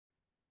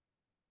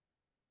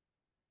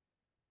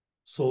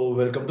So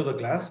welcome to the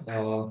class,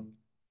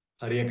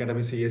 Hari Academy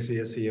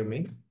CSCS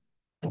CMA.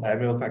 I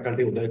am your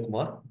faculty Uday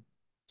Kumar.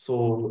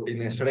 So in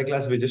yesterday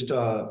class, we just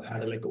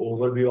had a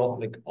overview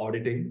of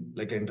auditing,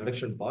 like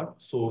introduction part.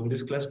 So in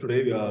this class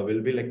today, we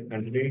will be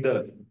continuing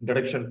the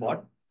introduction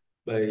part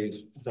by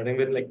starting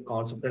with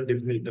concept and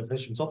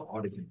definitions of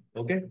auditing.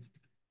 Okay.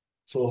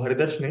 So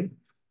Haridarshini,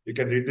 you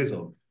can read this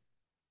out.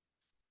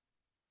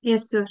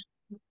 Yes, sir.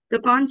 The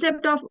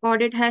concept of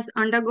audit has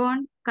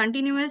undergone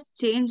continuous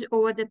change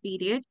over the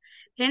period.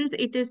 Hence,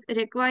 it is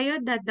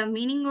required that the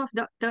meaning of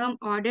the term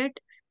audit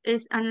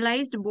is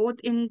analyzed both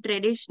in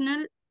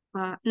traditional,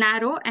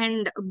 narrow,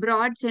 and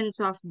broad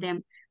sense of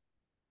them.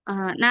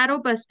 Narrow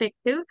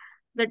perspective,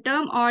 the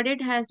term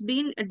audit has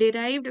been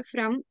derived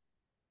from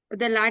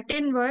the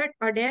Latin word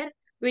audere,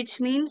 which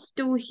means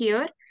to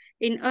hear.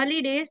 In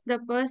early days, the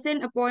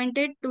person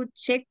appointed to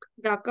check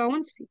the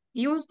accounts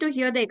used to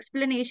hear the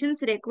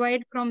explanations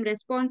required from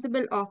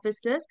responsible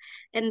officers,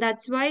 and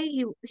that's why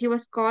he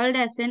was called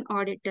as an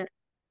auditor.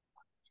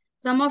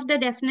 Some of the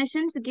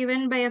definitions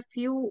given by a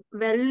few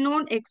well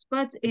known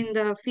experts in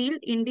the field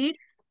indeed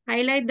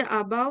highlight the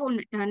above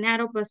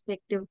narrow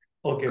perspective.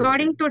 Okay, okay,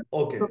 According to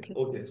okay, okay.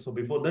 okay. So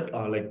before that,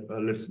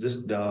 let's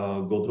just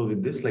go through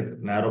with this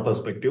narrow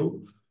perspective.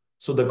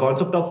 So the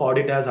concept of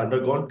audit has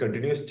undergone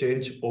continuous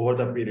change over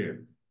the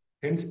period.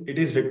 Hence, it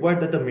is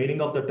required that the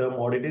meaning of the term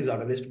audit is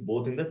analyzed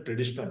both in the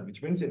traditional,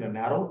 which means in a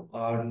narrow,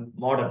 and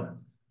modern,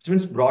 which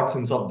means broad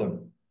sense of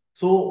them.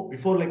 So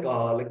before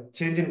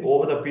changing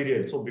over the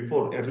period, so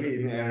before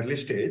early in early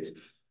stage,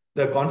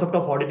 the concept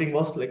of auditing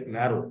was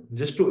narrow,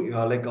 just to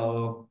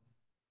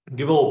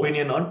give an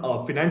opinion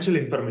on financial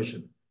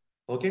information.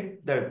 Okay,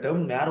 the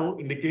term narrow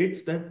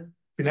indicates that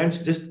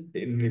just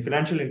in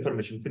financial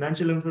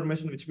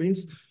information, which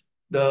means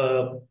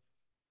the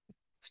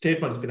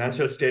statements,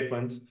 financial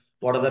statements.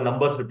 What are the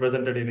numbers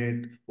represented in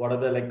it? What are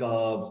the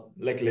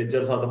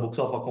ledgers or the books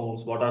of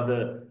accounts? What are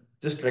the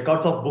just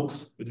records of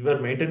books which were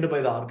maintained by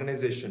the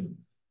organization?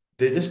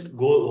 They just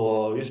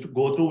used to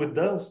go through with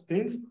the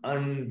things,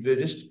 and they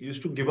just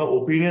used to give an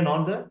opinion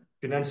on the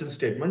financial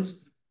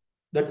statements,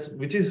 that's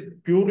which is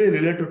purely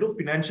related to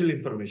financial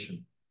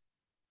information.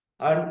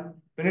 And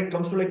when it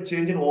comes to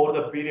changing over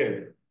the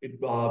period,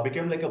 it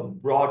became like a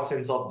broad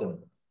sense of them.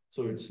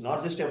 So it's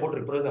not just about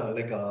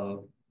represent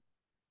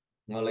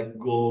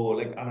go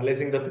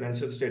analyzing the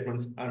financial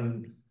statements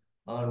and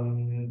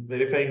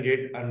verifying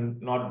it, and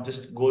not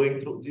just going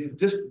through,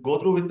 just go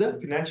through with the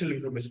financial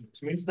information,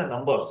 which means the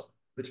numbers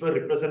which were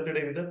represented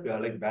in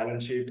the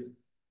balance sheet,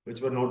 which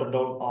were noted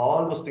down,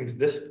 all those things.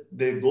 This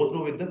they go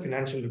through with the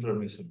financial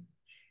information,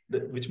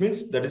 which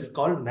means that is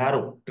called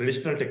narrow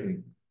traditional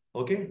technique.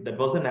 Okay, that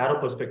was the narrow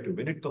perspective.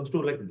 When it comes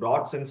to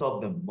broad sense of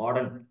them,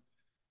 modern,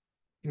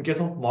 in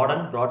case of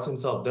modern broad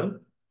sense of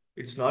them,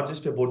 it's not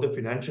just about the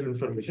financial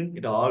information,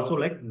 it also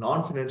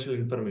non-financial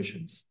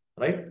informations,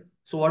 right?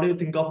 So what do you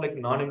think of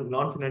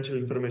non-financial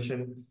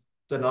information?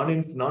 The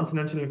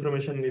non-financial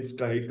information,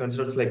 it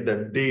considers like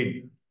the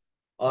deed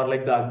or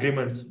like the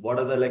agreements. What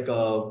are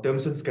the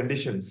terms and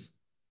conditions,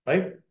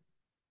 right?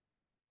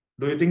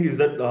 Do you think is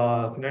that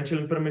financial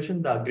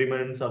information, the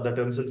agreements or the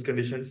terms and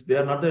conditions, they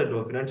are not the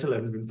financial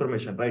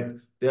information, right?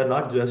 They are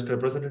not just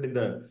represented in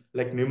the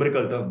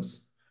numerical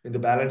terms in the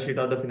balance sheet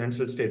or the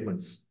financial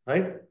statements,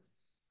 right?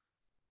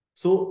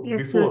 So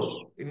Yes, sir.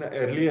 before, in the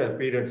earlier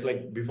periods,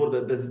 like before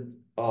that, this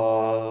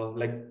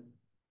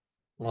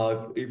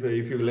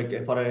if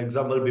you for an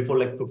example, before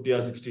 50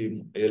 or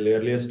 60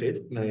 earlier stage,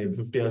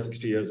 50 or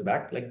 60 years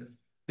back,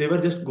 they were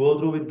just go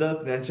through with the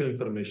financial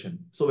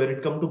information. So when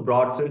it come to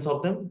broad sense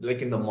of them,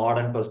 like in the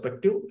modern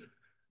perspective,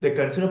 they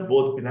consider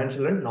both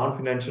financial and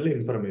non-financial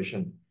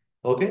information.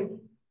 Okay,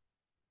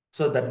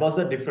 so that was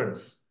the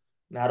difference,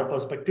 narrow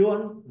perspective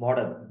and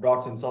modern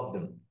broad sense of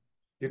them.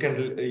 You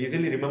can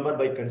easily remember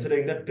by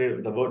considering that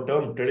the word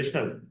term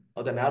traditional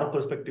or the narrow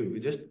perspective. You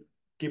just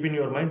keep in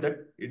your mind that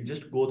it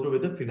just go through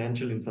with the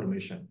financial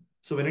information.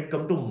 So when it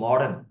come to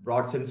modern,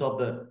 broad sense of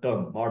the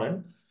term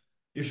modern,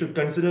 you should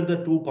consider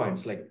the 2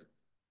 points, like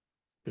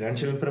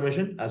financial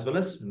information as well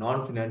as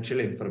non-financial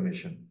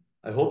information.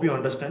 I hope you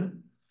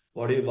understand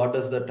what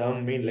does the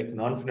term mean, like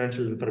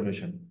non-financial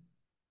information.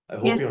 I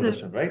hope Yes, you sir.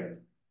 understand, right?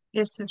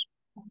 Yes, sir.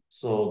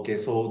 So, okay,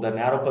 so the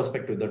narrow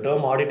perspective, the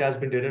term audit has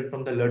been derived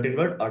from the Latin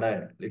word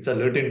audire. It's a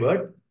Latin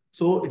word.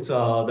 So it's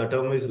the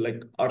term is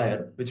like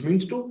audire, which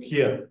means to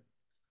hear.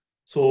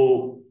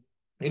 So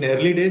in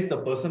early days, the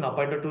person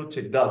appointed to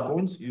check the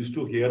accounts used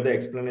to hear the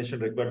explanation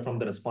required from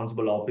the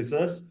responsible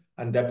officers,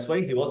 and that's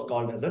why he was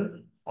called as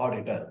an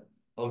auditor.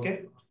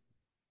 Okay.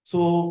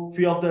 So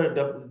few of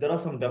there are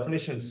some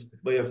definitions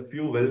by a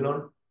few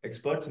well-known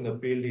experts in the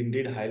field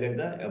indeed highlight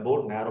the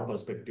about narrow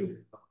perspective.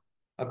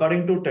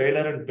 According to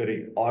Taylor and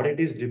Perry, audit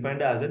is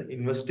defined as an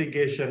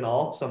investigation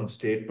of some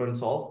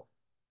statements of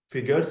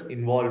figures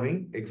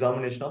involving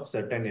examination of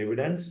certain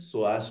evidence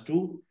so as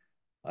to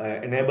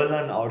enable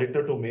an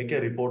auditor to make a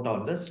report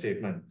on the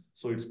statement.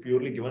 So it's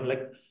purely given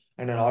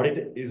and an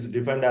audit is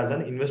defined as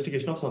an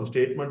investigation of some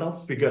statement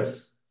of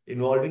figures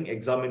involving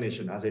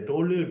examination. As I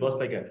told you, it was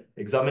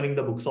examining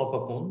the books of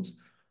accounts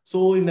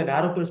So in the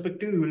narrow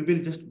perspective, you will be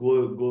just you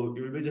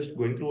will be just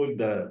going through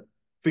the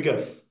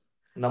figures,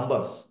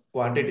 numbers,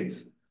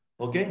 quantities.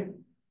 Okay,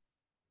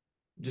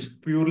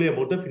 just purely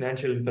about the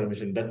financial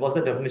information. That was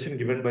the definition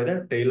given by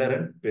the Taylor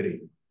and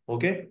Perry.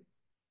 Okay.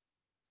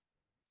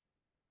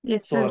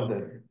 Yes, So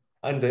sir.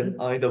 and then,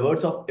 in the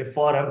words of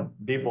FRM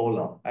De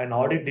Paula, an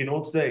audit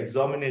denotes the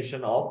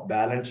examination of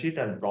balance sheet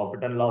and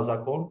profit and loss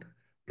account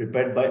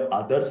prepared by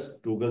others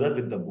together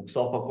with the books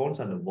of accounts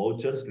and the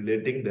vouchers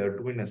relating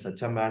thereto in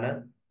such a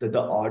manner that the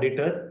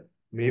auditor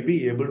may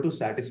be able to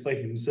satisfy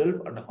himself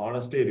and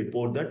honestly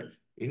report that,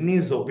 in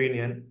his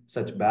opinion,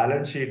 such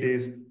balance sheet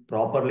is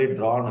properly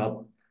drawn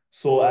up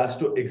so as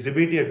to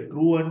exhibit a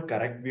true and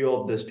correct view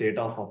of the state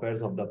of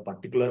affairs of the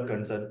particular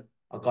concern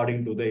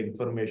according to the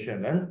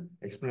information and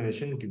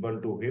explanation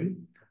given to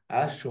him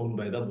as shown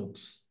by the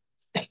books.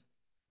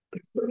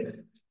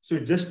 So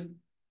it just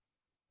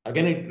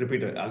again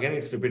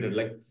it's repeated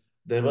like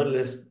they were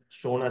less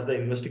shown as the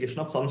investigation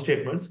of some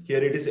statements.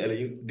 Here it is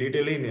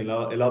detailing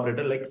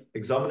elaborated like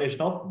examination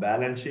of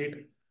balance sheet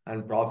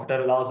and profit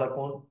and loss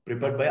account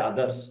prepared by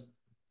others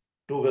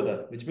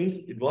together, which means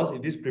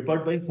it is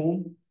prepared by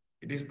whom?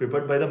 It is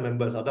prepared by the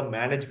members or the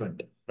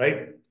management,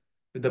 right?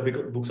 With the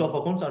books of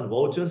accounts and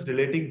vouchers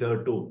relating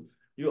thereto.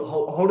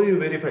 How do you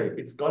verify?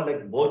 It's called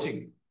like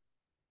vouching.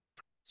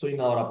 So in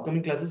our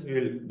upcoming classes, we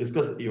will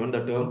discuss even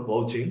the term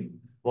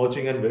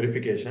vouching and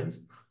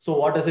verifications. So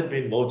what does it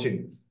mean,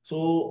 vouching?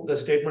 So the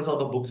statements of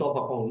the books of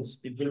accounts,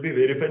 it will be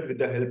verified with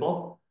the help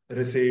of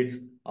receipts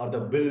or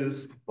the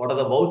bills. What are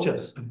the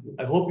vouchers?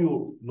 I hope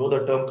you know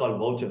the term called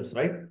vouchers,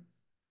 right?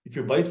 If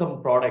you buy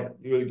some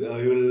product, you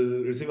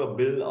will receive a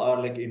bill or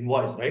like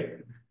invoice, right?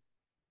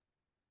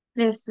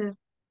 Yes, sir.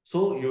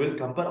 So you will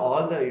compare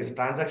all the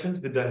transactions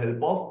with the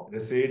help of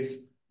receipts.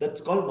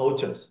 That's called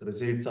vouchers.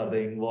 Receipts are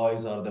the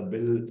invoice or the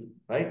bill,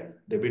 right?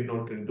 Debit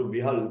note into. We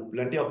have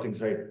plenty of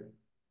things, right?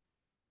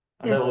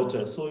 Under Yes, sir.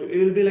 vouchers. So it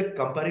will be like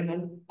comparing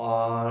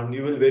and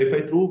you will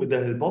verify through with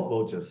the help of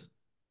vouchers,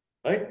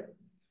 right?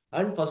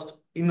 And first,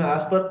 in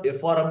as per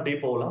FRM De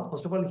Paula,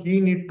 first of all,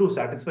 he need to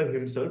satisfy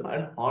himself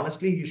and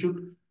honestly, he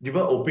should give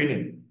an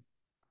opinion.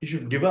 He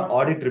should give an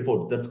audit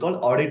report. That's called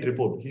audit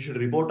report. He should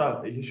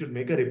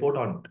make a report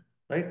on it,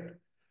 right?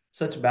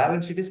 Such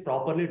balance sheet is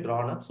properly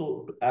drawn up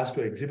so as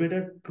to exhibit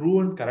a true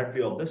and correct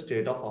view of the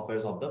state of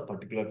affairs of the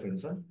particular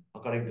concern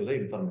according to the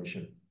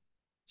information.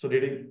 So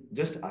did it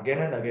just again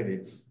and again,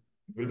 it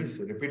will be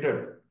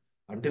repeated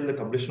until the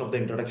completion of the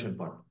introduction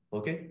part.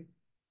 Okay.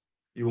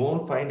 You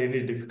won't find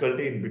any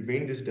difficulty in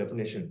between these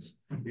definitions.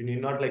 You need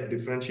not like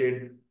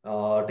differentiate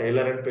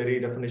Taylor and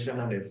Perry definition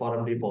and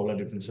FRMD Paula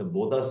definition.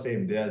 Both are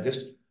same. They are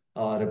just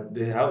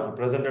they have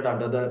represented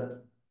under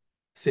the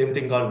same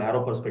thing called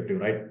narrow perspective,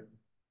 right?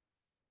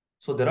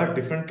 So there are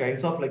different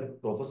kinds of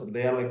like professors.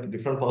 They are like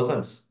different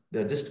persons.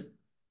 They are just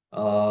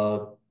uh,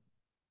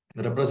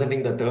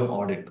 representing the term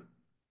audit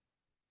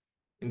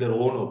in their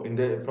own in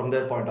their from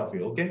their point of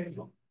view. Okay.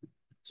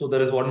 So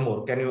there is one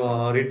more. Can you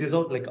read this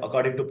out? Like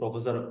according to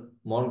Professor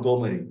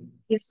Montgomery.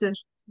 Yes, sir.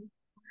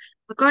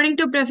 According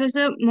to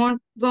Professor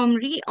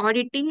Montgomery,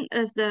 auditing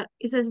is a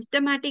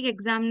systematic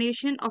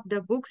examination of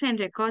the books and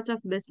records of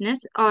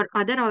business or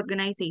other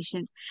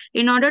organizations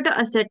in order to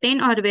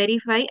ascertain or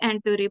verify and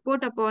to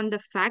report upon the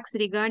facts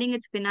regarding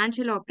its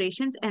financial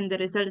operations and the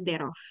result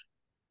thereof.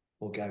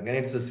 Okay, again,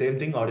 it's the same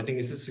thing. Auditing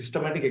is a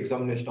systematic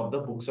examination of the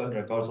books and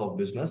records of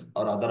business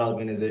or other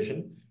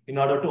organization in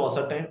order to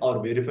ascertain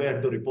or verify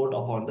and to report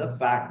upon the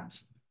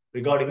facts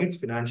regarding its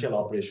financial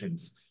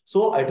operations.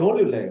 So I told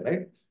you, like, right?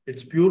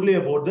 It's purely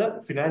about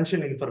the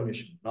financial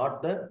information,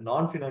 not the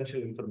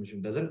non-financial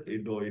information.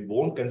 It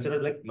won't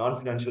consider like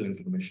non-financial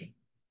information,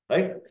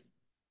 right?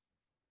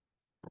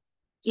 So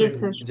Yes,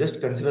 sir. it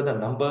just consider the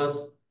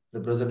numbers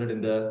represented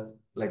in the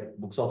like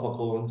books of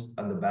accounts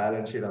and the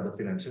balance sheet or the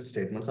financial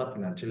statements or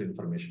financial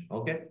information.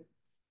 Okay.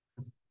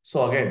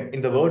 So again,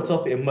 in the words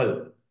of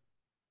ML,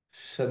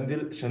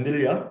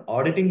 Shandilya,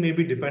 auditing may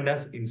be defined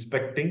as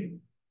inspecting,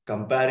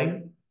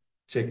 comparing,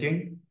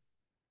 checking,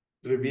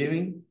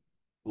 reviewing,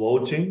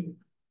 vouching,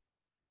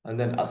 and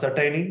then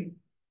ascertaining.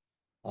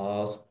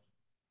 Uh,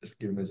 just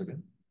give me a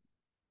second.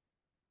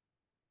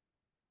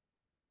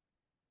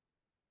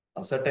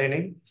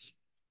 Ascertaining,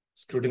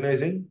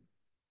 scrutinizing,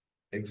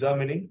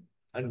 examining,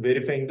 and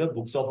verifying the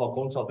books of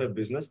accounts of a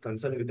business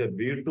concerned with a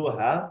view to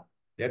have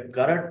a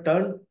correct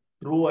and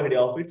true idea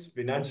of its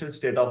financial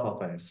state of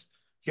affairs.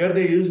 Here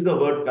they use the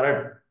word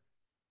correct.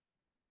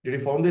 Did you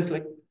found this?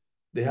 Like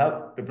they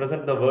have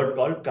represent the word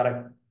called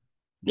correct,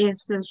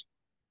 Yes, sir.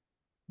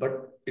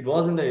 but it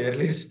was in the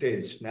earlier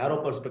stage,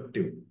 narrow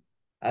perspective,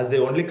 as they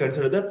only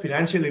consider the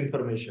financial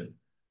information.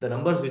 The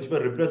numbers which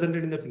were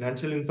represented in the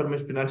financial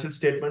information, financial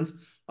statements,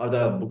 or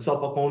the books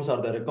of accounts,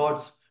 or the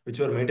records which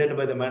were maintained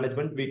by the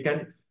management, we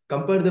can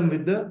compare them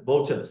with the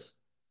vouchers.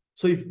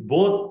 So if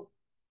both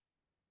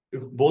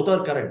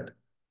are correct,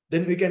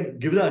 then we can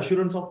give the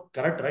assurance of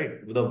correct,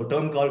 right? With the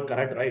term called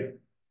correct, right?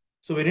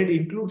 So when it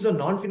includes the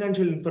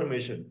non-financial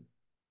information,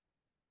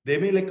 they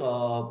may like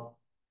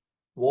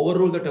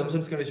overrule the terms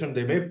and conditions.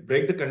 They may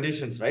break the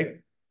conditions, right?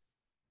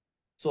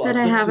 So Sir, at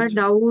I that have a situation,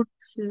 doubt,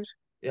 sir.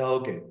 yeah,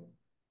 okay.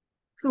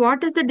 So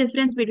what is the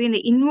difference between the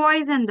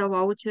invoice and the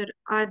voucher?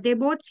 Are they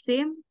both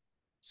same?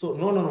 So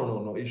no, no, no,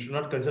 no, no. You should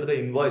not consider the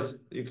invoice.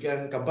 You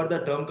can compare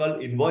the term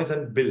called invoice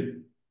and bill.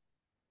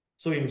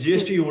 So in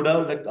GST, Yes. you would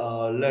have like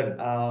learned.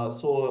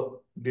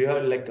 So do you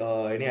have like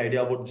any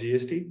idea about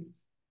GST?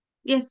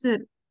 Yes, sir.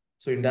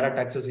 So indirect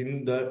taxes,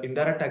 in the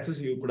indirect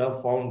taxes, you could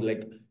have found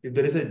like if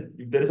there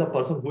is a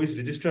person who is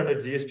registered under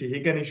GST, he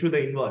can issue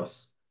the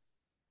invoice.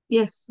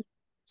 Yes.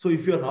 So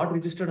if you are not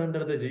registered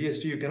under the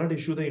GST, you cannot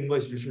issue the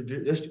invoice. You should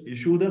just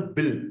issue the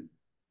bill.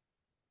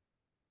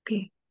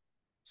 Okay.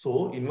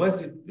 So invoice,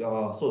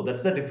 so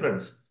that's the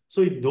difference.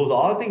 So those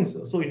all things.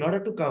 So in order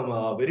to come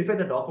verify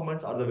the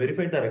documents or the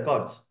verify the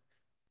records.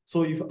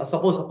 So if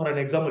suppose for an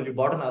example, you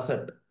bought an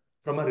asset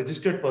from a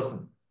registered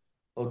person,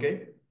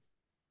 okay?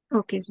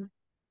 Okay, sir.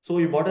 So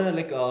you bought a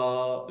like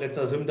let's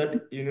assume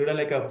that you need a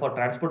like a for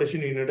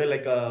transportation you need a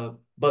like a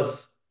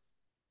bus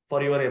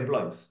for your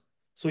employees.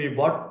 So you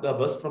bought the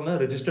bus from a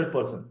registered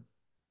person.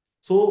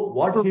 So Oh,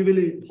 what he will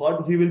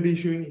be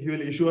issuing, he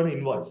will issue an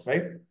invoice,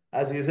 right?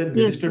 As he is a yes,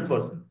 sir. registered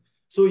person.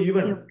 So Yeah.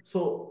 even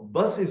so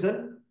bus is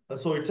an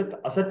so it's an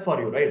asset for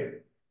you,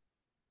 right?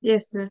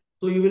 Yes, sir.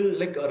 So you will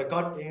like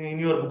record in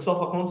your books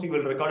of accounts, you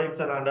will record it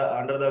sir,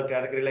 under the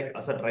category like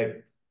asset, right?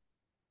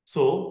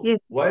 So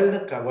Yes. while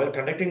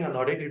conducting an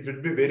audit, it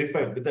will be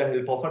verified with the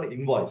help of an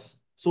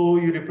invoice. So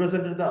you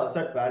represented the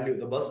asset value.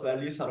 The bus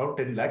value is around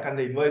 10 lakh and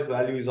the invoice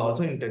value is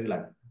also in 10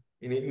 lakh.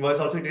 In invoice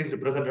also it is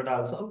represented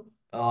also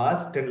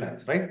as 10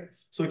 lakhs, right?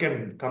 So you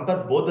can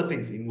compare both the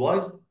things,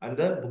 invoice and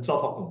the books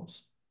of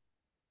accounts.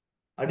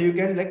 And you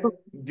can like O-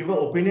 give an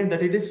opinion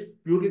that it is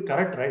purely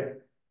correct, right?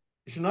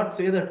 You should not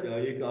say that,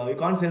 you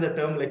can't say the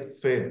term like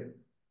fair.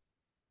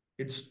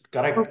 It's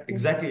correct. Okay.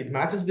 Exactly. It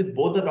matches with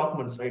both the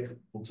documents, right?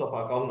 Books of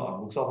account or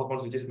books of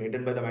accounts, which is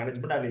maintained by the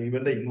management, and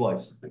even the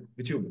invoice,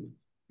 which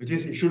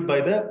is issued by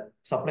the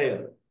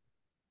supplier.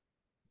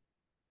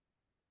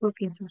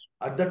 Okay, sir.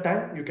 At that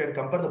time, you can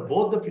compare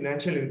both the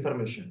financial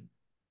information.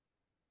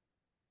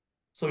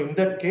 So in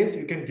that case,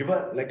 you can give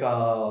a like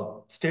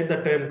a state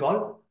the term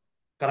called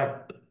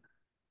correct.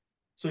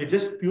 So you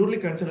just purely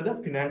consider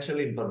the financial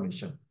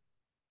information,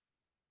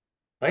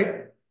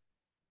 right?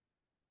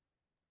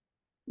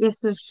 Yes,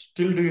 sir.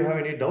 Still, do you have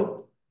any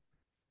doubt?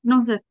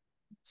 No, sir.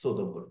 So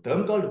the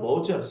term called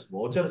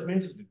vouchers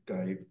means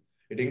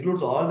it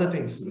includes all the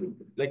things.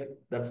 Like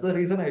that's the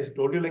reason I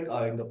told you like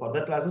in the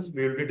further classes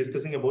we will be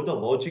discussing about the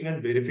vouching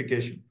and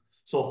verification.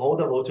 So how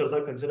the vouchers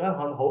are considered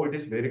and how it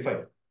is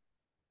verified.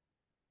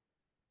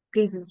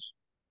 Okay, sir.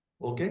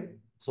 Okay.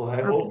 So I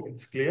Okay. hope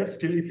it's clear.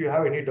 Still, if you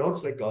have any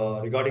doubts like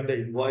regarding the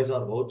invoice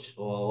or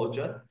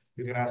voucher,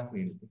 you can ask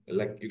me.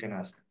 Like you can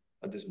ask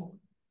at this moment.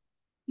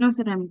 No,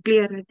 sir. I'm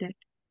clear with that.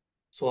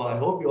 So I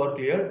hope you are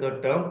clear the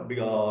term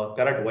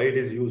correct why it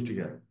is used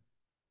here.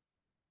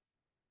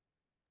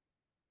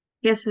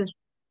 Yes, sir.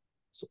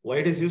 So why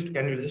it is used?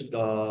 Can you just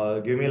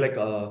give me like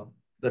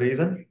the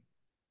reason?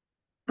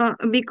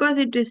 Because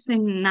it is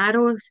in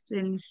narrow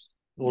sense,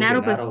 Okay,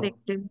 narrow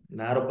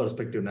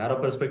perspective, narrow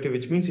perspective,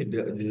 which means you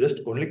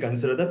just only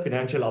consider the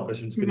financial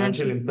operations,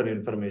 financial financial.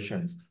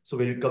 informations. So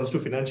when it comes to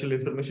financial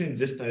information, it's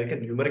just like a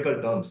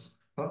numerical terms.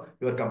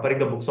 You are comparing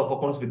the books of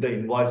accounts with the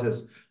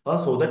invoices,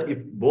 so that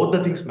if both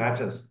the things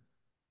matches,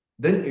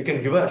 then you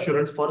can give an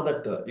assurance for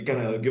that. You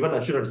can give an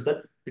assurance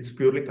that it's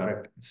purely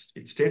correct.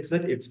 It states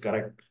that it's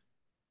correct.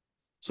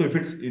 So if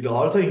it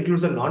also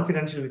includes the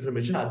non-financial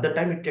information, at that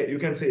time you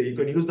can say you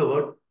can use the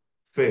word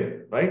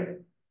fair, right?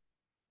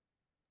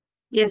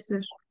 Yes,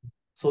 sir.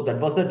 So that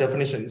was the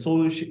definition. So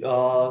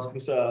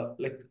Mr.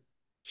 Like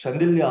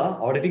Shandilya,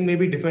 auditing may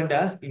be defined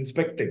as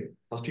inspecting.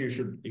 First, you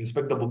should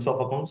inspect the books of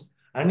accounts,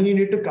 and you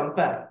need to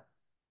compare.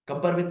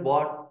 Compare with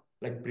what?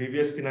 Like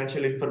previous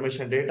financial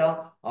information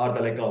data, or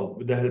the like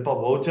with the help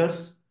of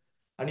vouchers,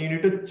 and you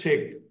need to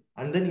check,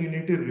 and then you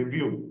need to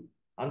review.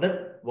 And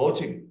that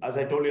vouching, as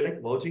I told you,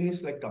 like vouching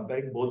is like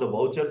comparing both the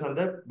vouchers and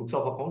the books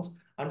of accounts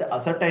and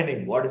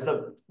ascertaining what is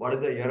the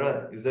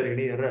error. Is there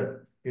any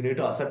error? You need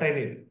to ascertain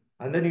it,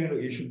 and then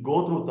you should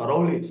go through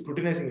thoroughly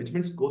scrutinizing, which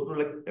means go through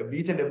like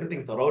each and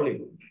everything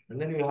thoroughly, and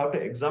then you have to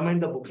examine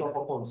the books of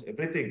accounts,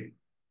 everything,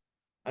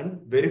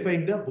 and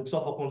verifying the books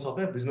of accounts of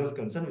a business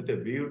concern with a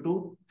view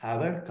to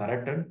have a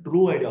correct and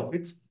true idea of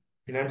its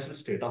financial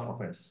state of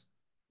affairs,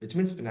 which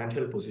means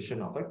financial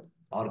position of an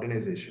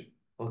organization.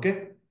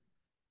 Okay,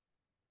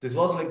 this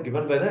was like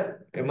given by the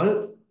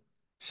ML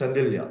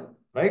Shandilya,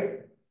 right?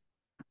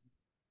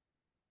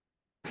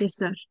 Yes,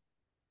 sir.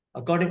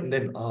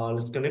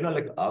 Let's continue.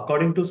 Like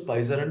according to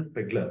Spicer and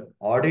Pegler,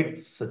 audit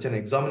such an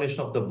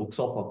examination of the books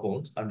of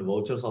accounts and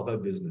vouchers of a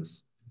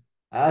business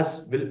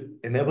as will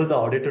enable the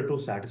auditor to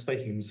satisfy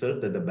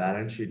himself that the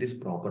balance sheet is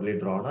properly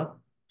drawn up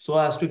so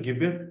as to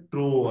give a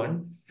true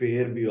and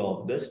fair view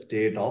of the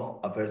state of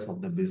affairs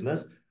of the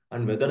business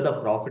and whether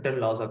the profit and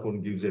loss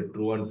account gives a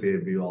true and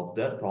fair view of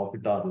the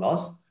profit or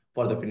loss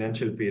for the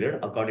financial period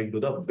according to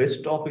the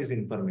best of his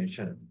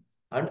information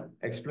and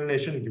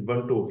explanation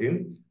given to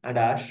him and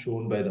as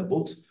shown by the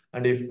books,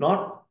 and if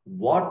not,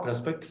 what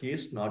respect he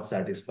is not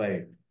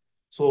satisfied.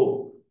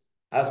 So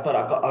as per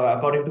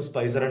according to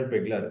Spicer and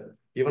Pegler,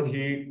 even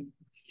he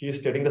is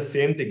stating the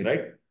same thing,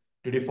 right?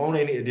 Did you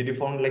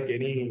found like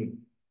any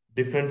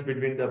difference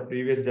between the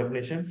previous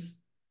definitions?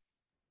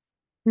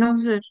 No,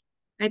 sir.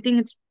 I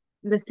think it's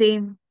the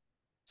same.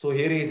 So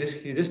here he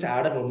just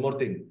added one more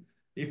thing.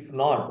 If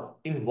not,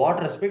 in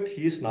what respect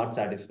he is not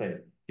satisfied?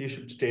 He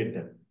should state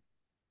that.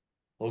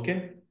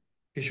 Okay?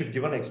 He should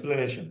give an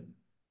explanation.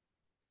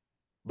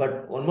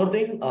 But one more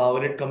thing,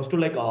 when it comes to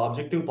like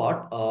objective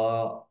part,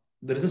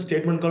 there is a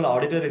statement called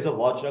auditor is a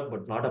watchdog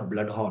but not a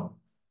bloodhound.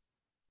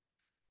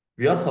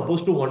 We are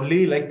supposed to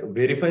only like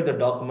verify the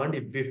document.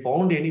 If we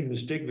found any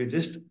mistake, we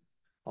just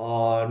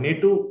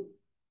need to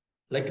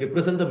like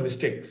represent the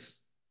mistakes.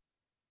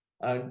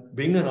 And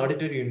being an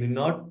auditor, you need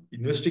not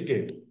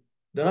investigate.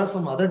 There are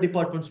some other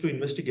departments to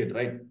investigate,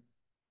 right?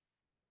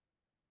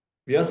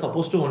 We are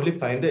supposed to only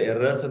find the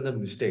errors and the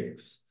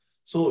mistakes.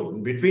 So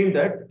between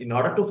that, in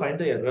order to find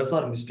the errors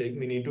or mistake,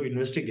 we need to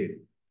investigate.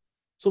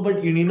 So,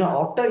 but you need not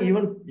after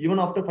even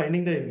after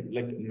finding the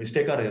like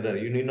mistake or error,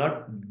 you need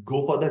not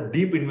go for the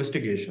deep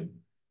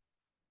investigation.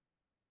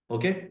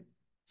 Okay,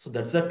 so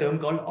that's the term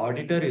called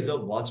auditor is a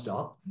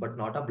watchdog, but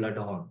not a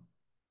bloodhound.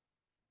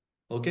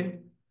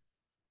 Okay,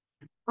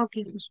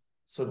 Okay, sir.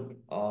 so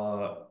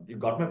you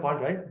got my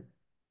point, right?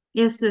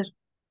 Yes, sir.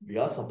 We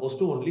are supposed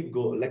to only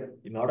go like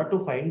in order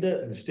to find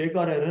the mistake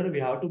or error, we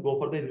have to go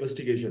for the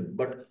investigation.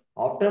 But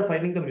after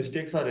finding the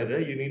mistakes or error,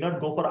 you need not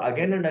go for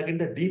again and again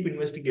the deep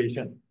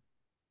investigation.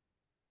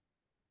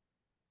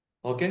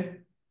 Okay.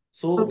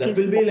 So Okay, that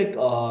will sir. be like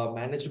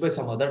managed by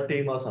some other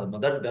team or some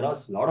other. There are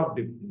a lot of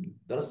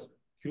there is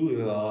huge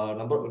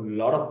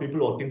lot of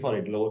people working for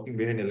it, working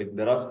behind it. Like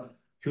there are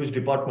huge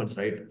departments,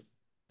 right?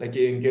 Like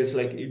in case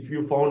like if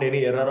you found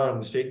any error or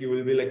mistake, you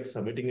will be like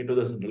submitting it to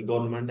the central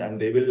government, and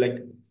they will like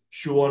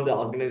sue on the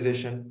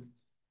organization.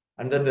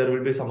 And then there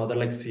will be some other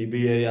like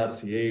CBA or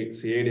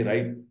CAD,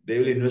 right? They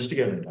will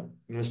investigate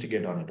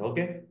on it.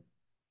 Okay.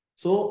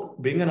 So,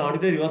 being an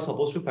auditor, you are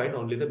supposed to find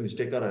only the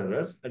mistake or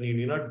errors, and you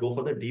need not go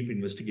for the deep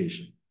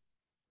investigation.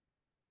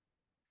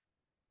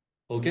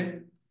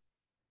 Okay.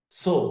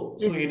 So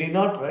Yes, you sir. need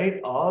not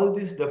write all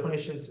these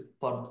definitions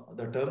for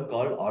the term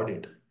called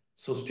audit.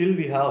 So still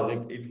we have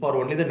like it for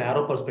only the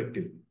narrow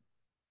perspective.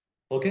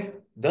 Okay.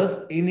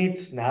 Thus, in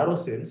its narrow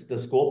sense, the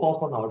scope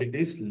of an audit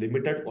is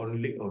limited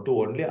only to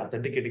only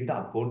authenticating the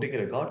accounting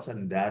records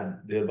and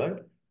thereby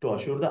to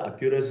assure the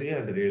accuracy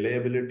and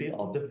reliability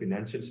of the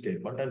financial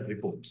statement and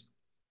reports.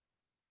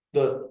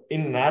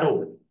 In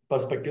narrow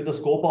perspective, the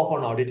scope of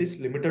an audit is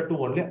limited to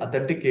only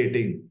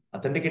authenticating,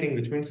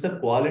 which means the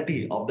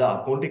quality of the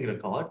accounting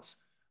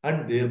records,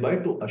 and thereby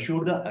to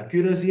assure the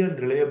accuracy and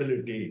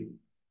reliability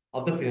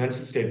of the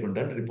financial statement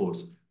and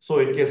reports. So,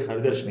 in case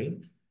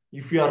Haridarshini,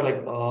 if you are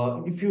like,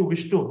 if you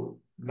wish to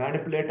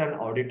manipulate an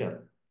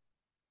auditor,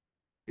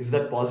 is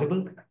that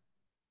possible?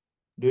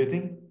 Do you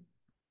think?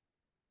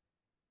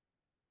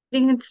 I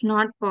think it's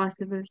not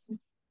possible, sir.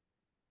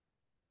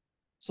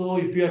 So,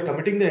 if you are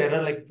committing the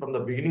error like from the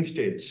beginning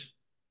stage,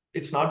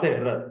 it's not the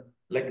error.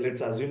 Like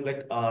let's assume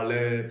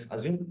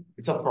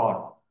it's a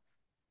fraud.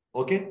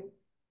 Okay,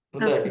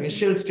 from the Okay, sir.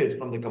 initial stage,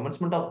 from the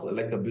commencement of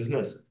like the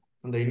business,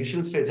 from the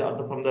initial stage, or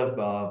from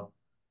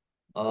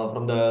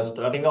the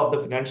starting of the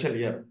financial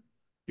year,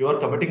 you are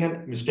committing a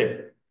mistake.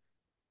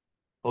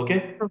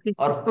 Okay, Okay,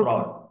 sir. or Okay.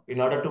 fraud in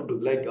order to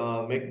like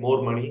make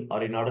more money,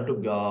 or in order to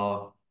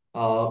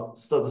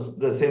so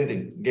the same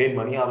thing, gain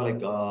money or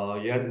like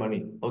earn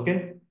money.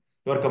 Okay,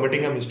 you are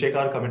committing a mistake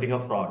or committing a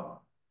fraud,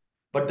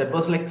 but that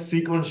was like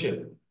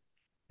sequential.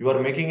 You are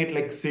making it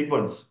like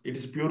sequence. It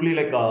is purely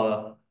like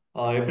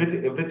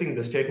everything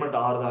the statement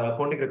or the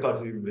accounting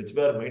records which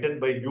were maintained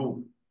by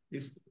you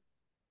is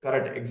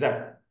correct,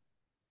 exact,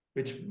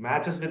 which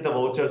matches with the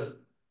vouchers.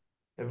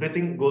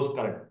 Everything goes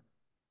correct.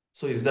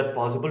 So is that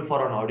possible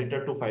for an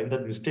auditor to find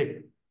that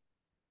mistake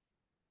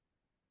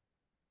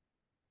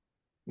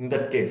in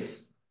that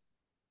case?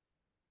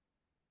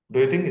 Do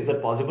you think is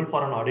that possible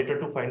for an auditor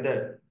to find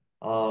the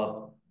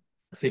uh,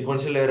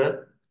 sequential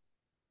error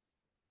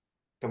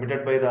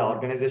committed by the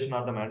organization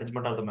or the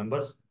management or the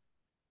members?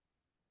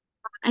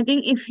 I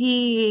think if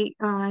he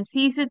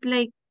sees it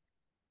like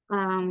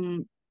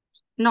um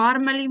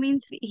normally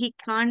means he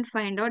can't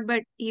find out,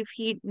 but if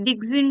he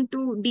digs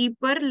into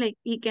deeper, like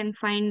he can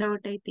find out,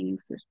 I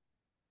think, sir.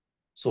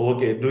 So,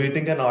 okay, do you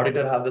think an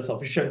auditor have the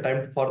sufficient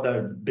time for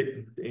the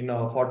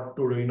for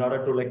to in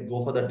order to like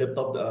go for the depth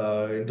of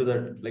the into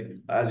the like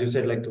as you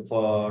said like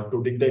for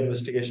to dig the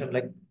investigation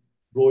like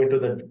go into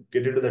the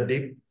get into the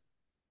deep?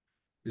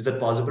 Is that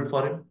possible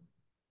for him?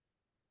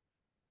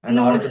 An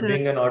No, auditor, sir.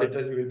 being an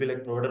auditor, he will be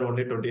like provided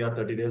only 20 or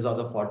 30 days or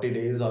the 40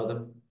 days or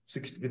the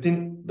 60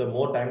 within the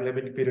more time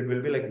limit period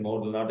will be like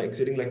more not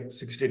exceeding like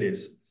 60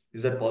 days.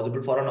 Is that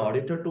possible for an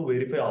auditor to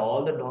verify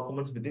all the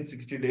documents within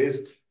 60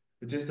 days,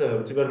 which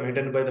were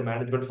maintained by the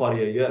management for a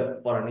year,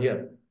 for an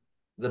year?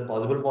 Is that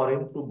possible for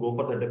him to go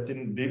for the depth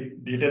in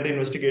deep detailed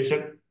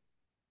investigation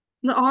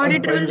The and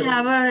auditor find will the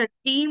have a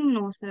team,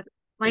 no, sir.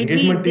 Might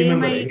be they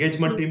might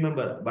engagement see. team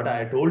member? But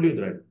I told you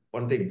that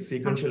one thing, uh,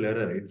 sequential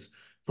error.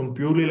 from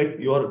purely like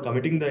you are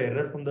committing the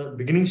error from the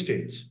beginning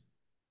stage.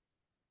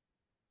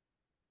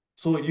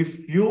 So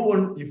if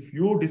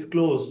you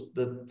disclose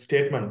the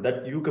statement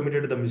that you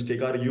committed the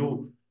mistake or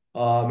you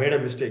made a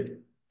mistake,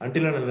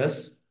 until and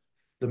unless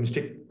the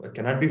mistake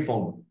cannot be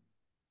found.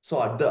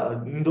 So at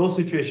the in those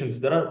situations,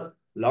 there are a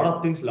lot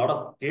of things, lot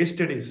of case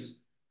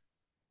studies.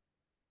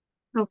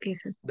 Okay,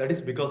 sir. That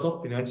is because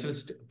of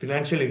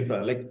financial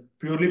info, like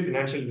purely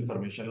financial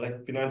information,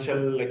 like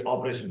financial like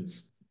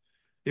operations.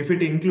 If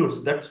it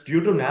includes, that's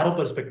due to narrow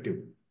perspective.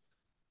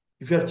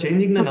 If you are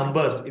changing the Okay.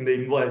 numbers in the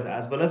invoice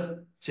as well as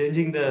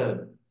changing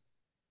the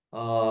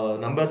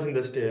numbers in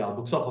the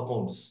books of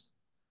accounts,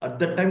 at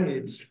that time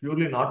it's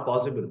purely not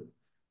possible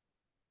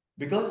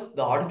because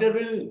the auditor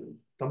will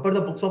compare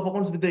the books of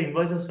accounts with the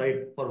invoices, right,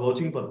 for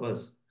vouching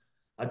purpose.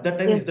 At that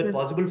time, is Yes, that sir.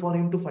 possible for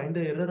him to find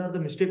the error or the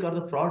mistake or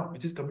the fraud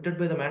which is committed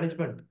by the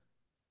management?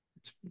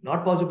 It's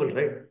not possible,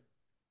 right?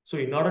 So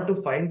in order to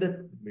find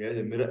the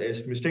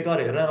mistake or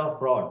error or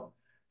fraud,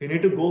 you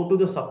need to go to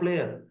the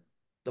supplier,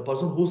 the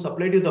person who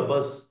supplied you the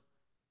bus,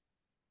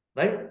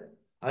 right?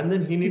 And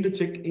then he need to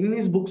check in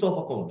his books of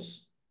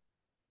accounts.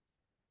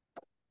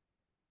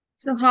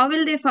 So how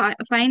will they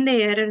find the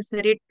error,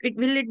 sir? It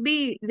will it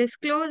be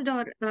disclosed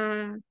or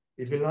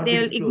It will not be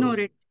they'll disclosed. ignore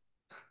it?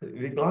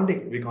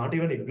 We can't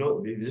even ignore.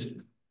 We just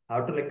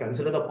have to like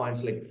consider the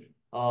points like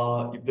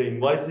if the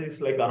invoice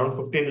is like around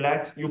 15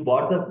 lakhs, you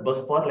bought the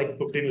bus for like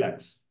 15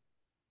 lakhs,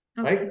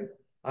 right? Okay.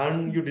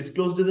 And you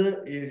disclosed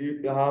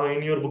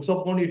in your books of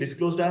account you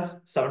disclosed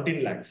as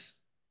 17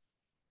 lakhs,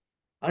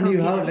 and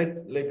you Okay, have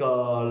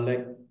sir.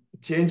 like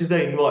changed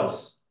the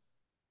invoice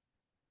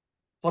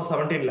for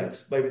 17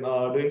 lakhs by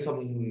doing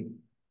some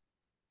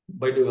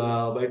by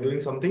doing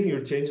something,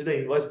 you change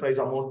the invoice price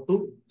amount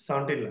to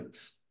 17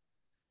 lakhs.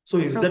 So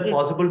is that Okay.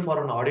 possible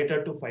for an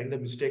auditor to find the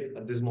mistake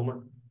at this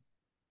moment?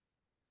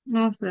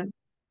 No, sir.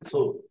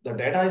 So the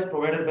data is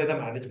provided by the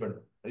management.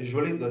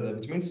 Usually,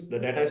 which means the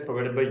data is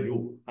provided by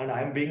you, and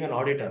I'm being an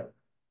auditor.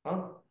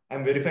 Huh?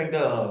 I'm verifying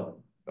the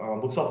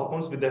books of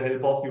accounts with the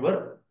help of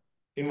your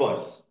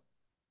invoice.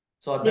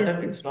 So at that Yes,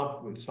 time,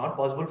 sir. it's not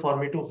possible for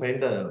me to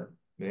find the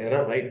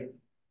error, right?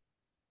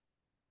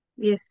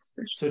 Yes,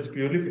 sir. So it's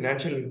purely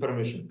financial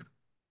information.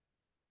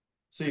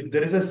 So if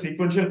there is a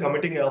sequential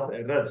committing of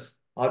errors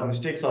or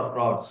mistakes or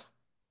frauds,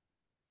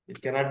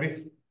 it cannot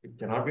be it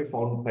cannot be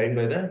found by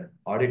the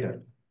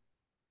auditor.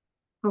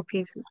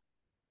 Okay, sir.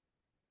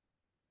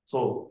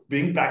 So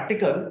being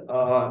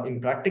practical, in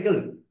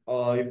practical,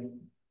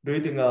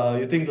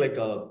 you think like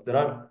there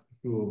are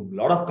a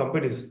lot of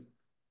companies,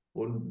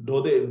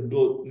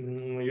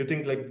 you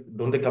think like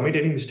don't they commit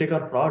any mistake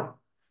or fraud?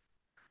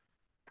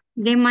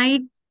 They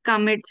might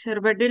commit,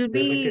 sir, but They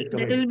make it that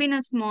will commit. be in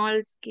a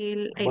small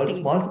scale, I Well, think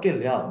small so. scale,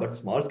 yeah, but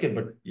small scale,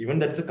 but even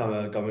that's a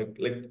commit,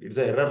 like it's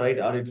a error, right?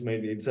 Or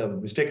it's a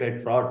mistake,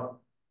 right? Fraud.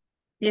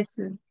 Yes,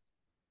 sir.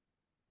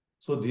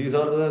 So these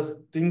are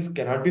the things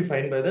cannot be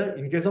found by the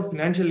in case of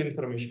financial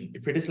information.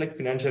 If it is like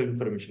financial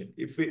information,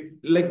 if it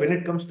like when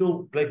it comes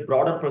to like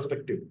broader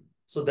perspective,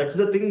 so that's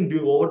the thing.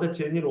 Due over the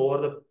change in over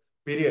the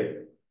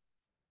period,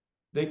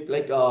 they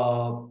like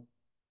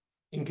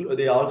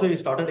they also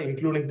started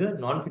including the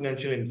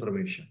non-financial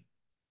information.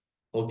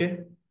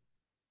 Okay,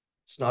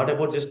 it's not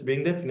about just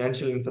being the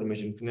financial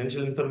information.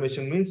 Financial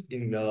information means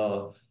in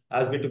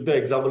as we took the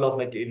example of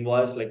like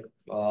invoice, like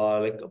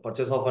a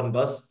purchase of one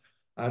bus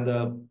and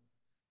the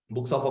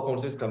books of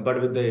accounts is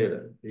compared with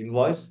the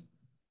invoice,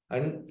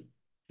 and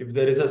if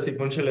there is a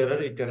sequential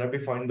error it cannot be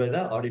found by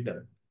the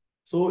auditor.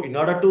 So in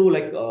order to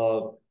like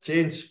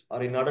change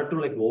or in order to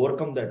like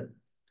overcome that,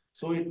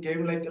 so it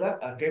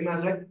came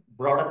as like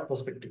broader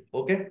perspective.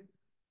 Okay,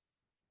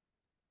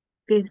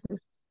 Okay, sir.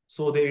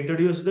 so they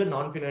introduced the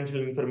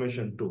non-financial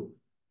information too.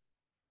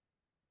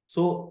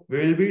 So we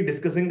will be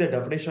discussing the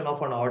definition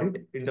of an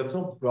audit in terms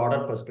of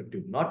broader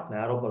perspective, not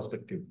narrow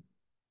perspective.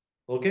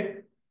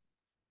 Okay.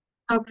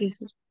 Okay,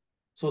 sir.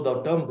 So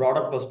the term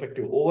broader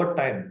perspective, over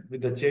time,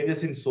 with the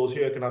changes in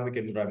socio-economic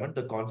environment,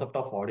 the concept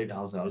of audit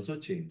has also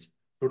changed.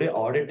 Today,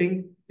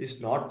 auditing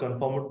is not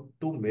conformed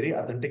to mere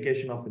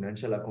authentication of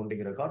financial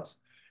accounting records.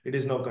 It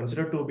is now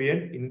considered to be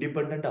an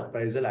independent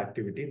appraisal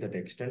activity that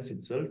extends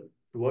itself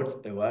towards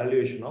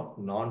evaluation of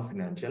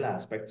non-financial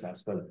aspects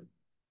as well.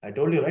 I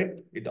told you, right?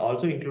 It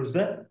also includes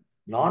the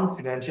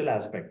non-financial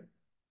aspect.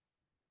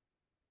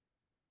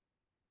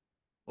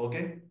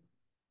 Okay.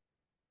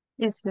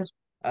 Yes, sir.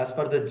 As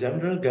per the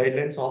general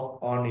guidelines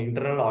on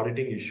internal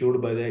auditing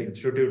issued by the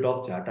Institute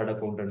of Chartered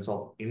Accountants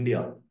of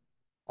India,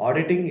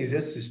 auditing is a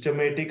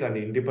systematic and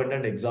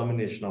independent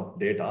examination of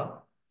data,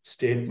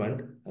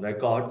 statement,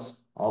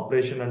 records,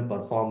 operation and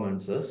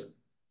performances,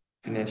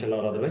 financial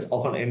or otherwise,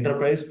 of an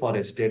enterprise for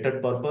a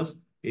stated purpose.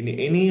 In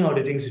any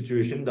auditing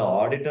situation, the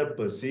auditor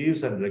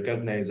perceives and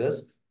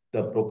recognizes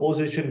the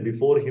proposition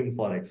before him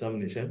for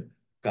examination,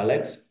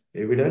 collects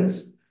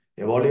evidence,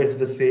 evaluates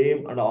the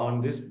same, and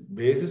on this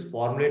basis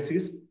formulates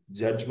his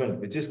judgment,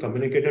 which is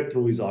communicated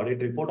through his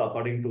audit report.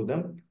 According to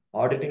them,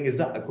 auditing is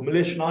the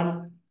accumulation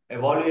and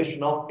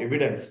evaluation of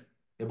evidence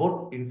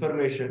about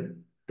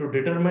information to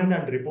determine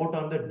and report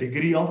on the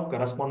degree of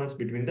correspondence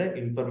between the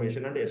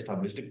information and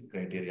established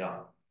criteria.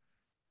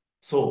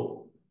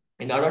 So,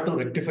 in order to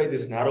rectify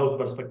this narrow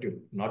perspective,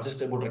 not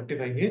just about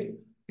rectifying it,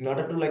 in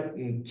order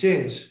to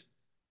change,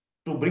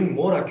 to bring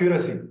more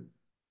accuracy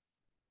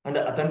and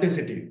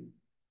authenticity,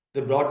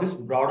 they brought this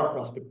broader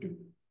perspective.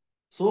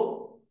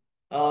 So,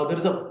 there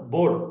is a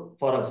board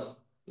for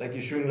us, like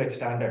issuing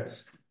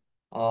standards.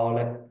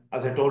 Like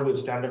as I told you,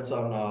 standards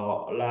on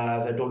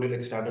as I told you,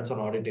 like standards on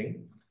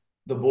auditing.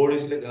 The board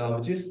is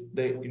which is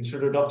the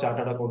Institute of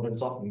Chartered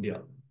Accountants of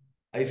India,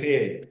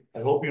 ICAI. I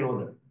hope you know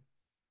that,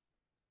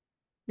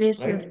 Yes,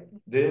 sir. right?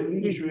 They will be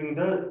Yes. issuing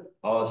the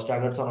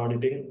standards on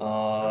auditing.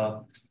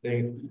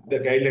 The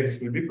guidelines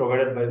will be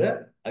provided by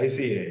the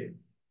ICAI.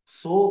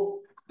 So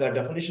the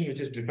definition which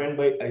is defined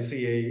by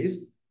ICAI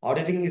is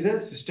auditing is a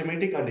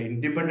systematic and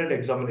independent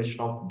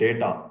examination of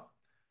data,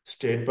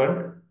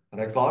 statement,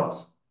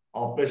 records,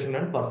 operation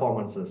and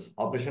performances.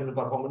 Operation and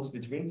performance,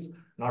 which means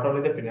not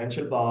only the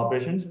financial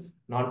operations,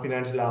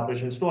 non-financial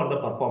operations too, and the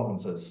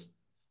performances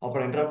of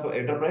an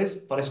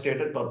enterprise for a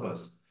stated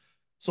purpose.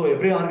 So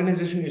every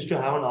organization used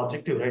to have an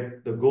objective,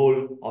 right? The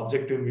goal,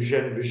 objective,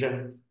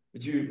 vision,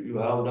 which you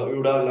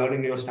would have learned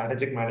in your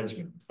strategic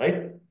management,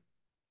 right?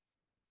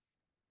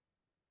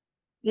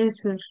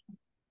 Yes, sir.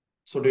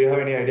 So do you have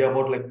any idea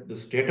about the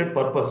stated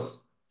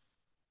purpose?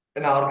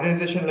 An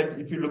organization, like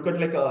if you look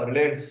at a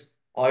Reliance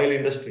oil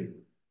industry,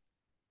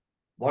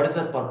 what is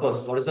that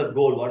purpose? What is the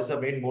goal? What is the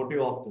main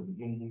motive of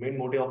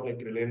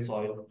Reliance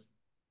Oil?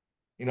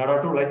 In order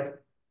to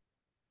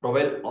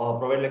provide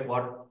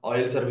what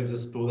oil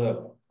services to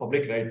the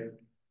public, right?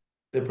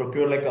 They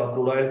procure a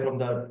crude oil from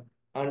the,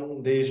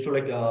 and they used to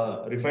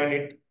refine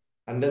it,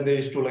 and then they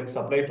used to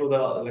supply to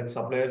the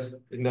suppliers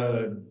in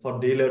the for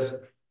dealers,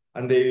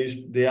 and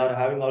they are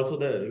having also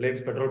the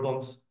Reliance petrol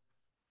pumps.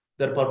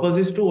 Their purpose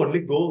is to only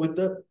go with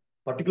the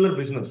particular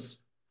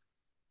business.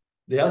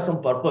 They have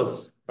some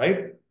purpose,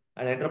 right?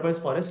 An enterprise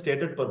for a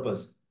stated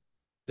purpose.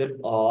 Their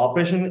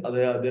operation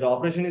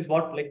is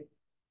what, like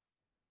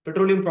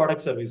petroleum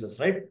product services,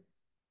 right?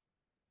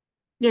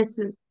 Yes,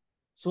 sir.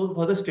 So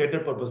for the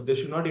stated purpose, they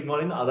should not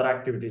involve in other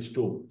activities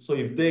too. So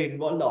if they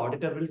involve, the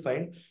auditor will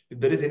find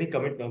if there is any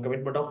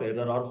commitment of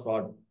error or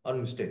fraud or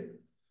mistake.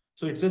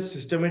 So it's a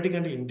systematic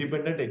and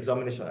independent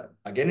examination.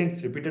 Again,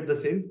 it's repeated the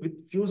same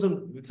with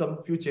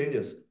some few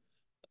changes,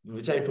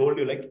 which I told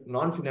you, like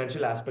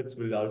non-financial aspects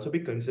will also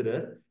be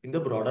considered in the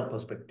broader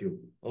perspective.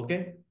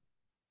 Okay.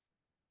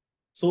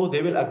 So Yes,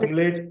 they will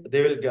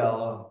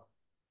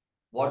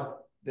what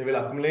they will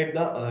accumulate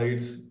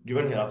it's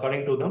given here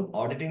according to them.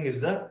 Auditing is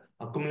the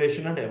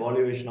accumulation and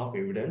evaluation of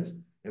evidence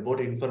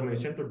about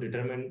information to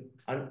determine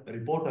and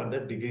report on the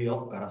degree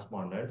of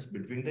correspondence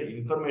between the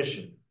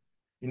information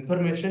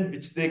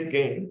which they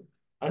gain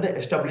and the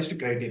established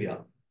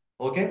criteria.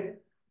 Okay,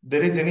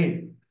 there is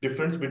any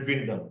difference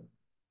between them.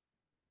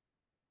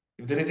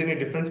 If there is any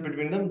difference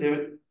between them, they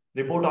will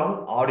report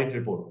on audit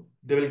report.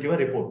 They will give a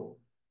report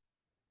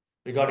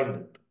regarding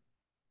that,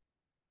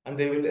 and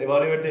they will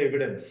evaluate the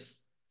evidence,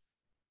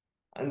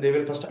 and they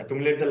will first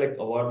accumulate the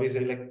what we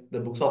say, like the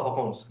books of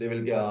accounts. They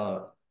will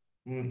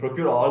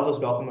procure all those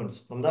documents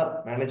from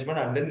the management,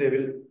 and then they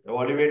will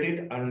evaluate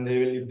it, and they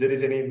will, if there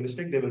is any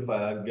mistake, they will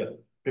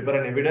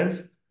prepare an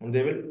evidence, and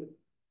they will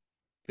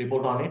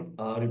report on it.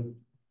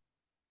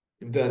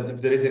 If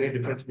there is any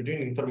difference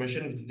between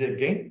information which they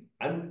gain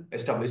and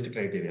established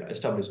criteria,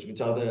 established, which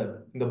are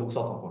the in the books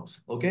of accounts.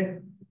 Okay,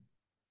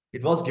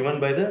 it was given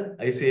by the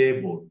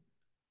ICAI board.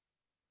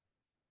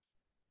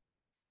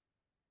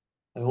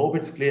 I hope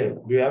it's clear.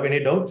 Do you have any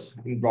doubts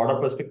in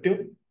broader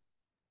perspective?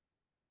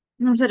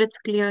 no, sir. It's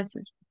clear,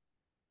 sir.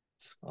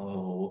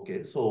 Oh,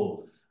 okay.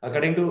 So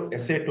according to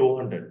SA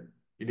 200,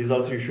 it is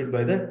also issued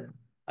by the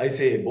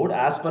ICAI board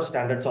as per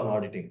standards on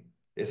auditing.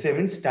 SA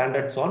means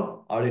standards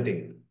on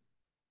auditing.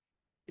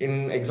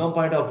 In exam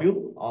point of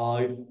view,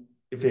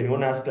 if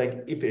anyone asks,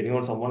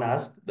 someone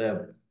asks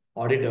the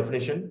audit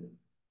definition,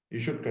 you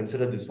should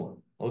consider this one.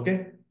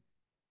 Okay.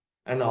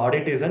 An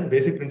audit is a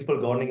basic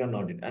principle governing an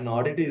audit. An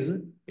audit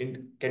is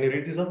can you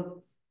read this up?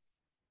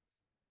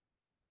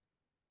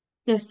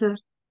 Yes, sir.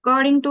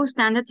 According to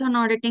Standards on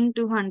Auditing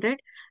 200,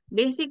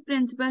 basic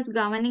principles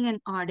governing an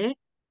audit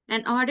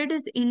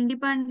is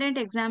independent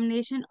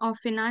examination of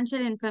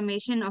financial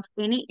information of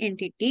any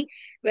entity,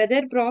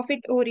 whether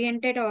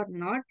profit-oriented or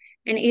not,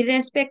 and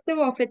irrespective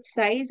of its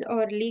size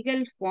or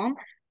legal form,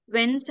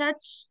 when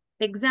such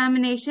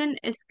examination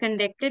is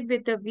conducted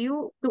with a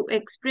view to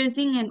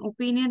expressing an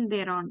opinion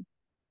thereon.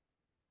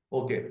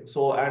 Okay,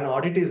 so an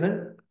audit is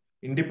an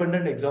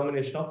independent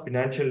examination of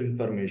financial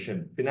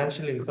information.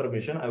 Financial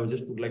information, I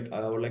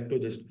would like to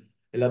just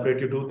elaborate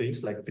you two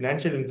things. Like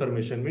financial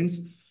information means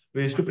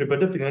we used to prepare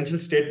the financial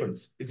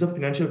statements. It's a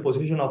financial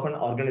position of an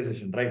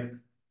organization, right?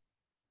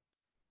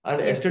 And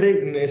Yes, sir.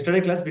 in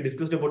yesterday class, we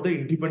discussed about the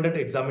independent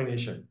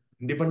examination.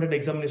 Independent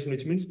examination,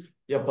 which means,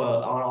 yep, an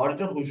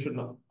auditor who should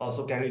know.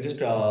 So can you just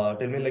tell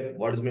me like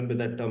what is meant by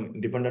that term,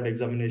 independent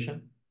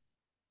examination?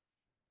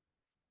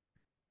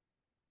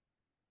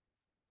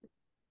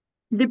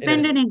 In a,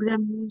 Dependent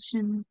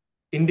examination.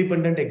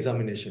 Independent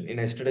examination. In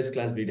yesterday's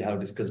class, we have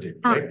discussed it,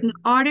 right?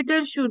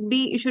 Auditor should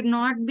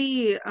not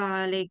be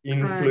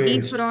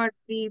Influenced. defraud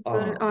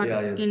people or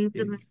Yeah, yes.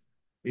 influence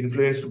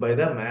Influenced by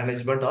the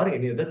management or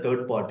any other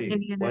third party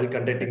any other. while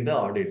conducting the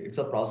audit. It's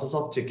a process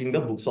of checking the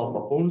books of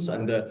accounts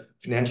and the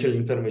financial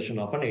information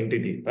of an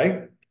entity,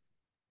 right?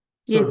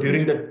 So Yes, sir.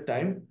 during that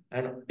time,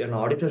 an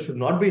auditor should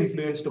not be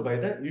influenced by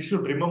that. You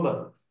should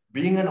remember,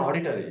 being an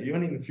auditor,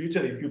 even in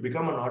future, if you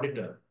become an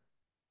auditor,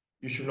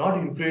 you should not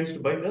be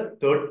influenced by the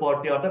third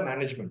party or the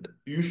management.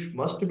 You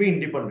must be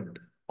independent.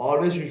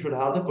 Always you should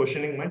have the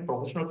questioning mind.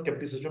 Professional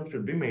skepticism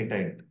should be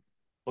maintained.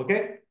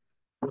 Okay.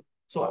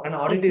 So an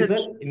audit Yes, sir.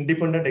 is an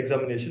independent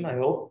examination. I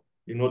hope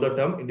you know the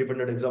term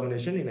independent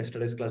examination. In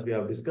yesterday's class, we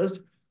have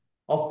discussed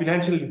of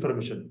financial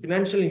information.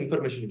 Financial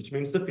information, which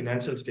means the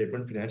financial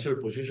statement, financial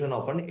position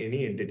of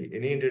any entity.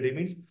 Any entity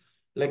means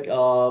like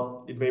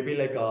it may be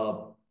like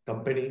a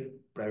company,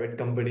 private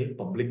company,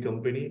 public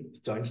company,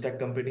 joint stock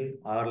company,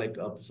 or like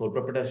a sole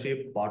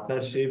proprietorship,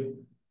 partnership,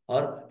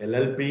 or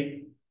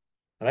LLP,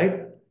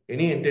 right?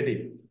 Any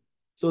entity.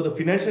 So the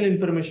financial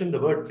information,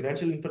 the word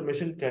financial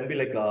information can be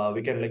like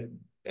we can like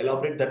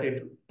elaborate that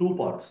into two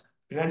parts.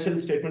 Financial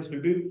statements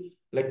will be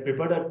like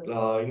prepared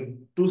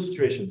in two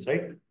situations,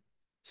 right?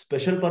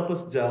 Special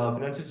purpose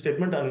financial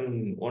statement,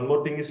 and one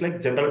more thing is like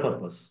general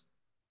purpose.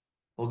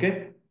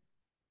 Okay.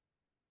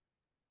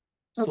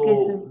 Okay,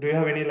 sir. So do you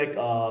have any like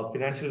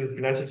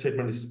financial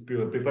statement is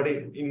prepared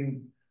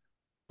in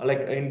like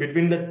in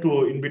between the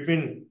two in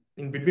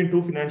between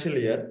two financial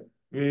year,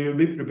 we will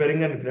be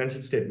preparing a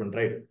financial statement,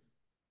 right?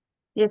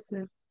 Yes,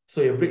 sir.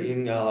 So every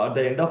in at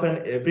the end of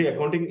an every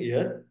accounting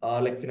year,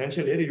 like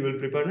financial year, you will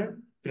prepare a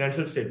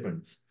financial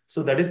statements.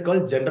 So that is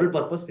called general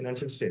purpose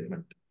financial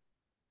statement.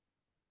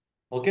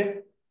 Okay.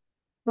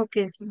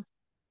 Okay, sir.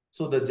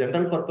 So the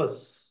general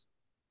purpose,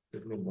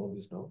 let me know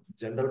this now.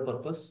 General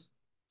purpose,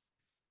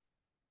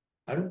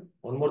 and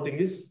one more thing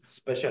is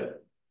special.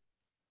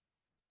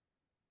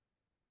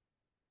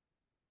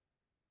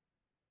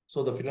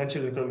 So the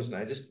financial information,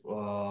 I just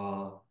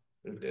I'll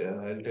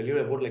tell you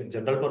about like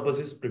general purpose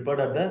is prepared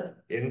at the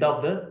end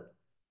of the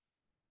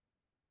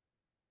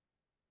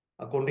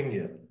accounting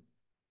year,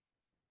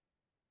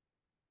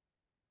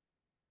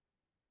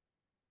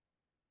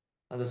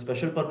 and the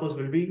special purpose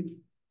will be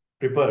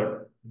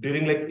prepared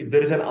during like if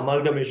there is an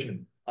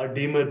amalgamation or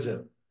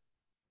demerger,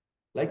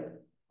 like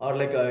or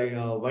like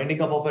a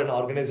winding up of an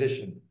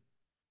organization.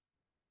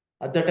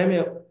 At that time,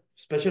 a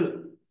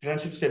special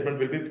financial statement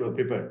will be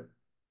prepared.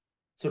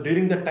 So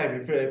during that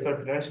time, if a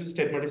financial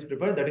statement is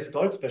prepared, that is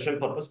called special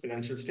purpose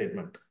financial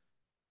statement.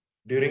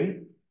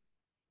 During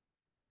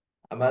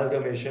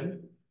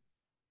amalgamation,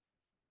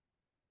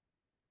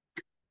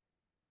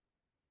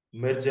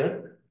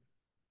 merger,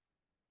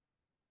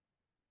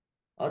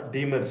 or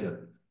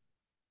demerger.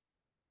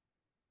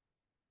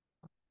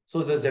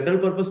 So the general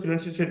purpose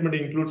financial statement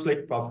includes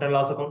like profit and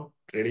loss account,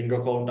 trading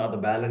account, or the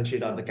balance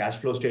sheet, or the cash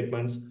flow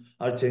statements,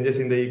 or changes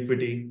in the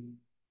equity.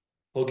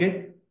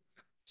 Okay.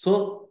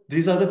 So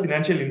these are the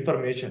financial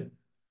information,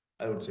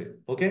 I would say.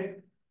 Okay.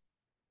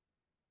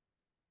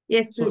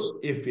 Yes, sir. So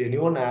if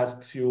anyone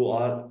asks you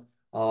or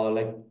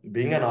like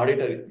being an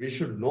auditor, we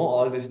should know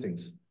all these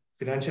things.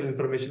 Financial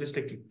information is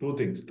like two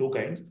things, two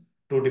kinds,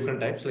 two different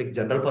types, like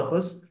general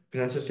purpose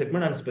financial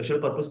statement and special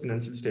purpose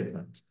financial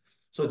statements.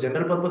 So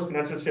general purpose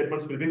financial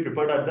statements will be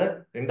prepared at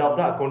the end of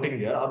the accounting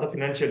year or the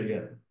financial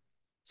year.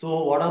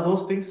 So what are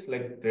those things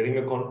like trading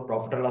account,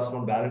 profit and loss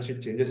account, balance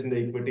sheet, changes in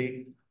the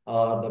equity,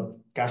 the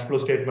cash flow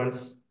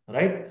statements,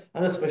 right?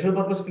 And the special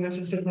purpose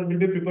financial statement will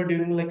be prepared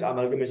during like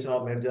amalgamation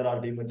or merger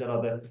or demerger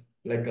or the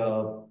like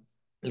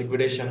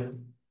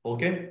liquidation.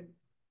 Okay.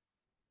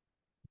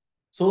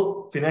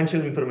 So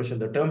financial information,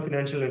 the term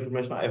financial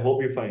information, I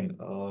hope you find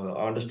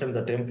understand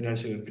the term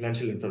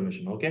financial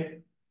information. Okay.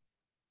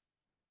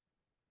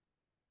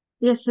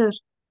 Yes, sir.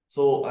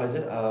 So I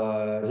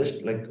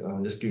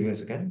just give me a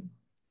second.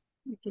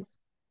 Okay, sir.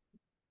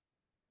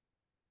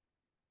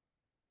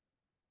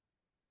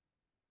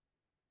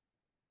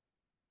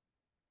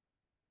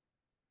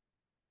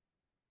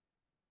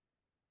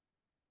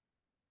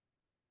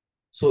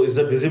 So is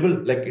that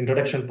visible like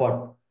introduction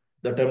part,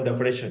 the term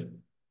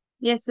definition?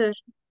 Yes, sir.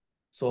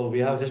 So we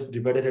have just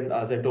divided, and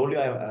as I told you,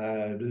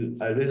 I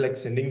will like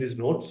sending these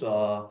notes.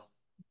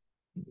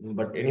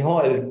 But anyhow,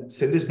 I'll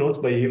send these notes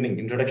by evening.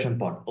 Introduction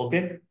part.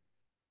 Okay.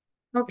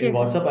 In Okay, sir.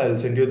 WhatsApp, I'll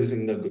send you this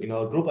in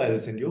our group. I'll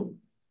send you.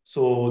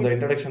 So the Yes.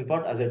 introduction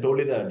part, as I told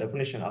you, the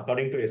definition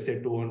according to SA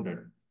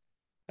 200.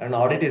 An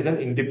audit is an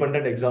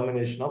independent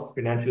examination of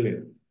financial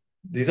aid.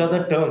 These are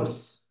the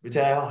terms which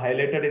I have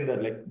highlighted in the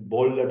like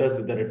bold letters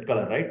with the red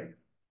color, right?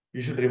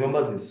 You should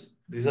remember this.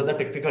 These are the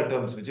technical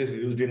terms which is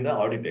used in the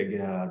audit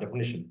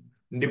definition.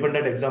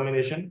 Independent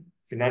examination,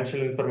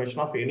 financial information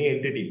of any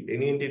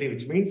entity,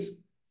 which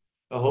means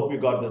I hope you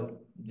got that.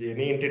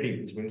 Any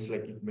entity, which means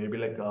like it may be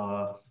like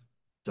a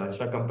joint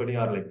stock company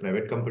or like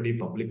private company,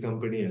 public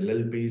company,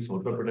 LLP, sole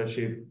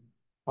proprietorship.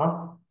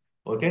 Huh?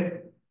 Okay.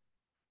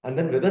 And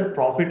then whether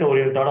profit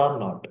oriented or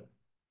not.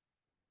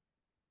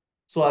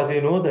 So as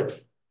you know that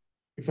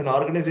If an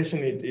organization,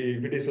 if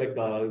it is like,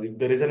 if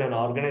there is an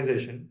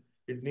organization,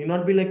 it need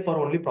not be like for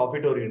only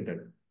profit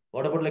oriented.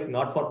 What about like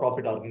not for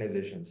profit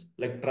organizations,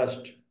 like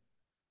trust?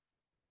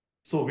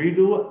 So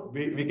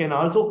we can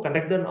also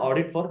conduct an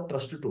audit for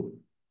trust too,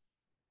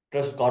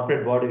 trust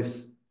corporate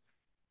bodies,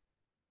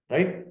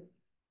 right?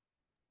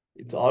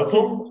 It's Yes, sir.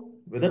 also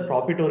whether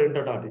profit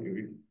oriented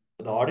audit.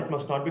 The audit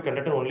must not be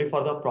conducted only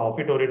for the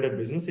profit oriented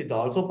business. It's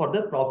also for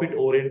the profit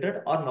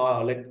oriented or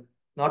not, like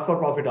not for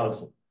profit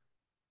also.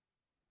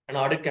 An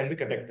audit can be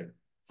conducted.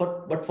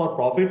 But for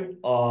profit,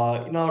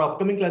 in our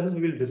upcoming classes,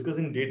 we will discuss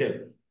in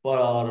detail for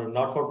our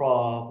not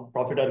for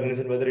profit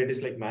organization, whether it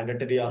is like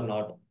mandatory or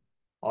not.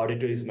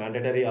 Audit is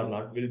mandatory or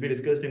not will be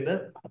discussed in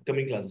the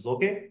upcoming classes.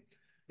 Okay.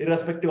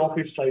 Irrespective of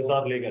its size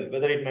or legal,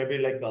 whether it may be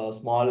like a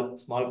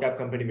small cap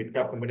company, mid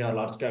cap company, or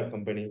large cap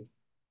company.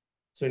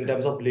 So in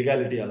terms of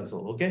legality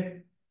also,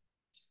 okay.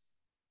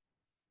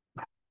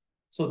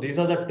 So these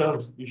are the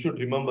terms you should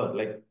remember.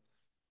 Like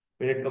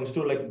when it comes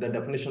to like the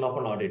definition of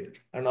an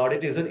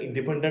audit is an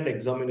independent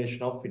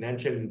examination of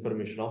financial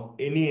information of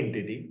any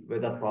entity,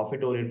 whether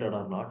profit oriented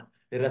or not,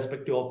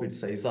 irrespective of its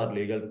size or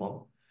legal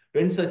form.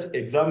 When such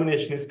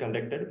examination is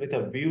conducted with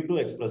a view to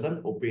express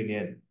an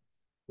opinion.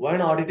 Why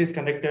an audit is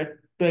conducted?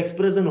 To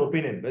express an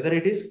opinion, whether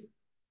it is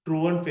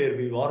true and fair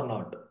view or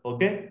not.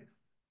 Okay.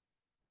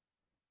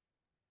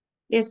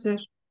 Yes, sir.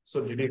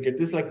 So did you get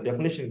this like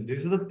definition? This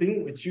is the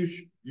thing which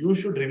you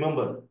should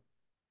remember.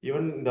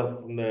 Even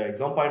in the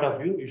exam point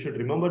of view, you should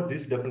remember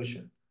this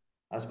definition.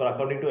 As per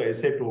according to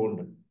SA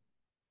 200,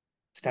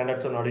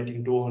 Standards on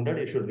Auditing 200,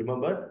 you should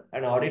remember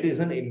an audit is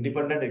an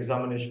independent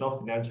examination of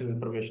financial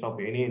information of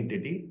any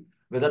entity,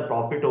 whether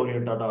profit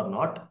oriented or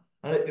not,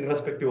 and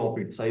irrespective of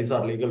its size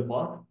or legal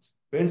form,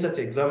 when such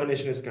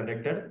examination is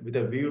conducted with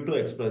a view to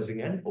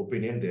expressing an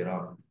opinion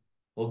thereon.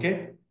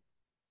 Okay?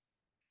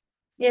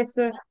 Yes,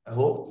 sir. I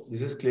hope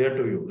this is clear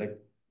to you, like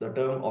the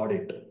term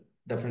audit Yes,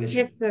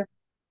 definition. sir.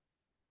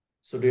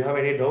 So do you have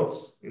any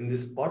doubts in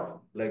this part,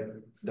 like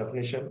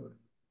definition?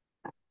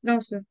 No,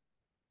 sir.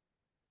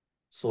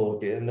 So,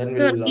 okay, and then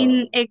Sir, we'll,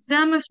 in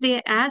exam, if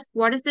they ask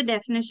what is the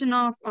definition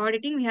of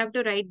auditing, we have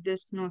to write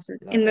this, no, sir,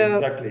 yeah, in the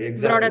exactly,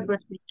 broader exactly.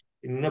 perspective.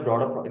 In a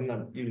broader,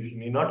 you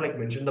need not like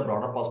mention the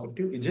broader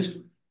perspective. You just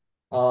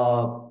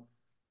uh,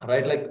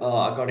 write like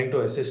according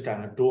to SA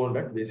standard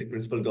 200, basic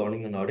principle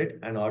governing an audit.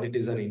 An audit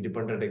is an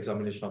independent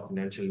examination of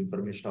financial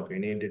information of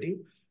any entity,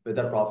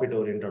 whether profit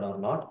oriented or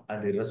not,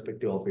 and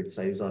irrespective of its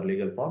size or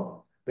legal form.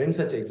 When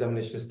such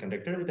examination is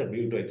conducted with a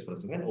view to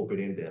expressing an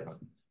opinion thereon.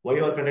 Why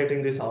you are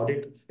conducting this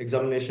audit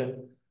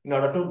examination? In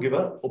order to give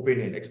a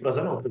opinion, express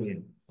an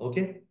opinion.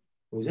 Okay.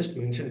 You just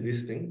mention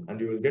this thing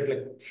and you will get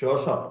like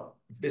sure.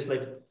 It is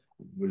like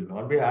will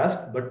not be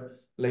asked,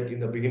 but like in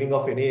the beginning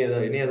of any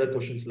other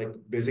questions like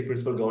basic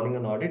principle governing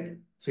an audit.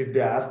 So if they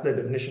ask the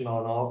definition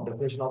of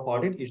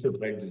audit, you should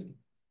write this.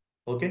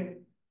 Okay.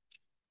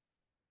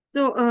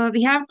 So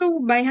we have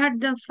to by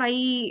heart the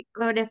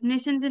five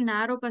definitions in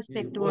narrow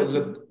perspective Well,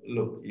 also.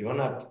 look.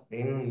 Even at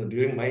in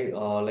during my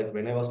like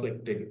when I was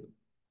like taking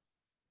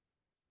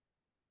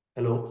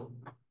hello.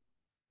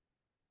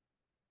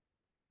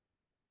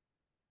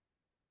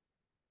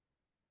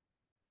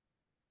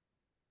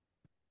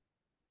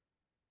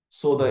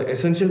 So the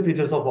essential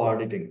features of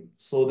auditing.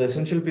 So the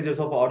essential features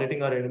of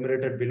auditing are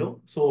enumerated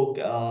below. So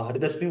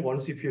Haridarshini,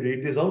 once if you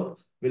read this out,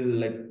 we'll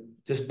like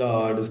just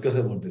discuss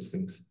about these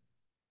things.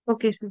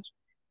 Okay, sir.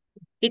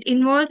 It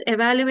involves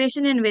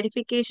evaluation and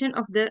verification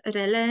of the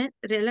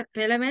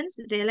relevance,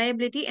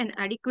 reliability, and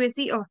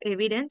adequacy of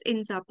evidence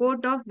in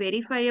support of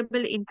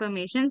verifiable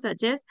information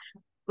such as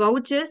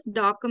vouchers,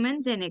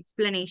 documents, and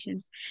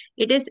explanations.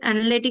 It is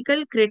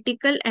analytical,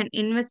 critical, and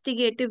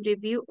investigative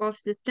review of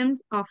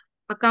systems of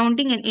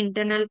accounting and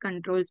internal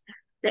controls.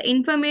 The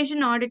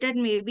information audited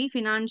may be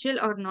financial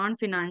or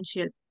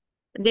non-financial.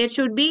 There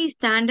should be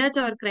standards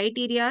or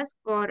criteria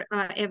for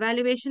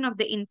evaluation of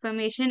the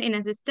information in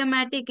a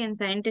systematic and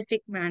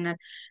scientific manner.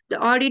 The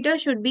auditor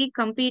should be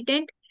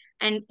competent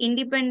and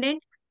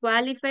independent,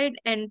 qualified,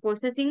 and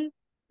possessing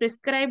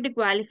prescribed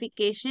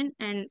qualification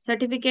and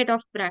certificate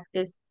of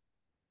practice.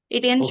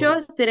 It Okay.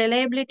 ensures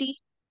reliability.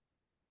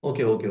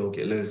 Okay.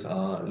 Let's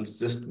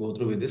just go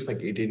through with this.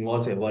 Like it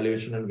involves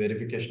evaluation and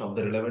verification of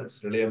the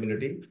relevance,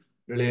 reliability,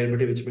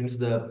 which means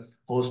the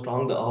how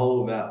strong the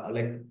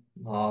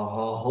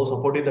how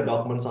supportive the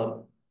documents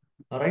are.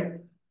 All right,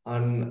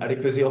 and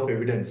adequacy of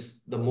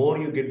evidence. The more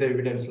you get the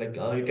evidence, like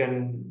you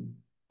can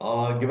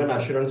give an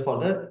assurance for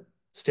the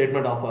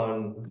statement of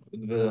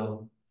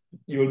the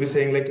you will be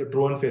saying like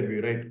true and fair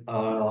view, right?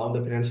 On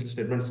the financial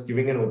statements,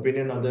 giving an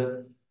opinion on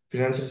the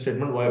financial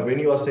statement. When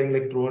you are saying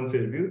like true and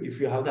fair view, if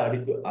you have the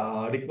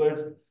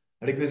adequate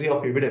adequacy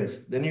of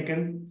evidence, then you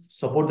can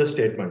support the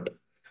statement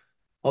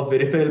of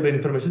verifiable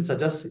information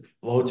such as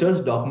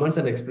vouchers, documents,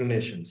 and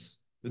explanations.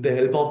 With the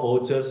help of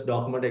vouchers,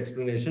 document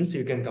explanations,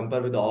 you can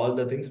compare with all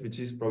the things which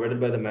is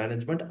provided by the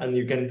management, and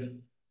you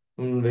can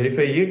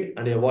verify it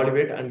and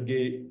evaluate and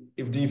give,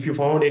 if you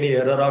found any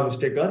error or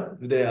mistake or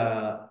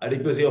the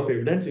adequacy of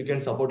evidence, you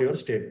can support your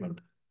statement.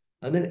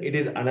 And then it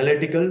is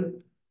analytical.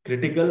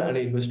 critical and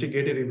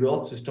investigative review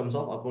of systems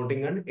of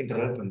accounting and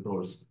internal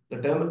controls. The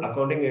term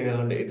accounting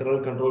and internal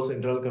control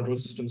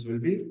systems will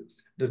be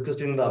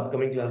discussed in the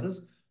upcoming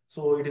classes.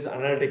 So it is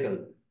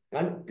analytical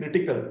and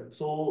critical.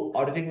 So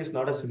auditing is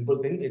not a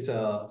simple thing; it's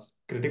a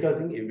critical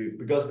thing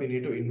because we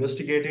need to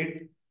investigate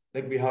it.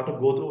 Like we have to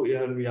go through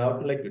and we have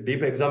to like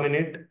deep examine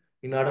it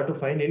in order to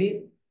find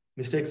any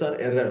mistakes or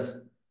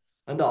errors.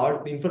 And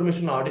the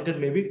information audited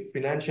may be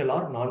financial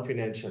or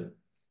non-financial.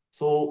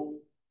 So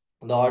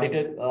the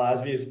audited,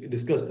 as we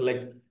discussed,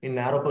 like in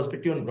narrow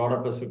perspective and broader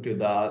perspective,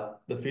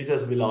 the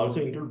features will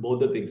also include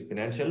both the things,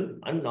 financial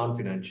and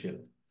non-financial.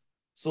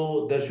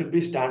 So there should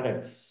be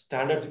standards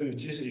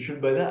which is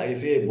issued by the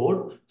ICA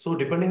board. So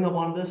depending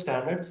upon the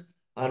standards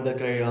and the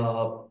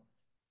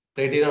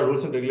criteria,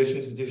 rules and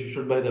regulations which is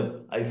issued by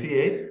the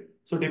ICA.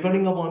 So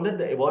depending upon that,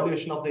 the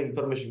evaluation of the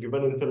information,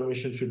 given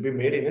information should be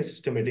made in a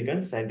systematic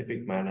and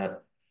scientific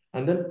manner.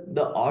 And then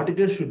the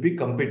auditor should be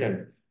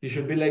competent. He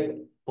should be like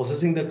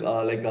possessing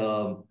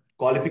the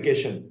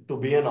qualification to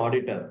be an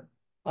auditor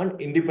and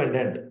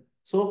independent.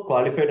 So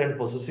qualified and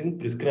possessing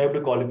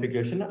prescribed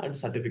qualification and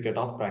certificate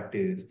of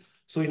practice.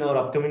 So in our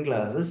upcoming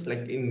classes,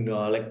 like in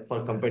like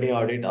for company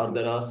audit, or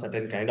there are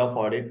certain kind of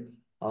audit,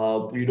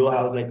 we do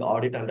have like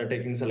audit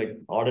undertakings, like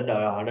audit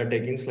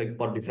undertakings, like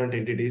for different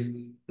entities,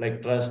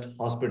 like trust,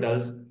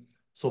 hospitals.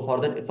 So for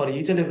that, for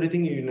each and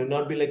everything, you need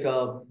not be like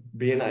a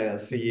BNI,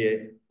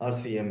 CA or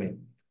CMA.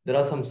 There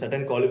are some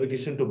certain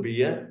qualification to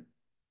be a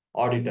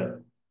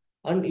auditor,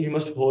 and you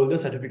must hold the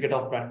certificate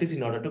of practice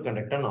in order to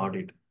conduct an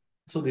audit.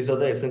 So these are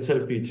the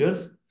essential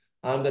features.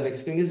 And the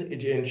next thing is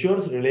it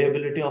ensures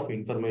reliability of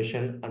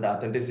information and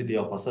authenticity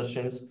of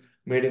assertions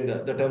made in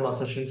the term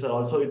assertions are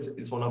also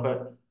it's one of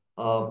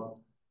a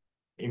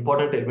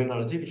important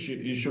terminology which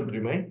you should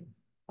remind,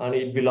 and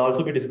it will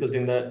also be discussed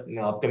in the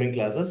upcoming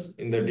classes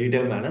in the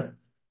detailed manner.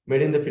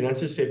 Made in the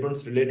financial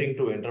statements relating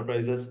to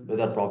enterprises,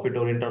 whether profit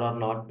oriented or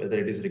not, whether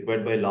it is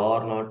required by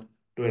law or not,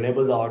 to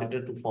enable the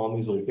auditor to form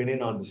his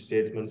opinion on the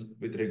statements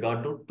with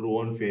regard to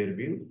true and fair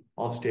view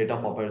of state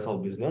of affairs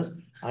of business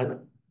and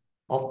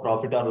of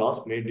profit or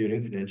loss made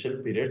during financial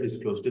period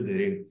disclosed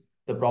therein.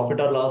 The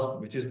profit or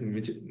loss which is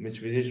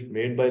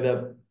made by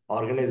the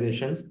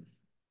organizations.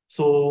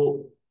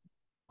 So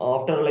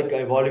after like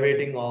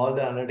evaluating all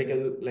the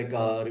analytical like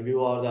review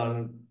or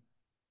the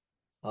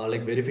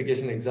like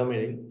verification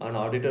examining, an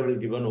auditor will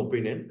give an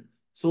opinion.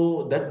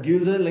 So that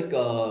gives a like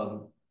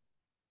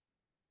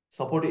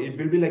support. It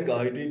will be like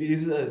it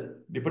is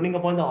depending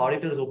upon the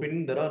auditor's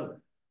opinion. There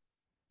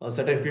are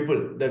certain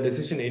people, the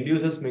decision end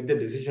users make the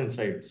decisions,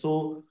 right?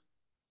 So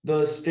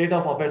the state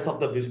of affairs of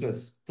the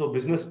business, so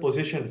business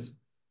positions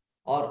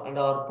or and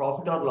our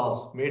profit or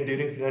loss made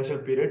during financial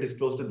period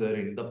disclosed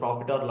therein. The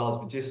profit or loss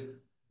which is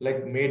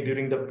like made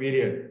during the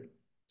period.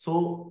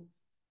 So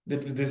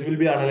this will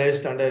be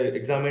analyzed and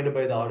examined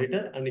by the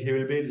auditor, and he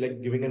will be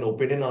like giving an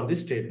opinion on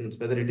these statements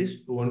whether it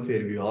is true and fair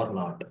view or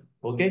not.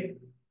 Okay.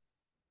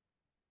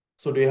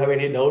 So do you have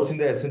any doubts in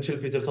the essential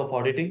features of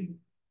auditing?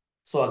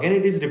 So again,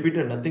 it is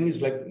repeated. Nothing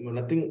is like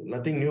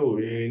nothing new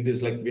in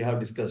this like we have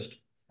discussed.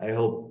 I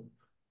hope.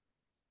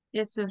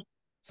 Yes, sir.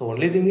 So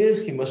only thing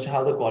is he must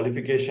have the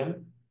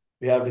qualification.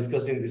 We have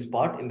discussed in this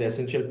part in the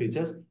essential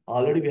features.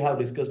 Already we have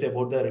discussed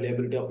about the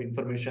reliability of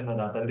information and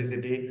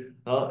authenticity.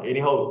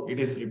 Anyhow, it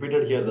is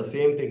repeated here the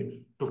same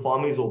thing to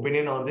form his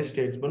opinion on these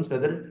statements,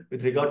 whether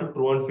with regard to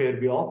true and fair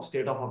view of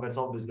state of affairs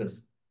of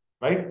business,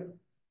 right?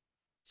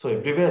 So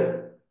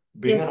everywhere,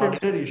 being Yes, an sir.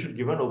 auditor, you should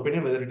give an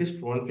opinion whether it is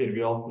true and fair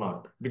view or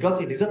not,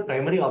 because it is a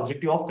primary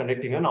objective of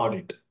conducting an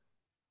audit.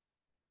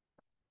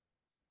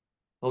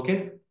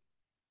 Okay.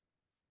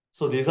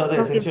 So these are the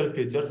Okay, essential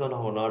features on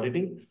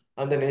auditing.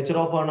 And the nature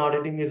of an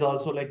auditing is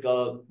also like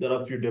there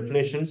are a few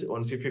definitions.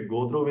 Once if you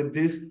go through with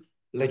this,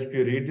 like if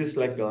you read this,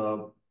 like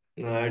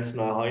it's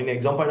not in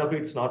exam point of view,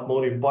 it's not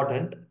more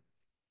important.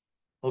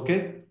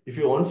 Okay. If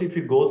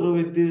you go through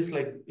with this,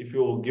 like if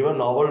you give a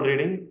novel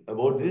reading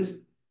about this,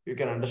 you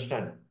can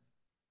understand.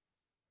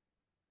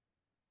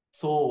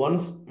 So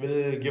once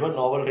we'll give a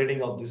novel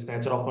reading of this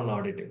nature of an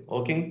auditing.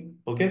 Okay.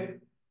 Okay.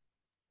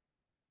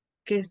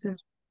 okay, sir.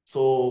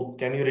 So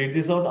can you read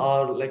this out,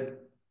 or like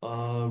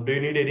do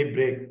you need any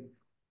break?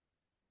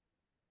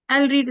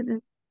 I'll read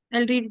it.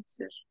 I'll read it,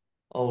 sir.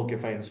 Oh, okay,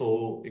 fine.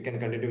 So you can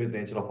continue with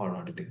nature of our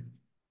auditing.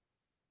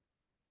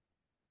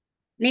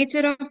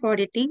 Nature of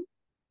auditing.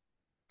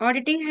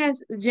 Auditing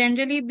has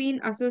generally been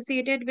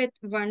associated with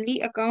only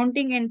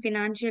accounting and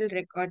financial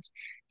records.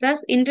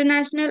 Thus,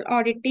 International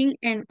Auditing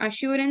and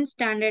Assurance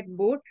Standard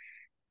Board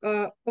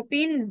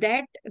opine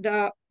that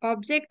the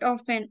object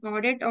of an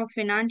audit of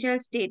financial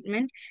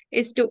statement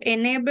is to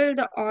enable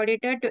the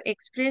auditor to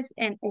express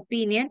an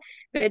opinion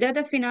whether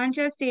the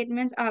financial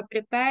statements are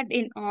prepared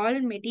in all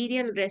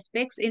material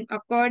respects in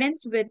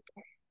accordance with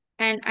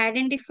an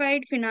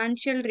identified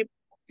financial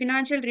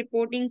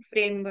reporting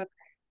framework.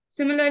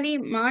 Similarly,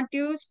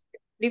 Matthews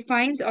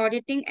defines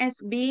auditing as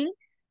being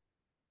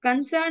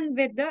concerned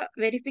with the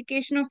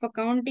verification of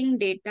accounting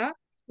data,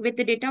 with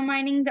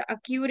determining the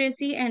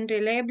accuracy and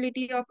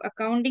reliability of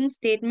accounting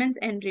statements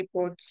and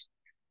reports.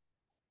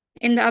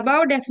 In the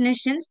above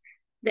definitions,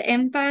 the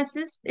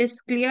emphasis is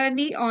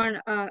clearly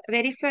on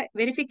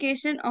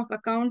verification of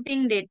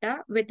accounting data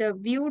with a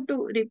view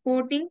to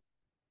reporting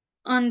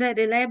on the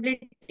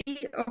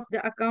reliability of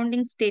the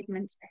accounting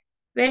statements.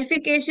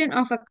 Verification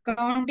of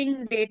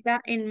accounting data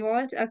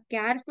involves a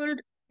careful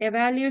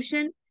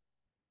evaluation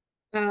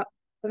uh,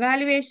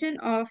 evaluation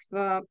of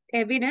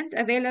evidence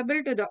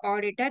available to the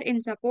auditor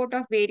in support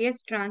of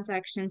various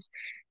transactions.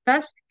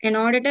 Thus, an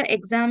auditor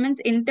examines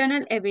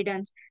internal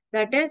evidence,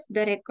 that is,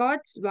 the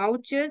records,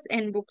 vouchers,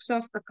 and books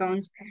of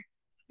accounts.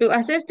 To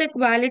assess the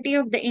quality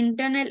of the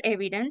internal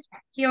evidence,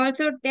 he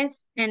also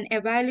tests and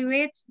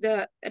evaluates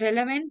the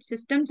relevant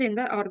systems in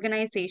the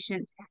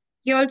organization.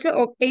 He also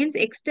obtains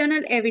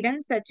external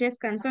evidence such as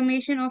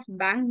confirmation of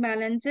bank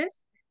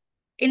balances.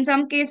 In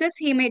some cases,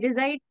 he may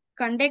decide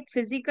conduct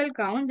physical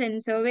counts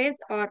and surveys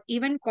or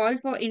even call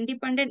for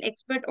independent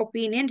expert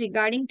opinion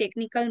regarding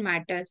technical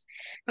matters.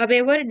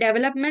 However,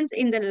 developments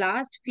in the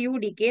last few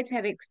decades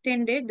have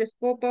extended the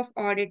scope of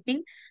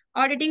auditing.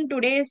 Auditing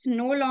today is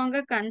no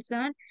longer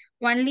concerned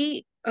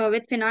only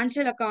with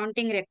financial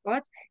accounting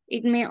records.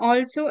 It may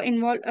also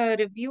involve a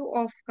review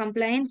of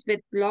compliance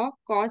with law,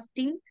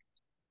 costing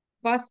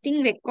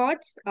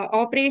records,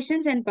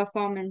 operations, and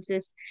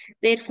performances.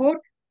 Therefore,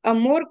 a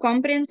more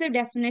comprehensive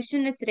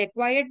definition is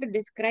required to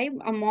describe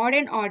a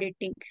modern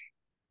auditing.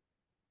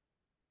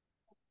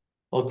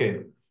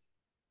 Okay.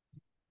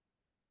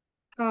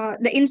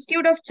 The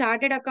Institute of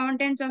Chartered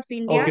Accountants of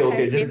India Okay,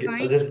 okay. has Just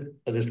defined.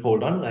 just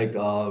hold on. Like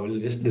we'll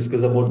just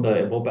discuss about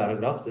the above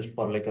paragraphs just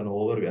for like an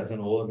overview as an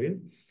overview.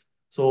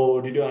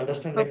 So did you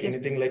understand like Okay,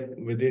 anything like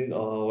within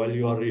while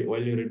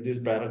you read this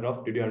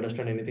paragraph, did you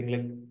understand anything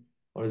like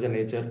what is the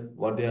nature,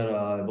 what they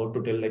are about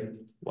to tell, like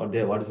what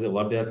they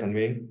are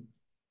conveying,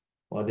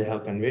 what they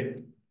have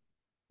conveyed?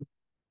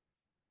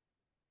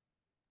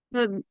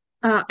 so,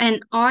 an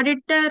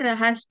auditor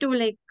has to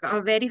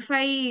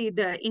verify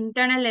the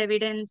internal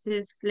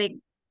evidences like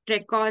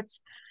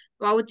records,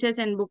 vouchers,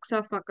 and books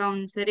of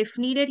accounts. If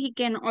needed, he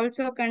can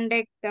also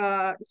conduct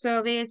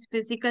surveys,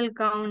 physical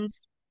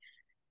counts,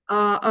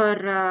 or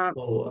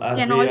So as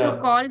can we also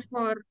call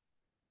for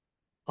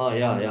uh,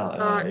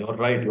 you're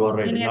right, you are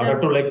right. any In other.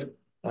 order to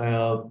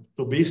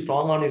to be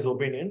strong on his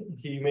opinion,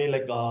 he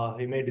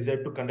may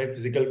decide to conduct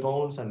physical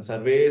counts and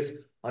surveys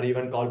or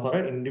even call for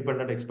an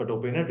independent expert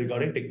opinion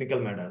regarding technical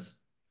matters.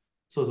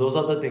 So those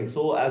are the things.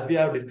 So as we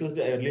have discussed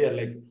earlier,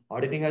 like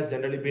auditing has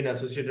generally been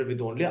associated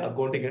with only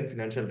accounting and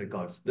financial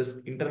records.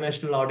 This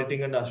International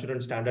Auditing and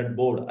Assurance Standard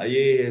Board,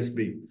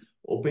 IASB,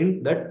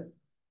 opined that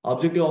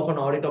objective of an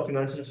audit of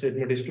financial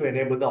statement is to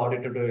enable the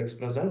auditor to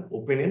express an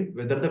opinion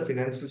whether the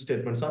financial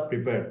statements are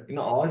prepared in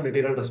all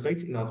material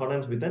respects in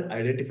accordance with an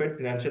identified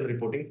financial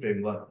reporting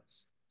framework.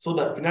 So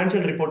the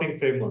financial reporting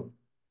framework.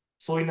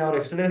 So in our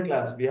yesterday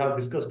class, we have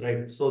discussed,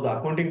 right? So the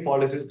accounting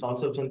policies,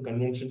 concepts, and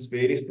conventions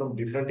varies from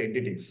different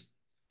entities.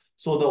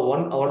 So the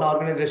one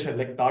organization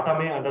like Tata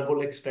may undergo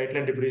like straight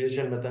line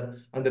depreciation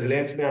method, and the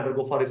Reliance may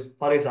undergo for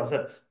his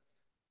assets.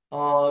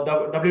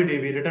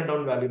 WDV, written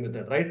down value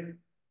method, right?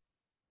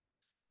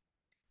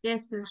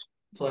 Yes, sir.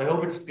 So I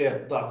hope it's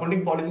clear. The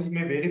accounting policies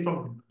may vary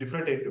from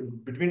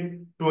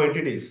between two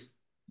entities,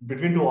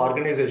 between two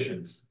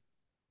organizations.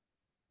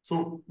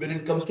 So when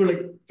it comes to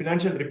like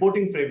financial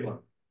reporting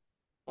framework,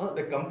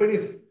 the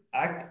Companies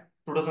Act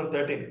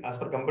 2013, as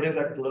per Companies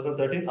Act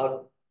 2013,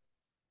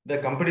 the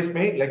companies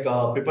may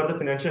prepare the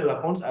financial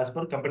accounts as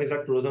per Companies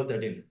Act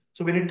 2013.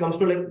 So when it comes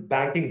to like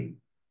banking,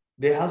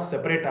 they have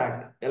separate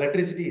act.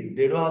 Electricity,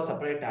 they do have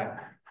separate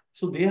act.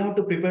 So they have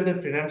to prepare the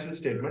financial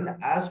statement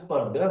as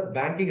per the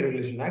Banking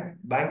Regulation Act,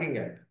 Banking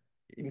Act.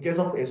 In case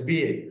of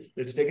SBA,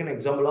 let's take an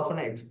example of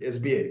an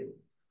SBA.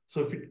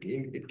 So if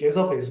in case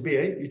of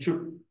SBA, it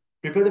should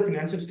prepare the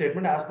financial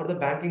statement as per the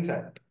Banking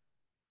Act.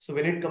 So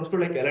when it comes to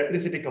like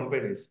electricity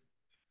companies,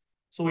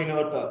 so in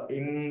our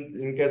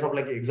in case of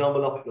like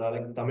example of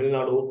like Tamil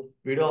Nadu,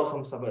 we do have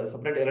some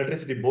separate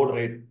electricity board,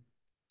 right?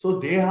 So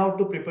they have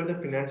to prepare the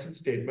financial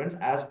statements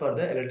as per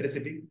the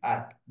Electricity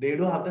Act. They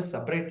do have the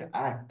separate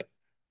act.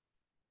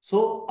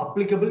 So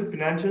applicable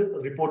financial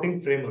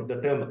reporting framework,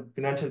 the term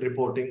financial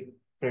reporting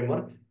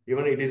framework,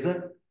 even it is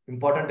a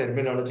important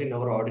terminology in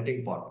our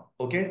auditing part.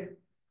 Okay.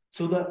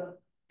 So the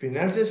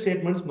financial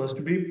statements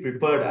must be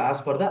prepared as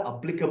per the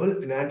applicable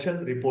financial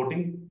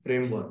reporting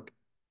framework.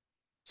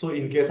 So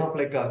in case of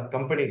like a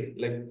company,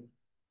 like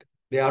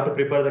they have to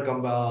prepare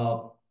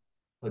the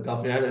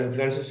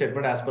financial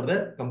statement as per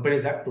the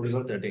Companies Act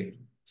 2013.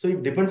 So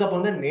it depends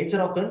upon the nature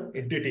of the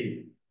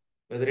entity,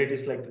 whether it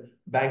is like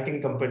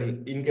banking company.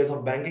 In case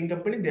of banking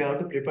company, they have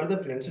to prepare the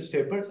financial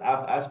statements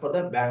as per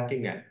the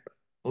Banking Act.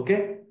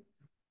 Okay.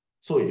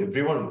 So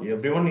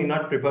everyone need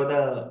not prepare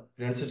the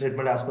financial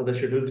statement as per the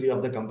Schedule 3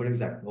 of the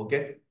Companies Act.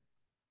 Okay.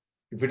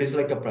 If it is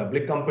like a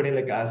public company,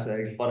 like as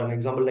for an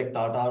example, like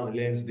Tata,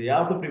 Reliance, they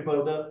have to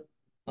prepare the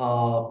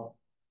uh,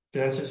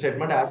 financial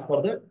statement as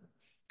per the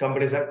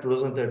Companies Act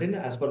 2013,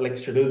 as per like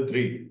Schedule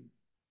 3.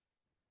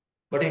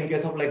 But in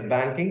case of like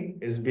banking,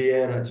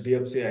 SBI or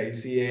HDFC,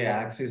 ICA,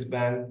 Axis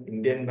Bank,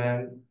 Indian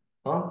Bank,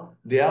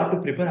 they have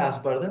to prepare as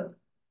per the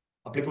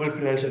applicable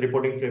financial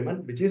reporting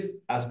framework, which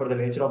is as per the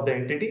nature of the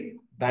entity,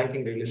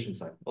 banking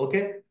regulations act.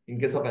 Okay. In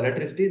case of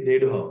electricity, they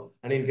do have,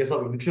 and in case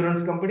of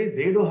insurance company,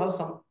 they do have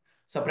some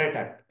separate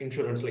act,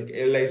 insurance like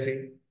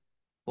LIC.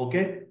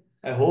 Okay.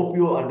 I hope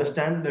you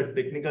understand the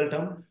technical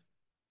term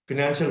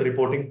financial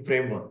reporting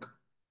framework.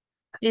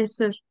 Yes,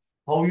 sir.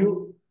 How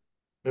you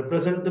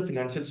represent the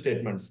financial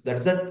statements.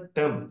 That's the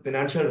term,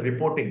 financial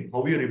reporting,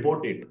 how you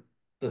report it.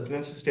 The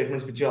financial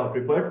statements which you have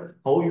prepared,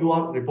 how you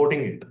are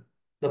reporting it.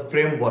 The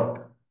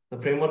framework. The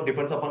framework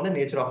depends upon the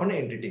nature of an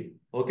entity.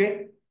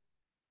 Okay.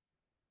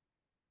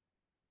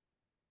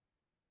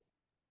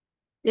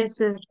 Yes,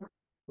 sir.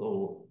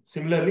 So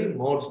similarly,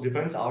 Morse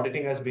defines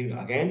auditing as being,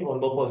 again, one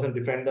more person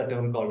defined the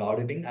term called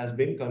auditing as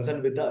being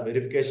concerned with the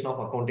verification of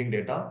accounting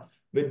data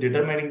with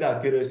determining the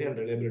accuracy and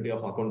reliability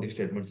of accounting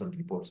statements and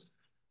reports.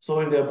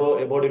 So in the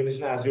above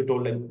definition, as you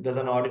told, like does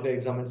an auditor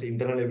examines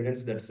internal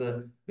evidence, that's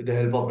with the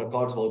help of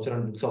records, voucher,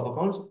 and books of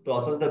accounts to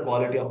assess the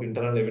quality of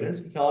internal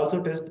evidence. He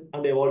also tests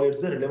and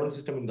evaluates the relevant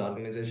system in the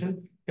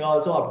organization. He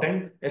also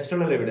obtained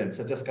external evidence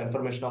such as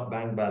confirmation of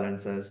bank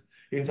balances.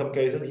 In some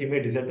cases, he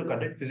may decide to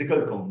conduct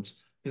physical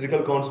counts.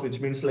 Physical counts,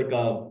 which means like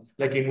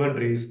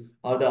inventories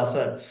or the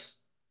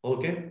assets,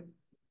 okay,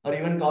 or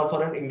even call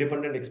for an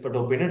independent expert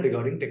opinion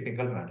regarding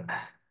technical matters.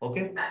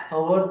 Okay.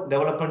 However,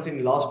 developments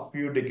in last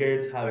few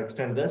decades have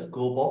extended the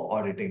scope of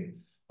auditing.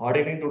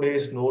 Auditing today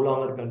is no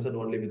longer concerned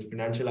only with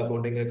financial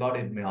accounting record.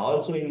 It may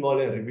also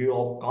involve a review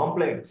of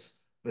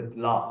compliance with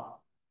law.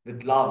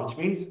 With law, which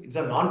means it's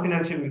a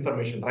non-financial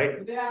information, right?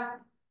 Yeah.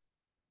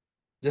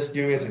 Just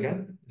give me a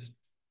second.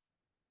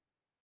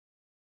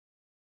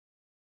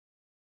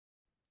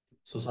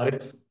 So sorry.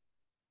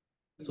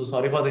 So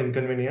sorry for the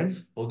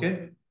inconvenience.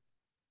 Okay.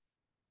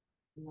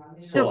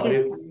 So Okay, are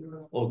sir.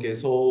 you okay?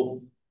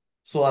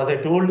 So as I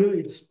told you,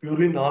 it's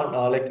purely not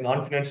like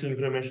non-financial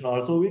information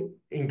also we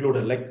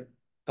included like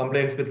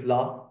complaints with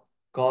law,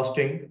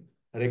 costing,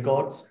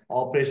 records,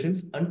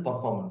 operations, and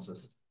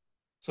performances.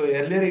 So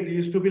earlier it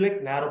used to be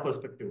like narrow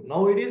perspective.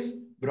 Now it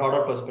is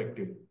broader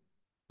perspective.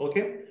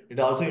 Okay. It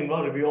also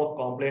involves review of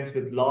complaints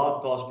with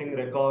law, costing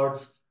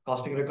records,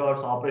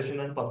 operation,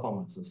 and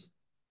performances.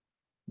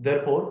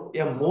 Therefore,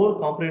 a more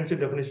comprehensive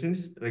definition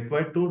is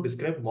required to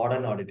describe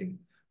modern auditing.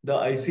 The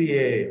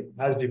ICAA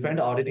has defined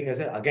auditing as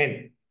a,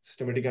 again,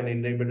 systematic and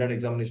independent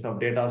examination of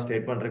data,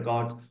 statement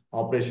records,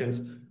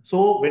 operations.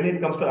 So when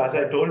it comes to, as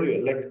I told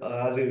you, like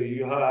as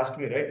you have asked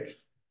me, right,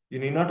 you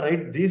need not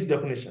write this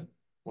definition.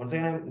 Once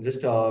again, I'm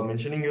just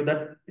mentioning you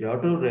that you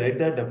have to write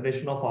the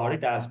definition of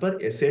audit as per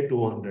SA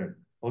 200.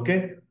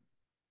 Okay.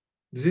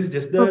 This is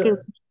just Okay,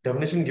 the sir.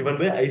 definition given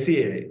by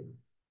ICAA.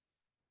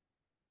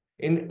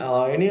 In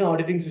any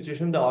auditing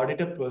situation, the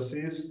auditor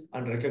perceives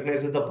and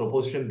recognizes the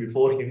proposition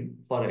before him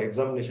for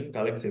examination,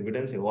 collects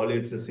evidence,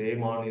 evaluates the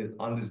same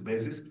on this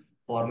basis,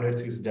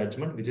 formulates his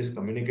judgment, which is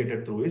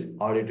communicated through his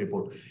audit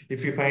report.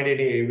 If you find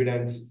any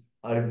evidence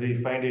or if we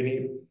find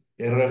any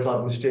errors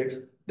or mistakes,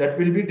 that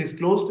will be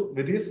disclosed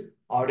with his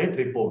audit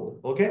report.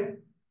 Okay.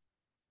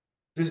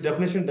 This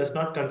definition does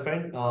not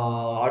confine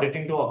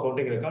auditing to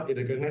accounting record. It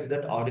recognizes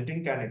that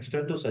auditing can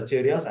extend to such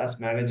areas as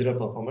managerial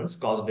performance,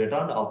 cost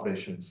data, and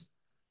operations.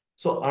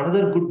 So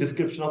another good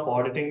description of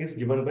auditing is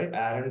given by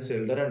Aaron,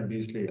 Selder, and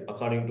Beasley.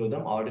 According to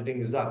them, auditing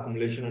is the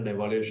accumulation and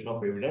evaluation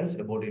of evidence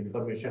about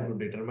information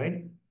to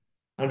determine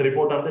and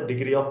report on the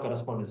degree of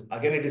correspondence.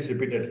 Again, it is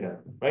repeated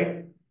here,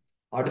 right?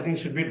 Auditing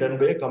should be done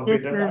by a Yes,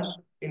 competent sir. and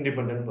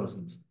independent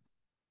persons.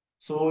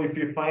 So if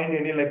you find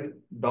any like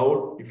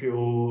doubt, if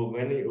you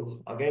when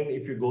you again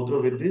if you go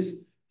through with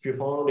this, if you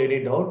found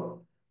any doubt,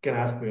 you can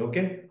ask me.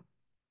 Okay,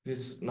 this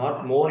is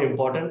not more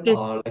important Yes.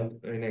 like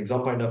in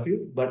exam point of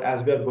view, but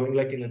as we are going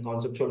like in a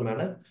conceptual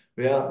manner,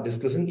 we are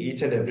discussing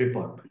each and every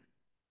part.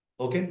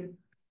 Okay.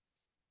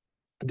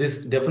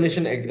 This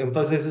definition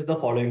emphasizes the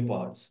following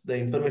parts. The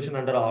information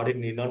under audit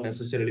need not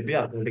necessarily be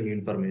accounting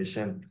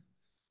information.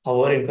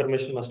 However,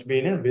 information must be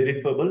in a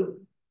verifiable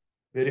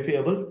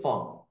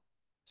form.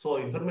 So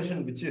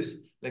information which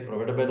is like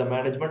provided by the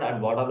management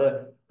and what are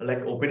the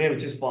like opinion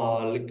which is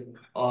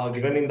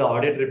given in the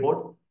audit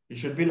report, it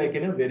should be like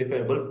in a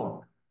verifiable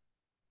form.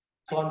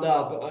 So on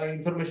the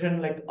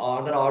information like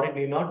under audit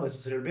need not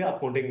necessarily be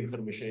accounting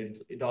information.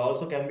 It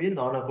also can be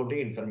non-accounting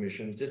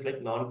information, just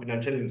like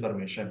non-financial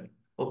information.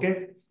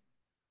 Okay.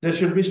 There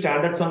should be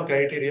standards on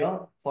criteria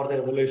for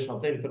the evaluation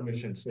of the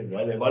information. So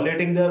while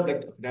evaluating the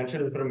like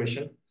financial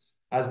information,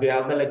 as we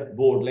have the like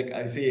board like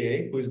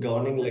ICAI who is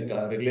governing like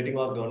regulating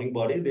or governing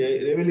body,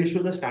 they will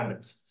issue the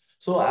standards.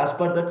 So as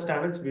per that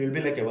standards, we will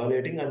be like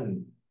evaluating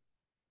and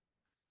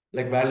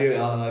like value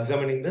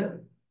examining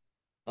the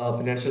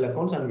financial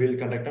accounts and we will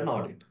conduct an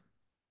audit.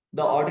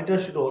 The auditor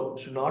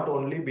should not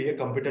only be a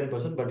competent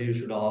person, but you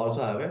should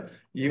also have it.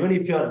 Even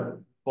if you are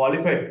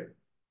qualified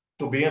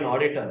to be an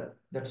auditor,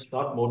 that's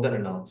not more than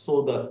enough.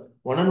 So the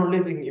one and only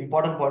thing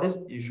important part is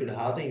you should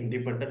have the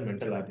independent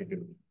mental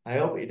attitude. I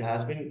hope it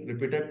has been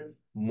repeated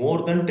more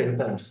than 10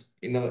 times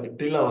in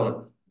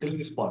till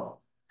this part.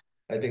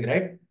 I think,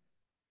 right?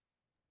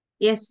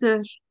 Yes,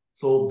 sir.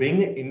 So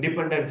being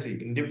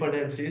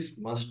independency is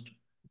must.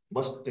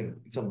 must thing.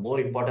 It's a more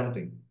important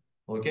thing.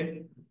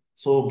 Okay.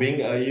 So being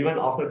even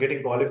after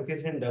getting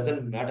qualification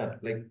doesn't matter.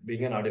 Like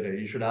being an auditor,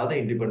 you should have the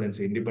independence,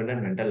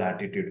 independent mental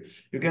attitude.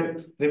 You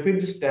can repeat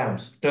these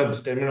terms,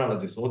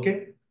 terminologies.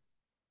 Okay,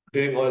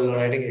 during all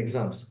writing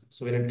exams.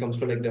 So when it comes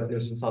to like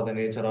definitions of the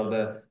nature of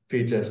the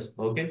features,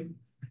 okay,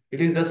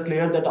 it is thus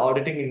clear that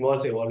auditing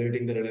involves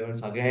evaluating the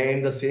relevance.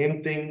 Again, the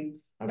same thing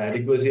and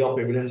adequacy of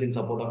evidence in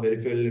support of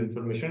verifiable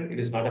information. It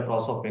is not a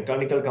process of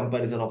mechanical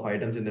comparison of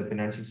items in the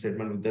financial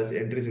statement with the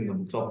entries in the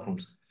books of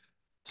accounts.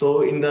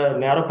 So in the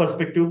narrow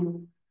perspective,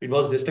 it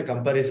was just a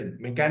comparison,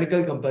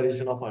 mechanical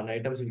comparison of an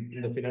items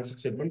in the financial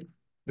statement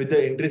with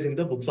the entries in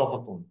the books of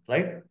account,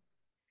 right?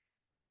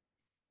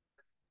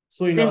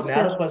 So in our Yes, sir.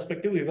 narrow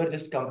perspective, we were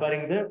just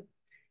comparing the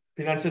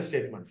financial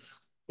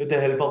statements with the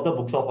help of the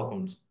books of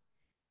accounts.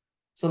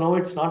 So now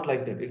it's not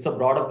like that. It's a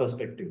broader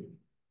perspective.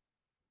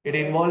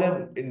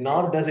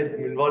 Nor does it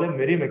involve a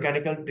very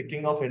mechanical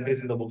ticking of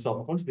entries in the books of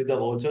accounts with the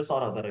vouchers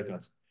or other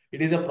records.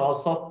 It is a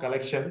process of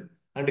collection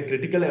and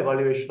critical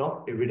evaluation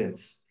of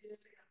evidence.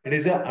 It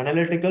is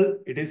analytical,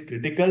 it is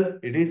critical,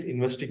 it is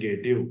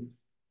investigative.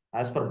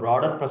 As per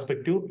broader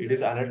perspective, it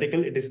is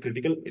analytical, it is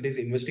critical, it is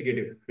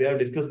investigative. We have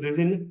discussed this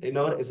in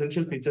our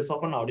essential features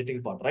of an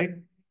auditing part, right?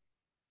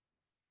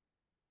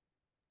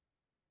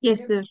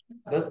 Yes, sir.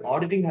 Thus,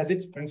 auditing has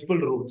its principal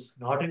rules,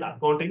 not in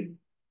accounting,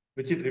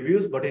 which it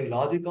reviews, but in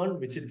logic on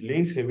which it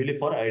leans heavily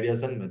for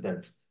ideas and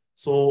methods.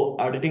 So,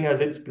 auditing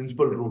has its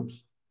principal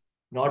rules,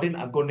 not in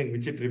accounting,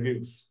 which it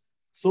reviews.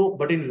 So,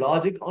 but in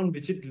logic on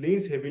which it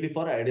leans heavily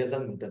for ideas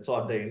and methods. So,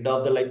 at the end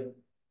of the like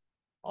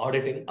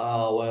auditing,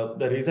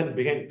 the reason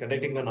behind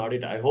conducting an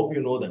audit, I hope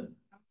you know that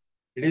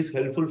it is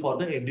helpful for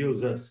the end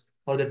users,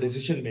 for the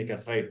decision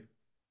makers, right?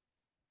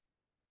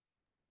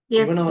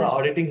 Even Yes, our sir.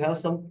 auditing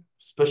has some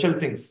special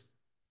things,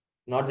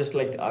 not just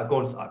like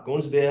accounts.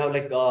 Accounts they have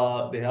like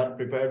they are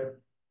prepared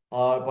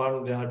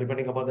upon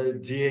depending upon the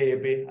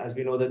GAAP, as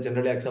we know the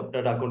generally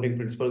accepted accounting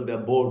principle, the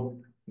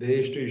board they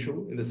used to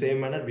issue. In the same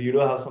manner, we do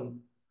have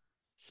some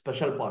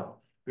special part.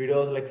 We do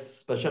have like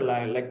special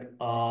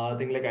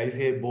thing like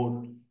ICA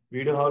board.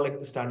 We do have like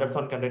the standards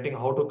on conducting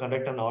how to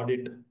conduct an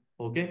audit.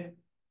 Okay.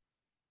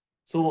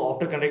 So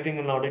after conducting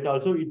an audit,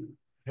 also it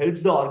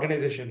helps the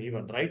organization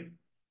even, right?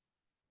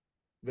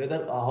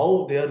 Whether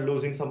how they are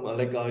losing some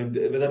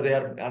whether they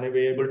are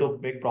unable to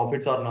make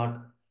profits or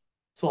not.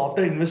 So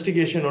after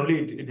investigation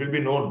only it will be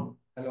known.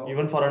 Hello.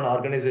 Even for an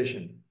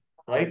organization,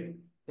 right?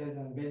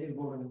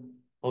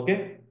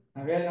 Okay.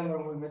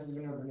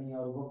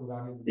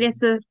 Yes,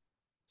 sir.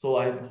 So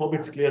I hope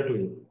it's clear to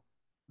you.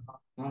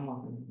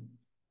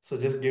 So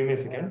just give me a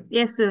second.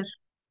 Yes, sir.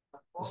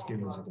 Just give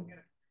me a second.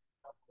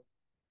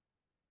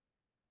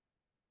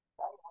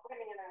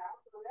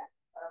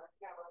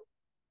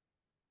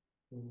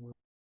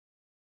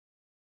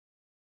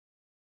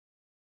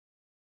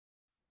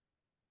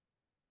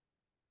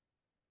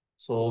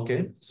 So,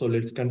 okay. So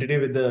let's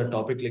continue with the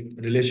topic like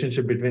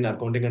relationship between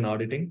accounting and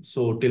auditing.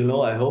 So till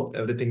now, I hope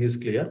everything is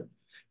clear.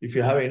 If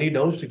you have any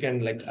doubts, you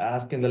can like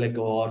ask in the like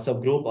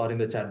WhatsApp group or in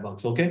the chat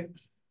box. Okay.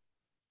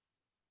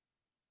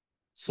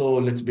 So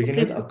let's begin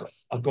Okay, with sir.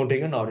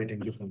 accounting and auditing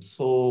difference.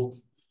 So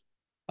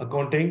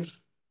accounting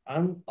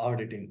and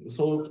auditing.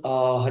 So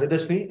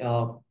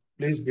Haridashni,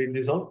 please read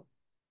this out.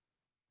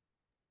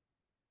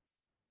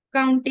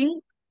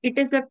 Counting. It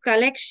is a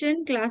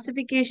collection,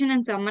 classification,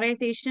 and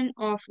summarization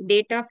of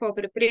data for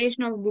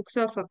preparation of books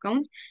of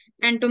accounts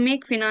and to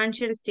make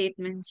financial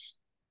statements.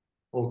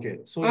 Okay,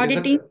 so it is a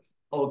Auditing.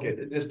 okay.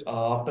 Just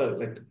after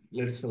like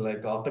let's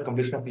like after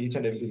completion of each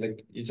and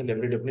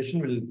every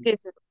definition will Okay,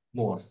 sir.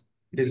 more.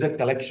 It is a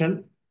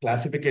collection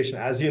classification.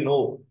 As you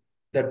know,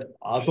 that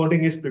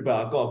accounting is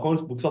prepared.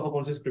 Accounts, books of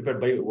accounts is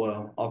prepared by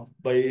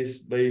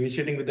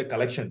initiating with the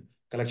collection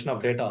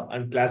of data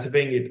and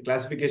classifying it.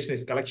 Classification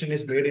is collection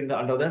is made in the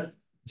under the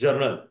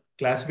journal.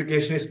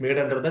 Classification is made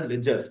under the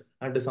ledgers,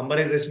 and the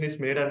summarization is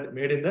made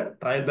in the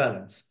trial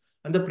balance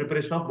and the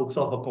preparation of books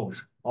of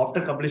accounts.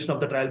 After completion of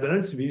the trial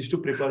balance, we used to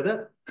prepare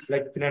the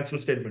like financial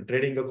statement,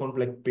 trading account,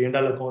 like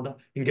P&L account.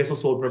 In case of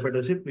sole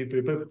proprietorship, we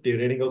prepare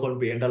trading account,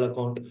 P&L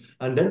account,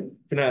 and then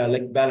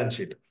like balance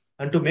sheet.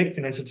 And to make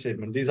financial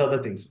statement, these are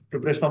the things.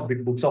 Preparation of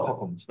big books of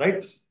accounts,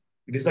 right?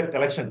 It is the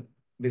collection.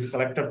 It is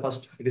collected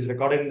first. It is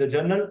recorded in the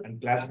journal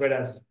and classified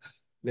as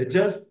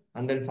ledgers,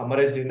 and then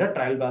summarized in the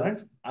trial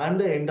balance. And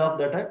the end of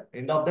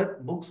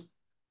that books.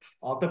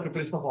 After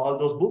preparation of all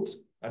those books,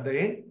 at the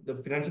end, the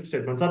financial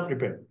statements are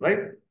prepared, right?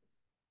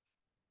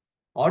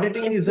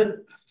 Auditing Yes, is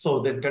sir. a so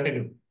then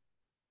continue.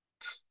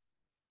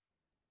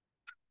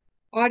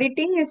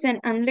 Auditing is an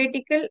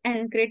analytical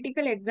and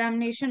critical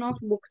examination of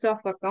books of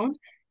accounts,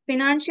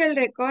 financial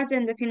records,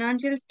 and the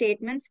financial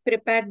statements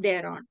prepared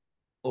thereon.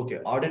 Okay,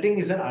 auditing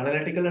is an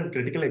analytical and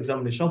critical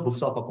examination of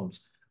books of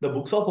accounts. The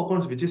books of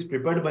accounts which is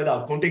prepared by the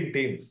accounting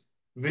team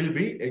will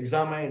be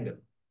examined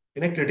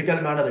in a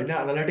critical manner, in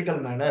an analytical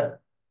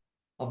manner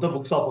of the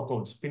books of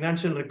accounts,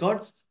 financial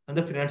records, and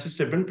the financial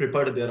statement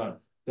prepared thereon.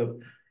 The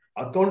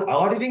account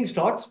auditing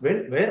starts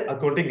when where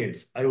accounting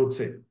ends, I would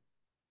say.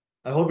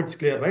 I hope it's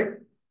clear, right?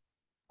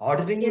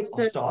 Auditing Yes,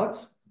 sir.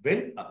 starts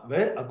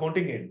where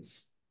accounting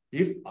ends.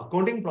 If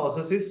accounting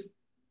process is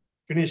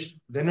finished,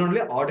 then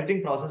only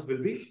auditing process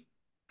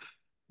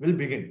will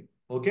begin.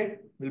 Okay,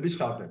 will be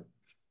started.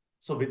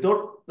 So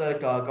without the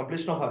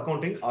completion of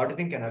accounting,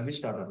 auditing cannot be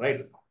started,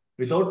 right?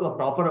 Without the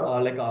proper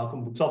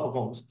books of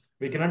accounts,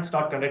 we cannot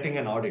start conducting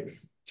an audit.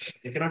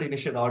 We cannot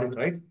initiate audit,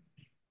 right?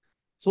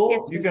 So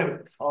Yes, sir. you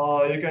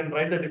can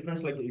write the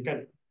difference, like you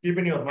can keep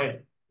in your mind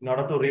in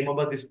order to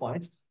remember these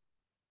points.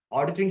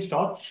 Auditing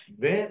starts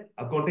where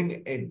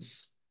accounting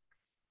ends.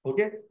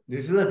 Okay,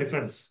 this is the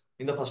difference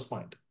in the first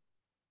point.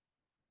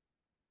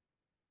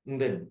 And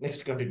then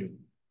next continue.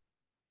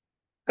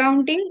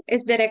 Counting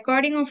is the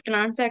recording of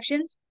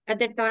transactions at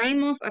the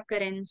time of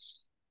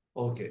occurrence.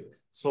 Okay,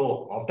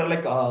 so after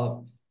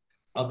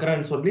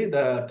occurrence only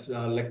that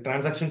like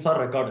transactions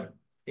are recorded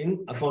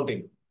in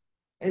accounting.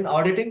 In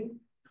auditing,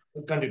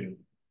 continue.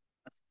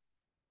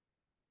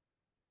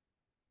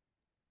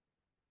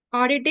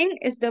 Auditing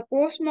is the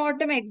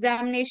post-mortem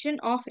examination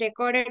of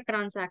recorded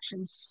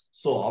transactions.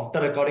 So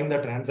after recording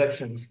the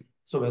transactions,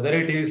 so whether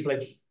it is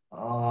true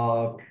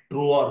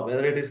or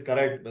whether it is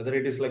correct, whether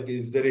it is like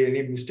is there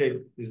any mistake,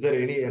 is there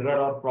any error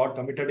or fraud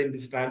committed in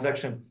this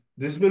transaction,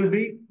 this will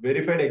be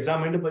verified,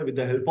 examined by with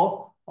the help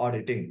of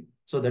auditing.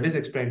 So that is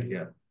explained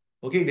here.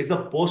 Okay, it is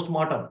the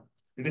post-mortem.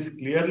 It is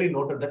clearly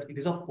noted that it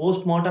is a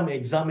post-mortem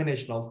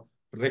examination of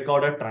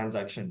recorded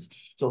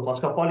transactions. So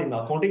first of all, in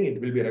accounting, it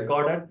will be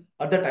recorded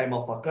at the time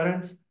of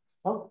occurrence.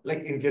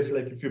 Like in case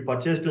like if you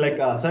purchased like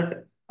a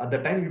asset at the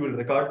time you will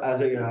record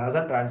as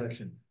a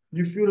transaction.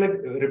 If you like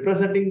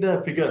representing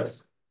the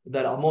figures,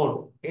 the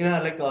amount in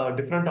a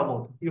different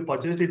amount, you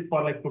purchased it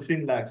for like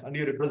 15 lakhs and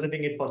you're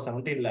representing it for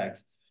 17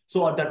 lakhs.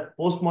 So at that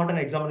post-mortem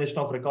examination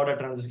of recorded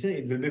transaction,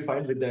 it will be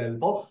filed with the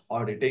help of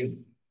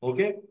auditing.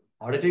 Okay.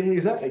 Auditing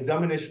is an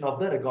examination of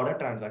the recorded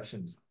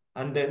transactions.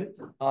 And then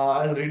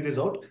I'll read this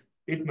out.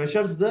 It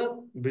measures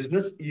the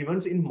business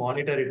events in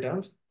monetary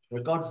terms,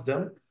 records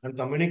them, and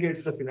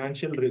communicates the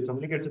financial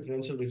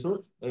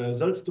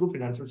results through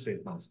financial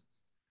statements.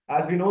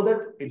 As we know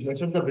that it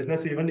mentions the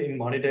business even in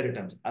monetary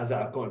terms. As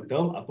a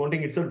term,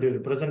 accounting itself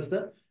represents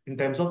the in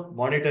terms of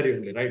monetary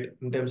only, right?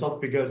 In terms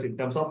of figures, in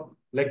terms of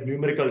like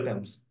numerical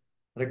terms,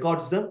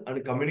 records them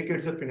and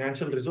communicates the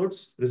financial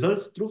results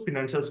through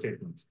financial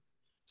statements.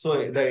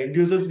 So the end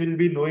users will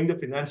be knowing the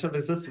financial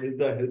results with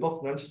the help of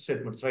financial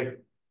statements, right?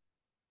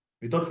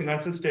 Without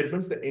financial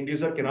statements, the end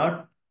user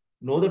cannot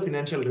know the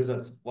financial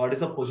results. What is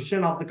the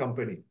position of the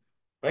company,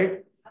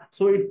 right?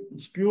 So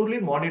it's purely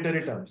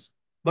monetary terms.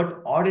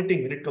 But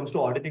auditing, when it comes to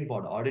auditing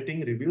part,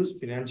 auditing reviews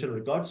financial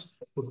records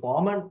to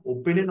form an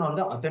opinion on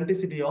the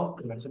authenticity of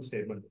financial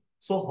statement.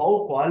 So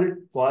how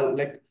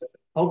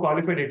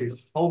qualified it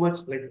is, how much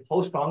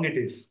how strong it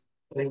is,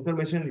 the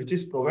information which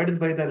is provided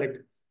by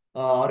the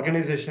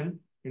organization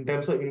in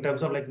terms of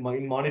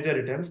in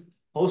monetary terms,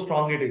 how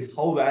strong it is,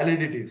 how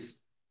valid it is.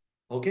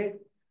 Okay.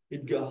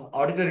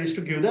 Auditor is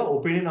to give the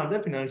opinion on the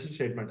financial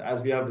statement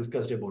as we have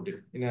discussed about it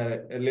in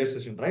a earlier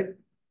session, right?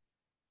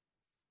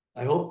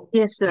 I hope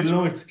Yes, sir. till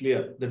now it's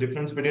clear the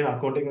difference between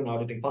accounting and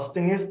auditing. First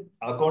thing is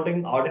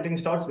auditing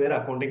starts where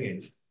accounting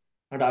ends.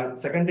 And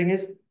second thing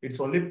is it's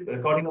only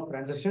recording of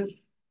transaction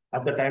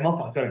at the time of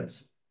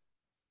occurrence.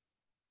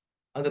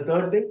 And the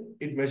third thing,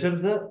 it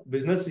measures the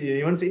business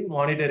events in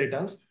monetary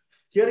terms.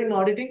 Here in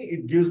auditing,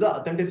 it gives the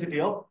authenticity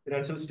of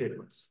financial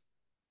statements.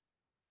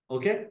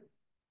 Okay.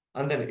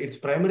 And then its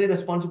primary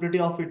responsibility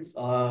of its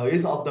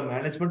is of the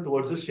management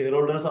towards the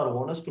shareholders or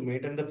owners to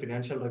maintain the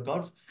financial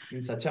records in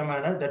such a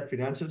manner that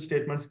financial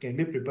statements can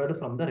be prepared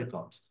from the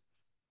records.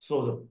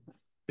 So the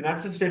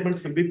financial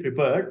statements will be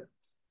prepared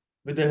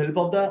with the help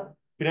of the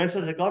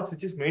financial records,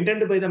 which is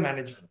maintained by the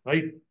management,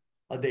 right?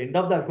 At the end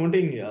of the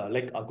accounting,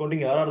 accounting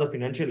year or the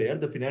financial year,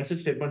 the financial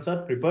statements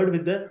are prepared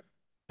with the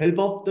help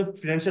of the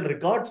financial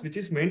records, which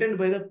is maintained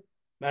by the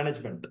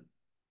management,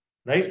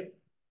 right?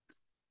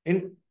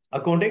 In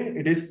accounting,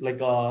 it is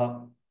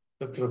the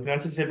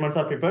financial statements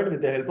are prepared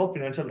with the help of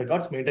financial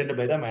records maintained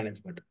by the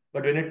management.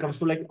 But when it comes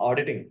to like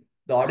auditing,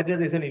 the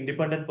auditor is an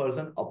independent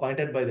person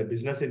appointed by the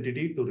business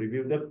entity to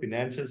review the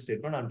financial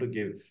statement and to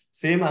give.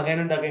 Same again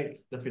and again,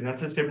 the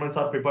financial statements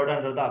are prepared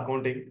under the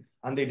accounting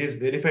and it is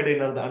verified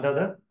under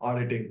the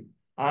auditing.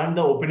 And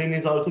the opinion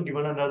is also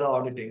given under the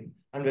auditing.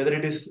 And whether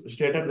it is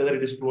stated, whether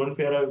it is true and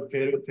fair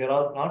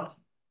or not,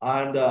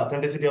 and the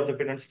authenticity of the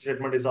financial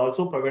statement is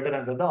also provided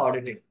under the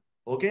auditing.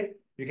 Okay,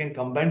 you can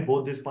combine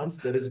both these points.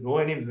 There is no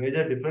any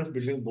major difference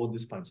between both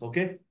these points.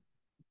 Okay,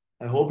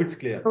 I hope it's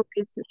clear.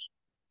 Okay, sir.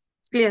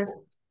 It's clear.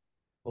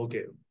 Oh,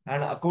 okay,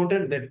 and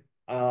accountant, then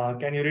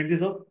can you read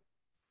this out?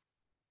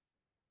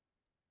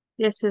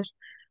 Yes, sir.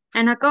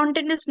 An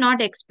accountant is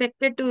not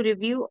expected to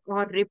review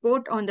or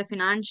report on the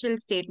financial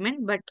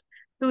statement, but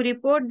to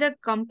report the uh,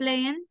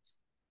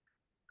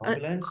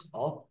 Compliance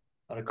of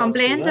records to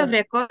compliance of the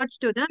records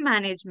to the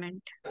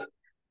management.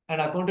 an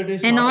accountant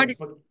is An not audit.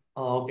 expect.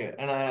 Okay,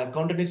 and an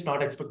accountant is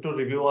not expected to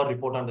review or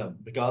report on them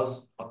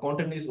because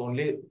accountant is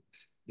only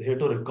there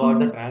to record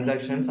the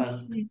transactions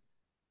and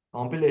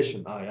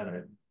compilation. Yeah,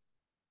 right.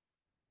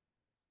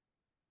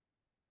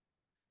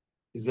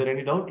 Is there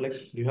any doubt? Like,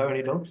 do you have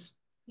any doubts?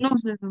 No,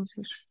 sir. No,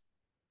 sir.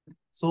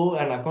 So,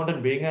 an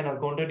accountant, being an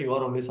accountant, you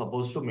are only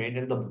supposed to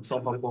maintain the books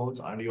of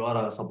accounts and you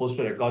are supposed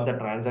to record the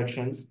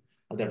transactions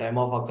at the time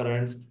of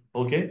occurrence.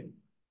 Okay.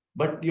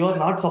 But you are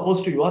not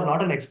supposed to, you are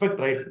not an expert,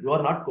 right? You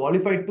are not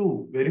qualified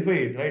to verify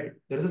it, right?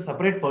 There is a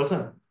separate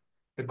person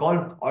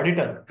called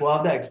auditor who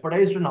have the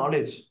expertise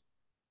knowledge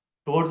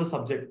towards the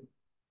subject.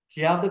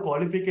 He have the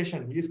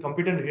qualification. He is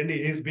competent. He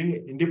is being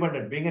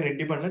independent. Being an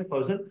independent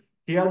person,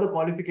 he have the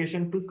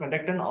qualification to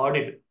conduct an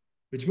audit,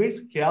 which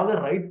means he have the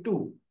right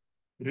to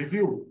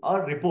review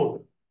or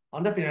report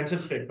on the financial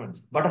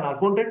statements. But an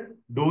accountant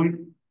do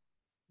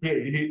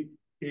it.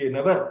 He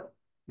never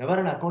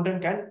an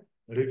accountant can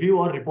review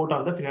or report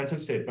on the financial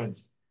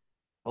statements.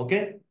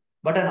 Okay.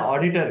 But an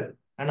auditor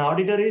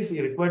is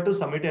required to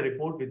submit a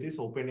report with his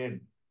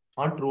opinion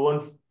on true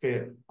and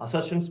fair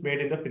assertions made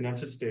in the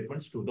financial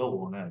statements to the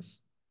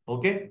owners.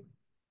 Okay.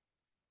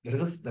 There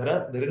is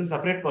a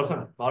separate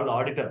person called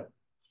auditor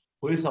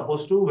who is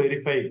supposed to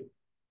verify.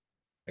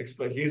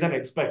 Expert. He is an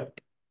expert.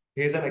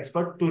 He is an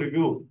expert to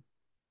review.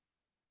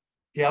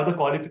 He have the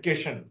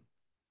qualification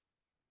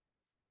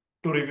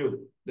to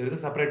review. There is a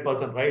separate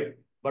person, right?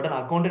 But an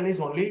accountant is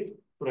only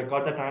to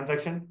record the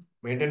transaction,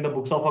 maintain the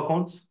books of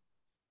accounts.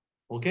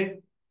 Okay.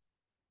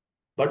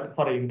 But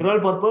for internal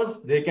purpose,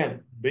 they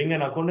can. Being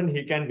an accountant,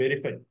 he can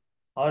verify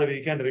or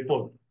he can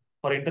report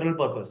for internal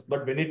purpose.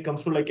 But when it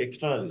comes to like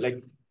external,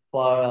 like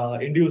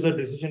for end user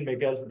decision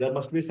makers, there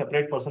must be a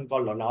separate person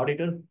called an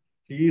auditor.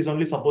 He is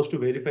only supposed to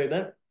verify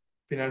the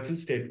financial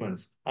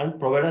statements and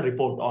provide a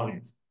report on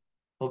it.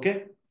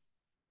 Okay.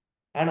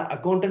 An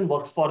accountant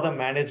works for the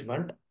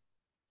management.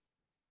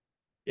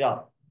 Yeah,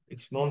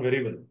 it's known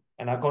very well.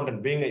 An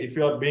accountant, being if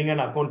you are being an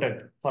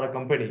accountant for a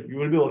company, you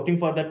will be working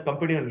for that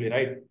company only,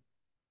 right?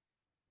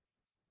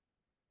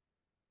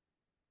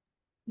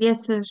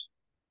 Yes, sir.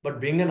 But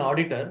being an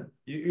auditor,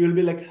 you will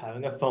be like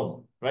having a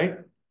firm, right?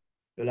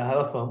 You'll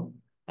have a firm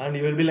and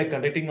you will be like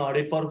conducting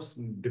audit for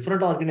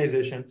different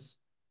organizations.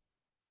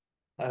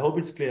 I hope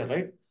it's clear,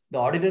 right? The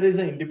auditor is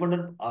an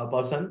independent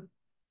person,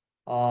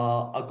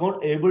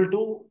 account able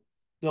to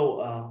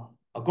the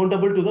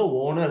accountable to the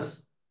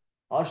owners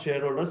or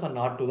shareholders and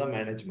not to the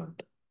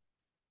management.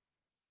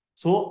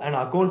 So an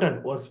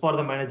accountant works for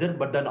the manager,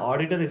 but an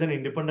auditor is an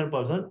independent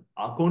person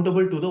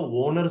accountable to the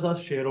owners or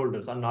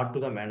shareholders and not to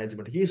the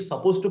management. He is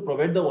supposed to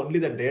provide the only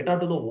the data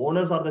to the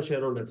owners or the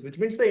shareholders, which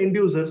means the end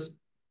users,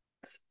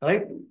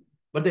 right?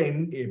 But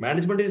the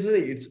management is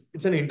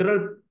it's an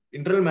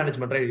internal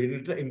management, right?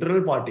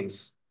 Internal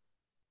parties.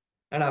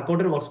 An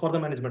accountant works for the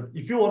management.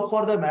 If you work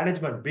for the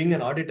management, being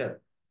an auditor,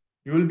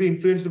 you will be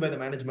influenced by the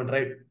management,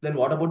 right? Then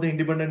what about the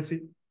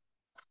independency?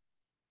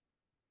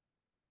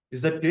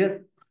 Is that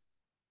clear?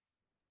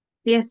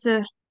 Yes,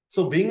 sir.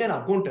 So being an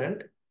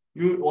accountant,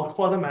 you work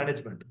for the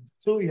management.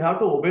 So you have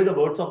to obey the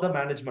words of the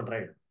management,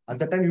 right? At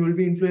that time, you will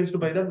be influenced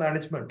by the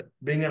management,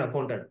 being an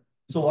accountant.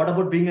 So what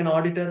about being an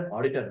auditor?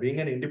 Auditor,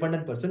 being an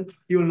independent person,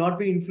 he will not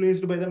be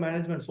influenced by the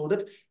management so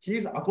that he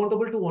is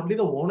accountable to only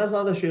the owners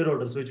or the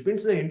shareholders, which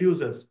means the end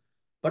users,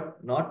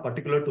 but not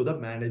particular to the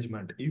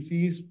management. If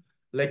he is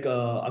like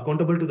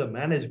accountable to the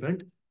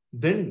management,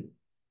 then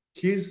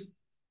he's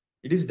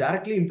it is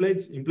directly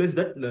implies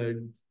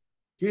that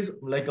he's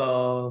like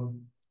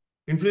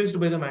influenced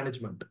by the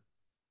management.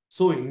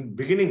 So in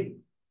beginning,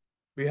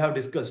 we have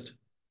discussed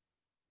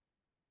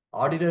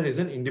auditor is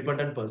an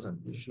independent person.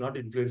 You should not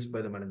influenced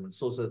by the management.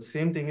 So the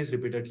same thing is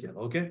repeated here.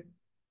 Okay.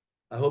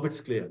 I hope it's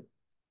clear.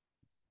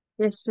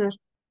 Yes, sir.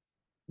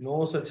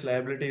 No such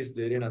liability is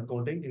there in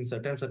accounting. In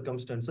certain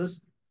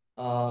circumstances,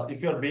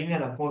 if you are being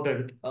an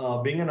accountant,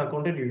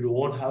 you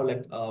won't have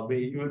like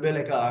you will be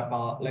like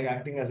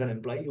acting as an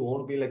employee. You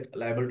won't be like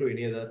liable to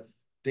any other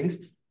things.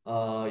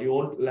 You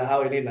won't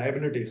have any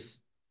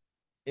liabilities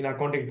in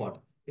accounting part.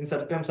 In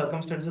certain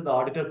circumstances, the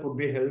auditor could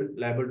be held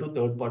liable to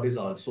third parties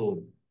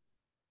also.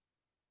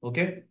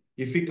 Okay.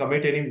 If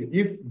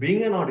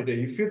being an auditor,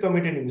 if you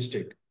commit any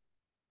mistake,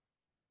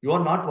 you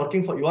are not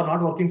working for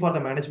the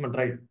management,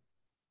 right?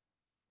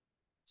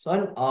 So,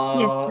 and,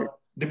 Yes, sir.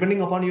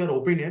 depending upon your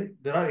opinion,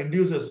 there are end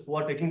users who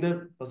are taking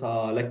the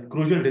like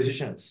crucial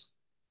decisions.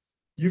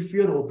 If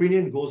your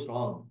opinion goes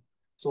wrong,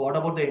 so what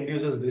about the end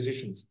users'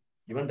 decisions?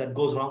 Even that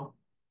goes wrong.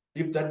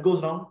 If that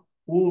goes wrong,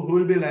 who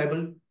will be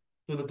liable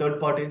to the third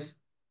parties?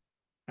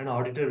 An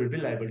auditor will be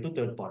liable to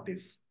third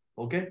parties.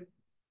 Okay.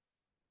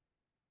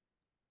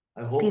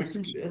 I hope Okay, it's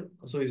sir. clear.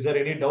 So is there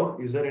any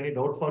doubt? Is there any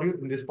doubt for you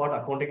in this part,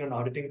 accounting and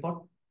auditing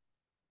part?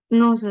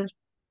 No, sir.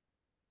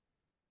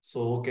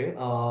 So, okay.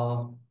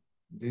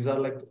 These are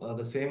like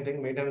the same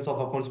thing. Maintenance of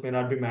accounts may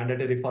not be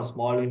mandatory for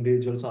small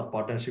individuals or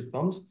partnership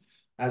firms.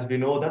 As we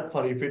know that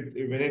for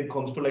when it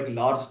comes to like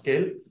large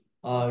scale,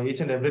 each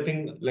and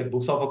everything like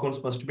books of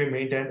accounts must be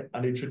maintained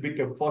and it should be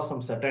kept for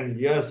some certain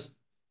years.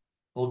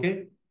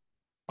 Okay.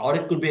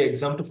 Audit could be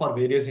exempt for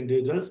various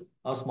individuals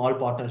or small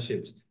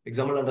partnerships.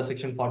 Example under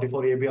Section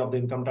 44AB of the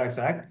Income Tax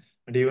Act,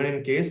 and even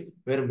in case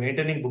where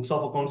maintaining books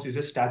of accounts is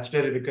a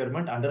statutory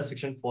requirement under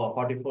Section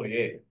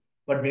 44A.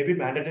 but maybe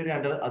mandatory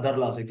under other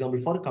laws. Example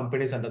for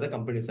companies under the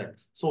Companies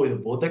Act. So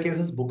in both the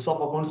cases, books of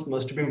accounts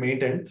must be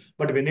maintained.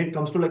 But when it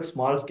comes to like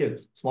small scale,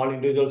 small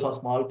individuals or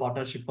small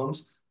partnership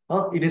firms,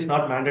 it is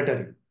not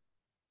mandatory.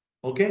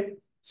 Okay.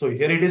 So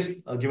here it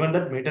is given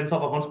that maintenance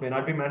of accounts may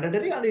not be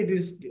mandatory, and it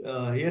is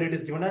here it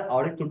is given that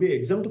audit could be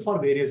exempt for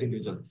various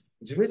individuals.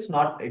 Which means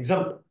not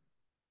exempt.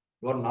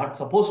 You are not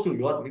supposed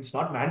to. It's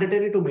not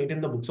mandatory to maintain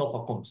the books of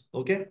accounts.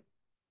 Okay.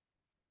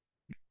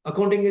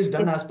 Accounting is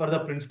done Yes. as per the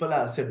principle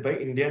as set by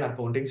Indian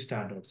accounting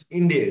standards.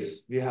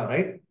 Indies we have,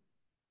 right?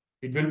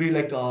 It will be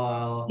like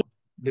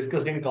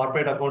discussed in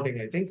corporate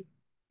accounting, I think.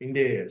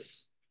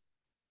 Indies.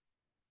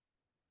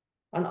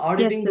 And Yes,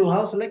 auditing sir. do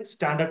have like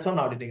standards on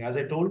auditing. As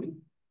I told you,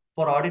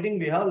 for auditing,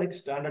 we have like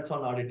standards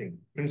on auditing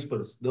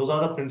principles. Those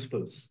are the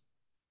principles.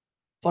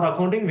 For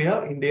accounting, we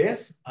have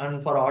Indies,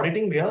 and for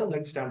auditing, we have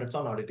like standards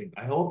on auditing.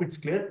 I hope it's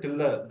clear till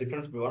the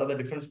difference. What are the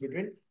difference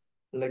between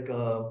like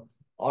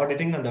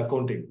auditing and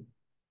accounting?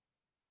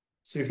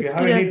 So if you It's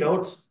have clear, any sir.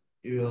 doubts,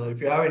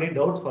 if you have any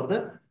doubts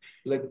further,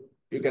 like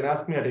you can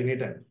ask me at any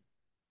time.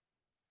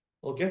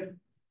 Okay.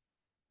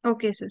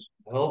 Okay, sir.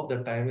 I hope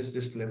the time is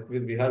just left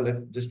with, we have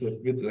left just left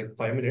with like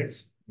 5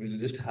 minutes. We'll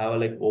just have a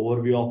like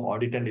overview of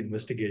audit and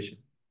investigation.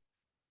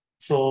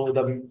 So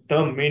the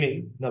term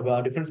meaning,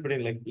 the difference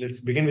between like,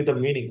 let's begin with the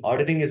meaning.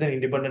 Auditing is an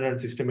independent and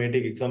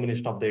systematic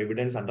examination of the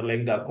evidence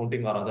underlying the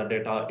accounting or other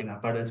data in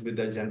accordance with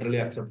the generally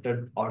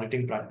accepted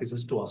auditing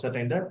practices to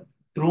ascertain the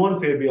true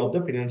and fair view of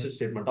the financial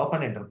statement of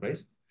an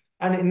enterprise.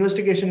 An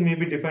investigation may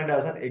be defined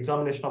as an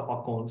examination of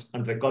accounts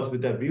and records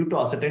with a view to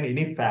ascertain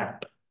any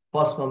fact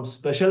for some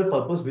special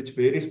purpose which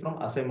varies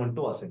from assignment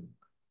to assignment.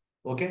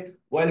 Okay.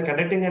 While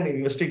conducting an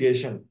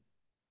investigation,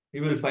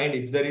 you will find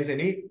if there is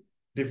any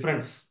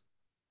difference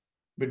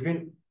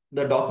between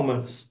the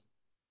documents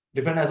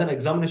defined as an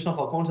examination of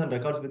accounts and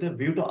records with a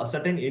view to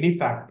ascertain any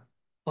fact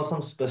for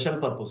some special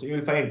purpose. You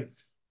will find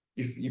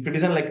if it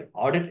isn't like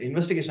audit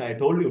investigation, I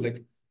told you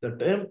like the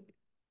term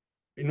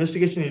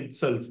investigation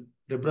itself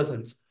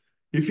represents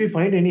if you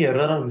find any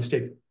error or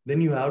mistake,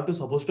 then you have to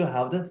supposed to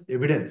have the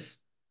evidence.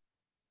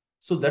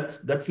 So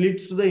that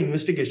leads to the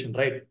investigation,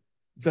 right?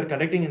 If you're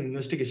conducting an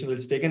investigation,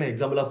 let's take an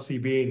example of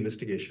CBA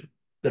investigation.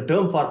 The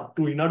term for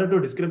to in order to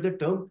describe the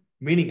term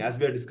meaning, as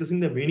we are discussing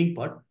the meaning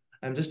part,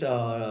 I'm just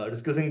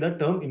discussing the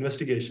term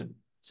investigation.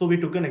 So we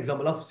took an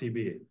example of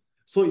CBA.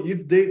 So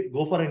if they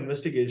go for an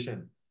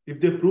investigation, if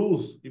they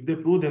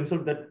prove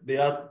themselves that they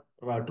are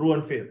true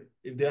and fair,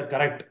 if they are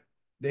correct,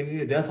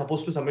 then they are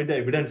supposed to submit the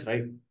evidence,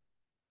 right?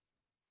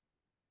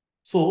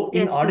 So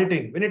in Yes, sir.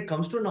 auditing, when it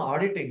comes to an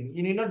auditing,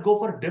 you need not go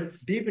for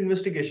deep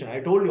investigation. I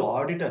told you,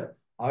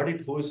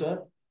 audit who is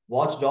a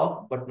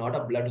watchdog, but not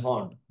a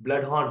bloodhound.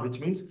 Bloodhound, which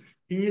means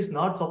he is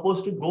not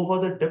supposed to go for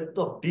the depth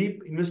of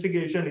deep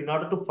investigation in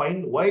order to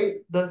find why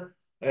the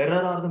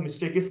error or the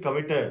mistake is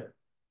committed.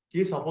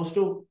 He is supposed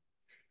to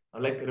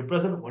like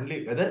represent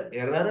only whether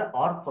error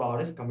or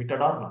fraud is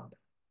committed or not.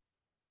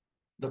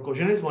 The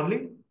question is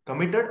only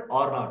committed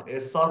or not,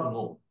 yes or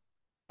no.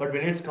 But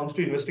when it comes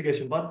to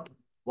investigation part,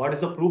 what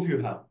is the proof you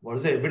have? What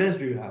is the evidence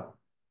do you have?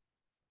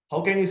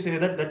 How can you say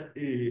that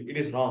it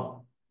is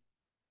wrong?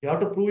 You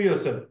have to prove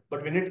yourself.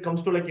 But when it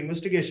comes to like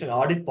investigation,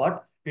 audit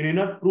part, you need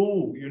not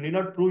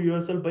prove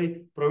yourself by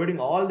providing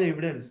all the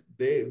evidence.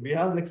 We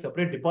have like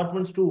separate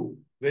departments to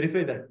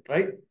verify that,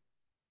 right?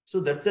 So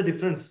that's the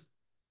difference.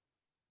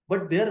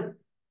 But they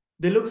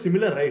look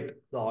similar, right?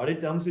 The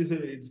audit terms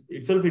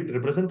itself, it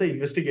represents the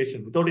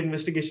investigation. Without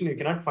investigation, you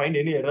cannot find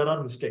any error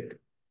or mistake.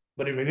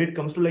 But when it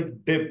comes to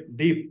like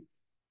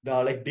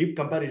deep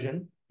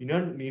comparison, you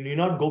need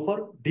not go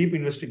for deep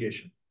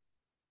investigation.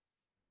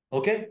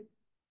 Okay?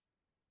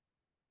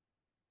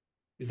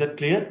 Is that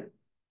clear?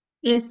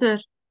 Yes, sir.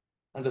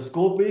 And the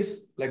scope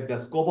is like the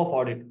scope of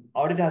audit.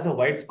 Audit has a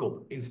wide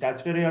scope. In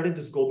statutory audit,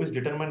 the scope is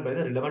determined by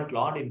the relevant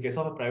law. In case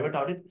of a private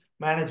audit,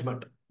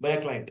 management by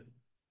a client.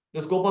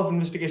 The scope of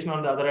investigation,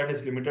 on the other hand,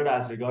 is limited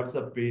as regards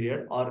the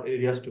period or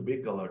areas to be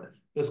covered.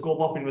 The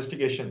scope of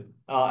investigation,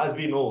 as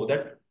we know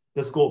that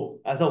the scope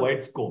as a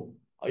wide scope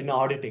in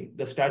auditing.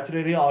 The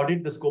statutory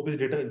audit, the scope is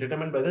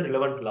determined by the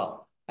relevant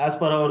law. As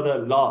per the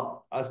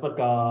law, as per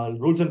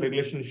rules and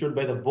regulations issued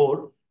by the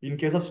board, in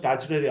case of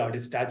statutory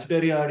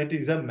audit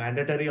is a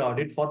mandatory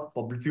audit for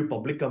few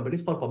public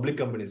companies,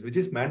 which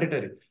is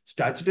mandatory.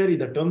 Statutory,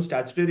 the term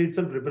statutory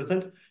itself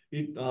represents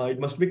it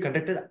must be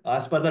conducted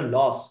as per the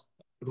laws,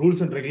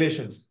 rules and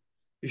regulations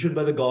issued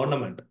by the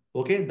government.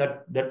 Okay,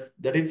 that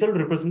itself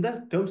represents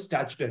the term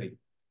statutory.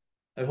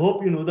 I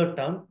hope you know the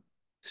term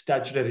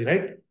statutory,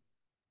 right?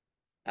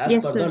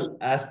 Yes, sir.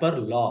 As per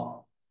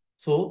law.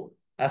 So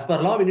as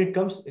per law, when it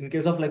comes in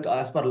case of like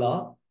as per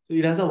law, so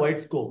it has a wide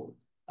scope.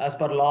 As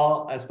per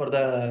law, as per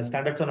the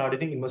standards on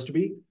auditing, it must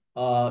be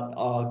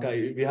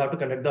we have to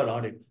conduct the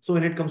audit. So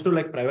when it comes to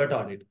like private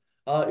audit,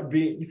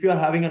 if you are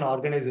having an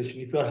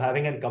organization, if you are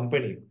having a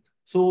company,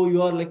 so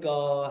you are like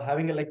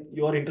having a, like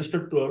you are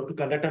interested to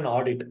conduct an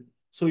audit.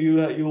 So you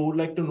would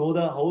like to know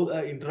the how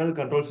the internal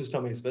control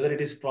system is, whether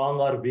it is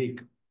strong or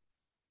weak.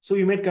 So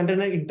you may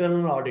conduct an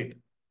internal audit,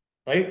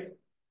 right?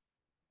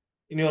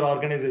 in your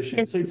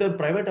organization. So Yes. it's a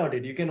private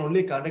audit. You can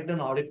only conduct an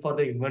audit for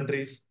the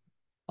inventories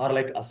or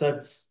like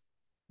assets.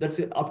 That's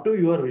up to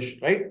your wish,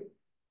 right?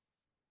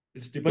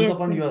 It depends Yes,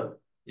 upon sir.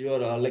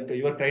 your like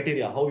your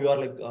criteria, how you are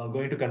like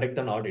going to conduct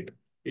an audit.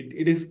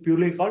 It is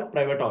purely called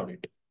private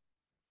audit.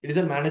 It is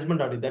a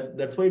management audit.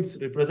 That's why it's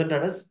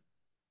represented as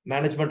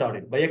management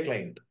audit by a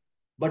client.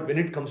 But when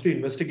it comes to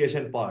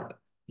investigation part,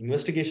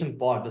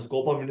 the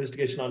scope of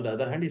investigation on the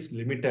other hand is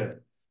limited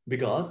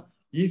because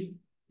if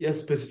a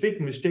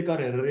specific mistake or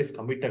error is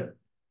committed,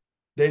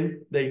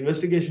 then the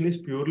investigation is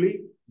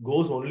purely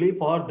goes only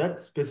for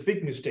that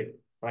specific mistake,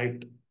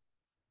 right?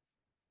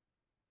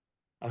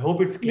 I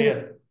hope it's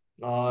Yes.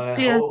 clear.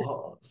 Clear,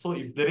 sir. So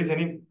if there is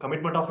any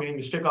commitment of any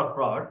mistake or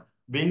fraud,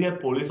 being a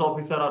police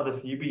officer or the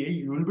CBA,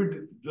 you will be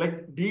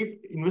like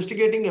deep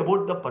investigating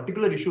about the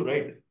particular issue,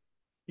 right?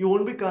 You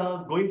won't be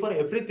going for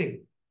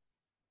everything.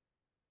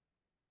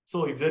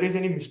 So if there is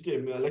any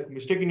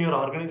mistake in your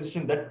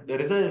organization that there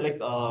is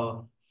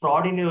a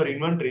fraud in your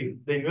inventory,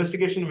 the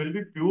investigation will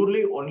be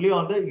purely only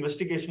on the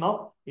investigation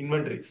of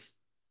inventories.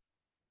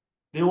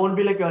 They won't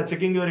be like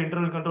checking your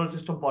internal control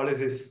system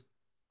policies,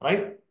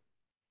 right?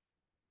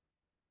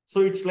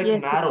 So it's like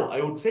Yes, sir. narrow.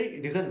 I would say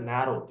it is a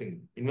narrow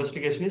thing.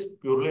 Investigation is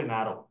purely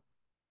narrow.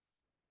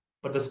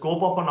 But the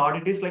scope of an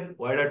audit is like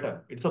wider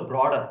term. It's a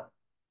broader.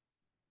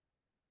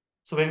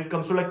 So when it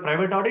comes to like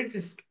private audits,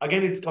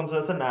 it comes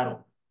as a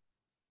narrow.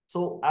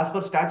 So as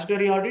per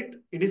statutory audit,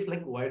 it is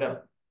like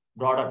wider,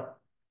 broader.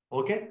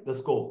 Okay, the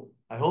scope.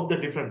 I hope the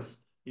difference.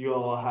 You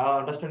have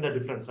understand the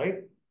difference, right?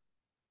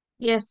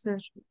 Yes, sir.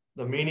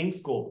 The meaning,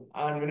 scope.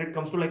 And when it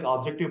comes to like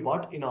objective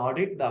part, in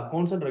audit, the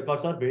accounts and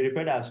records are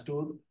verified as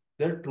to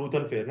their truth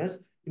and fairness.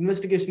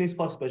 Investigation is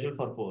for special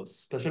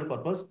purpose. Special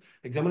purpose,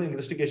 example,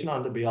 investigation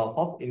on the behalf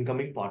of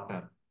incoming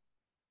partner.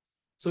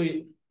 So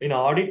in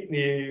audit,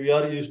 we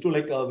are used to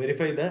like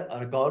verify the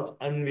records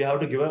and we have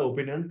to give an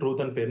opinion, truth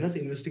and fairness.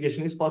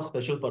 Investigation is for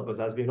special purpose.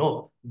 As we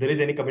know, there is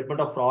any commitment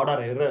of fraud or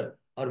error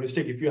or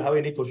mistake. If you have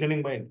any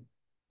questioning mind,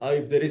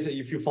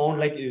 if you found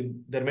like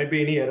there might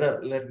be any error,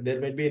 like, there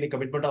might be any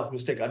commitment of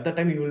mistake. At that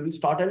time, you will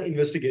start an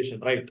investigation,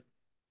 right?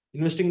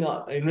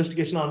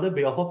 Investigation on the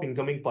behalf of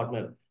incoming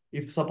partner.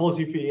 If suppose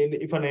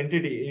if an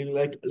entity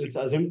like let's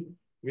assume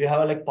we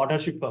have a like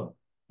partnership firm,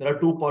 there are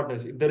two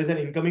partners. If there is an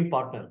incoming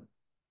partner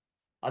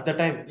at the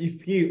time,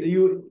 if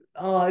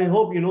I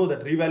hope you know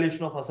that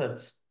revaluation of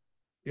assets.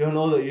 You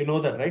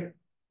know that, right?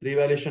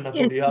 Revaluation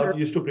account. You Yes, have sir.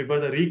 used to prepare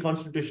the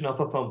reconstitution of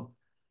a firm.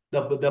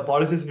 The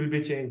policies will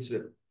be changed,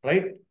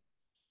 right? So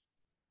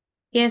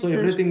Yes, sir.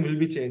 everything will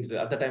be changed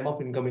at the time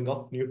of incoming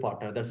of new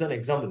partner. That's an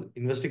example.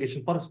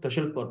 Investigation for a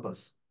special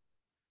purpose.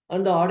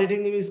 And the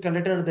auditing is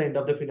conducted at the end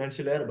of the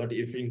financial year. But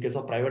if in case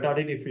of private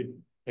audit, if it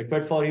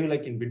required for you,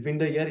 like in between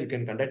the year, you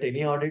can conduct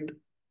any audit.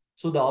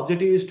 So the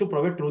objective is to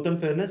provide truth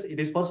and fairness. It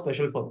is for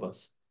special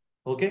purpose.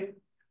 Okay.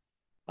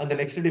 And the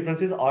next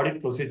difference is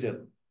audit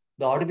procedure.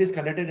 The audit is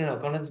conducted in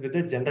accordance with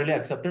the generally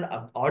accepted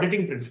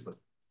auditing principle.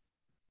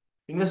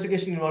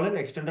 Investigation involves an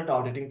extended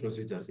auditing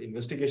procedures.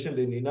 Investigation,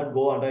 they need not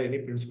go under any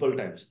principal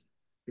types.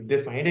 If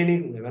they find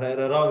any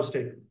error or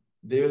mistake,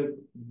 they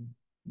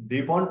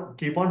will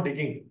keep on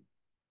digging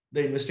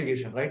the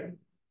investigation, right?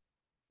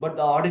 But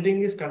the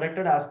auditing is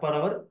conducted as per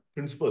our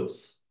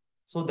principles.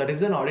 So that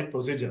is an audit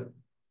procedure.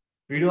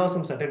 We do have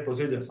some certain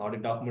procedures,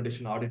 audit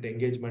documentation, audit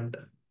engagement,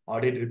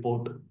 audit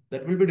report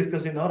that will be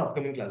discussed in our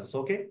upcoming classes.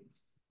 Okay.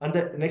 And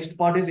the next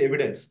part is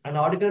evidence. An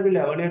auditor will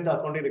evaluate the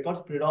accounting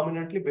records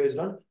predominantly based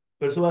on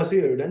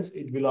persuasive evidence.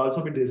 It will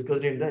also be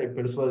discussed in the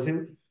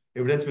persuasive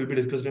evidence will be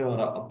discussed in our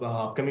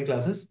upcoming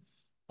classes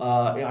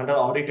under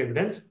audit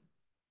evidence.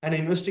 An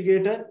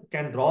investigator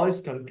can draw his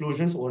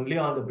conclusions only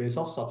on the basis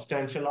of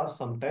substantial or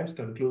sometimes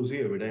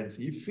conclusive evidence.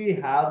 If we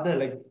have the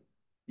like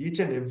each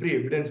and every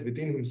evidence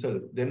within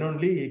himself, then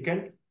only he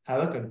can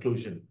have a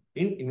conclusion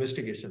in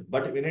investigation.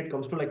 But when it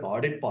comes to like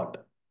audit part,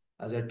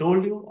 as I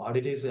told you,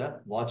 audit is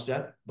a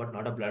watchdog, but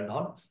not a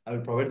bloodhound. I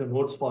will provide the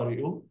notes for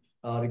you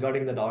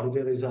regarding that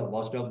auditor is a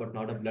watchdog, but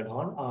not a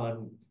bloodhound.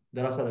 And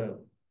there are some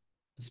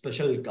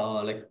special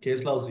like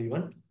case laws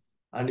even,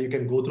 and you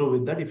can go through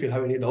with that. If you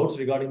have any doubts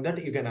regarding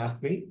that, you can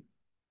ask me.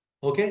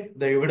 Okay,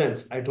 the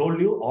evidence. I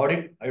told you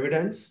audit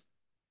evidence,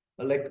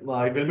 it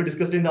will be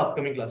discussed in the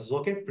upcoming classes.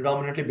 Okay,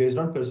 predominantly based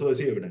on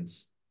persuasive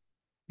evidence.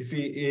 If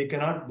we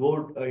cannot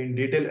go in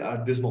detail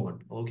at this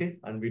moment, okay,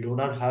 and we do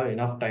not have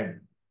enough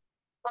time.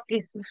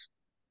 Okay, sir.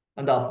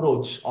 And the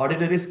approach,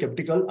 auditor is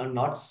skeptical and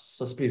not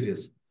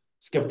suspicious.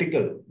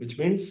 Skeptical, which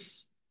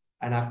means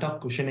an act of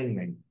questioning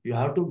mind. You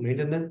have to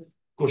maintain the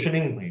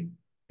questioning mind.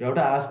 You have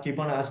to keep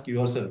on ask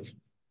yourself.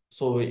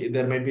 So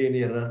there might be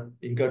any error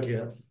incurred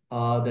here.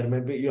 There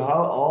might be, you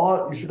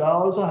should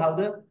also have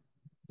the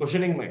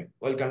questioning mind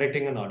while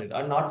conducting an audit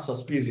and not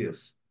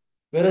suspicious.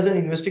 Whereas an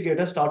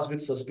investigator starts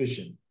with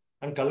suspicion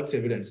and collects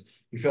evidence.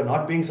 If you're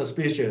not being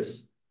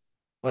suspicious,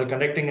 while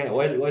conducting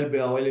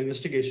while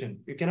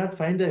investigation, you cannot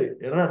find the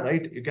error,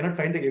 right? You cannot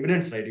find the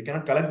evidence, right? You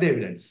cannot collect the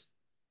evidence.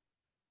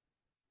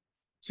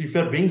 So if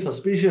you are being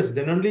suspicious,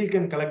 then only you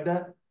can collect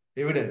the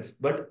evidence.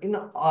 But in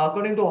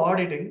according to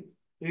auditing,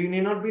 You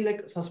need not be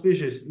like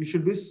suspicious. You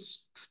should be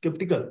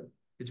skeptical,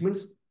 which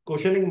means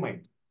questioning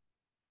mind.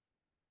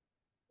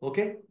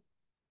 Okay.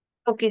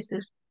 Okay,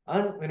 sir.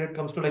 And when it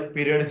comes to like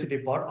periodicity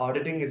part,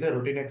 auditing is a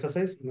routine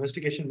exercise.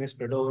 Investigation may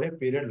spread over a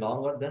period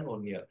longer than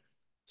 1 year.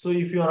 So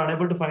if you are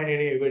unable to find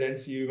any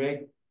evidence, you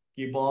may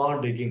keep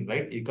on digging,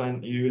 right?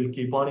 You will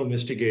keep on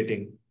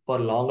investigating for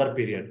longer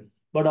period.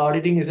 But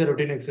auditing is a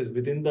routine exercise.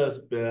 Within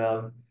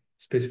the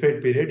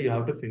specified period, you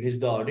have to finish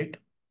the audit,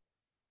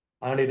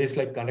 and it is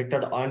like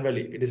conducted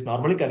annually. It is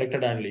normally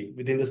conducted annually.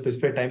 Within the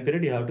specified time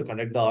period, you have to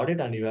conduct the audit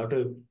and you have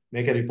to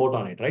make a report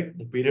on it, right?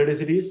 The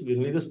periodicity is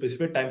within the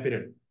specified time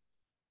period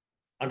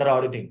under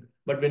auditing.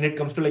 But when it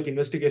comes to like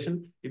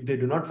investigation, if they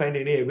do not find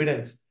any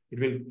evidence, it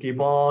will keep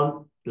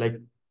on like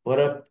for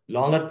a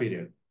longer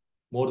period,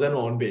 more than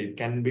 1 year. It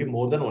can be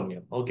more than 1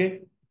 year.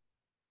 Okay.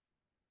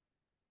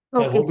 I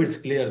Okay, hope sir. it's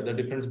clear the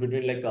difference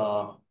between like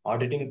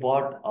auditing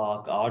part,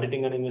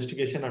 auditing and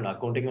investigation, and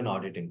accounting and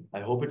auditing. I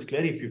hope it's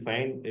clear. If you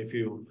find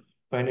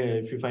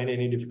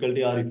any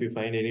difficulty or if you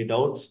find any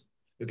doubts,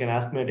 you can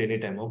ask me at any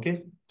time.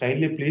 Okay.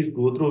 Kindly please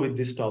go through with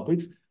these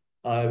topics.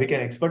 We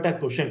can expect a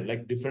question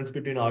like difference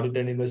between audit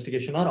and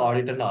investigation or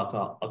audit and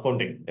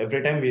accounting.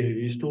 Every time we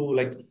used to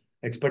like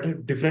expect a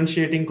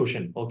differentiating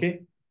question.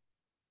 Okay.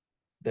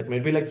 That may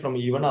be like from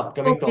even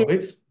upcoming Okay, sir.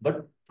 topics,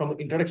 but from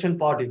introduction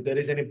part, if there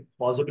is any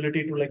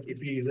possibility to like, if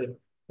he is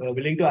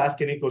willing to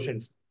ask any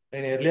questions.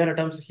 In earlier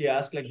attempts, he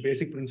asked like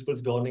basic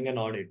principles governing an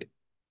audit,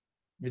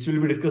 which will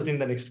be discussed in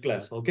the next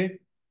class. Okay.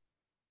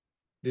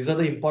 These are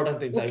the important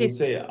things I Okay, would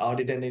sir. say: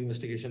 audit and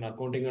investigation,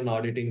 accounting and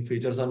auditing,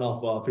 features and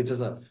of features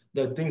are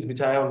the things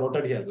which I have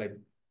noted here. Like,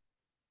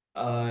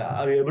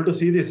 are you able to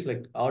see this?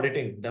 Like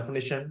auditing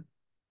definition,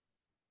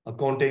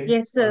 accounting,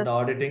 Yes, sir. and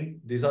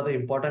auditing. These are the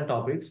important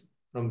topics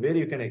from where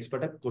you can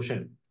expect a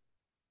question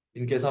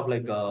in case of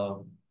like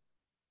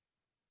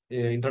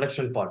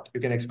introduction part.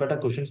 You can expect a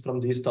questions from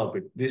these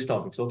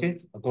topics. Okay.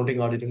 Accounting,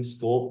 auditing,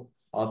 scope,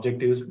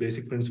 objectives,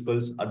 basic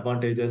principles,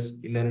 advantages,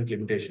 inherent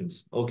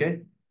limitations.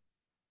 Okay.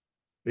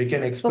 We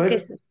can Okay,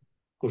 expect sir.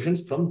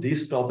 questions from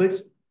these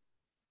topics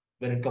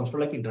when it comes to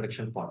like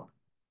introduction part.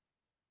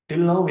 Till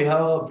now, we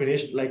have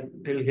finished like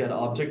till here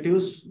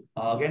objectives.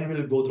 Again,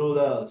 we'll go through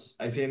the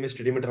ICMA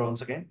study matter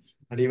once again,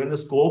 and even the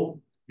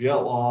scope. We have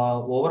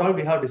overall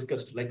we have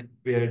discussed like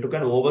we took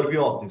an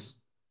overview of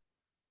this.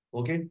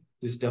 Okay,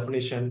 this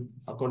definition,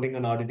 accounting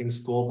and auditing,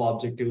 scope,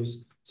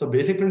 objectives. So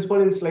basic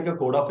principle is like a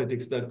code of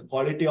ethics, the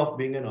quality of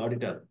being an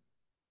auditor.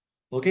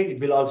 Okay, it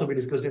will also be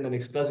discussed in the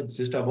next class. It's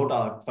just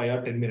about 5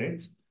 or 10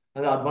 minutes.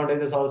 And the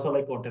advantages also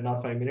like 10 or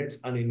 5 minutes,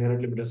 and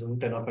inherent limitations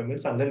 10 or 5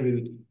 minutes. And then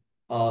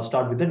we'll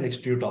start with the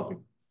next new topic.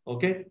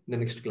 Okay, the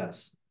next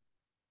class.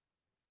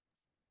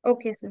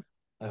 Okay, sir.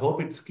 I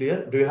hope it's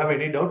clear. Do you have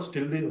any doubts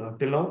till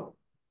now?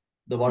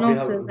 The what No,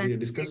 sir. we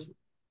discussed.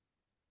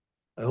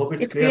 I hope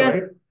it's It's clear, clear.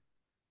 right?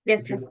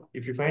 Yes, sir.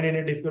 If you find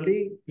any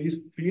difficulty, please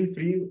feel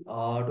free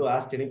to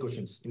ask any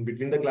questions in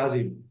between the class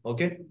even.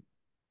 Okay.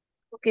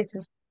 Okay,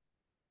 sir.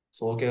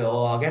 So okay.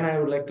 Again, I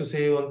would like to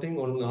say one thing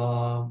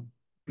on.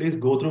 Please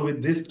go through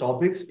with these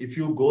topics. If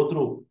you go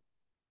through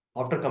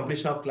after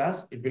completion of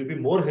class, it will be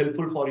more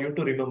helpful for you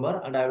to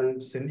remember. And I will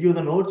send you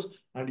the notes.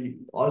 And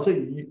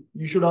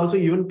you should also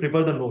even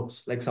prepare the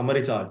notes like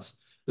summary charts,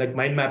 like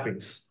mind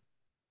mappings.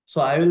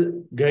 So I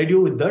will guide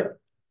you with that.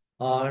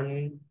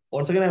 And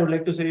once again, I would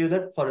like to say you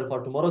that for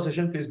tomorrow's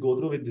session, please go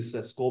through with this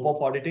scope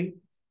of auditing,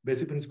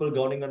 basic principle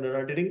governing under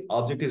auditing,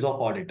 objectives of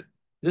audit.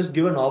 Just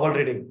give a novel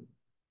reading,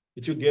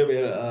 which you gave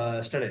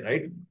yesterday,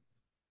 right?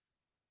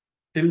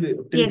 Till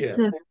Yes, here,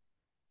 sir.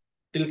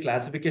 till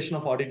classification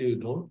of audit, you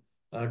know,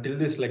 till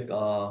this like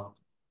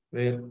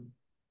where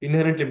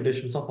inherent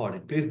limitations of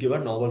audit. Please give a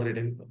novel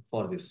reading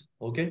for this,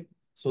 okay?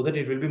 So that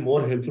it will be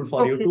more helpful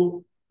for you Okay, sir.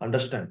 to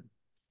understand.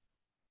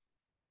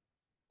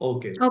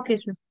 Okay. Okay,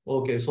 sir.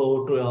 Okay.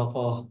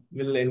 So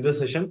we'll end the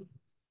session.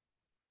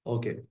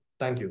 Okay.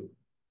 Thank you.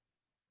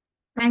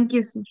 Thank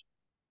you, sir.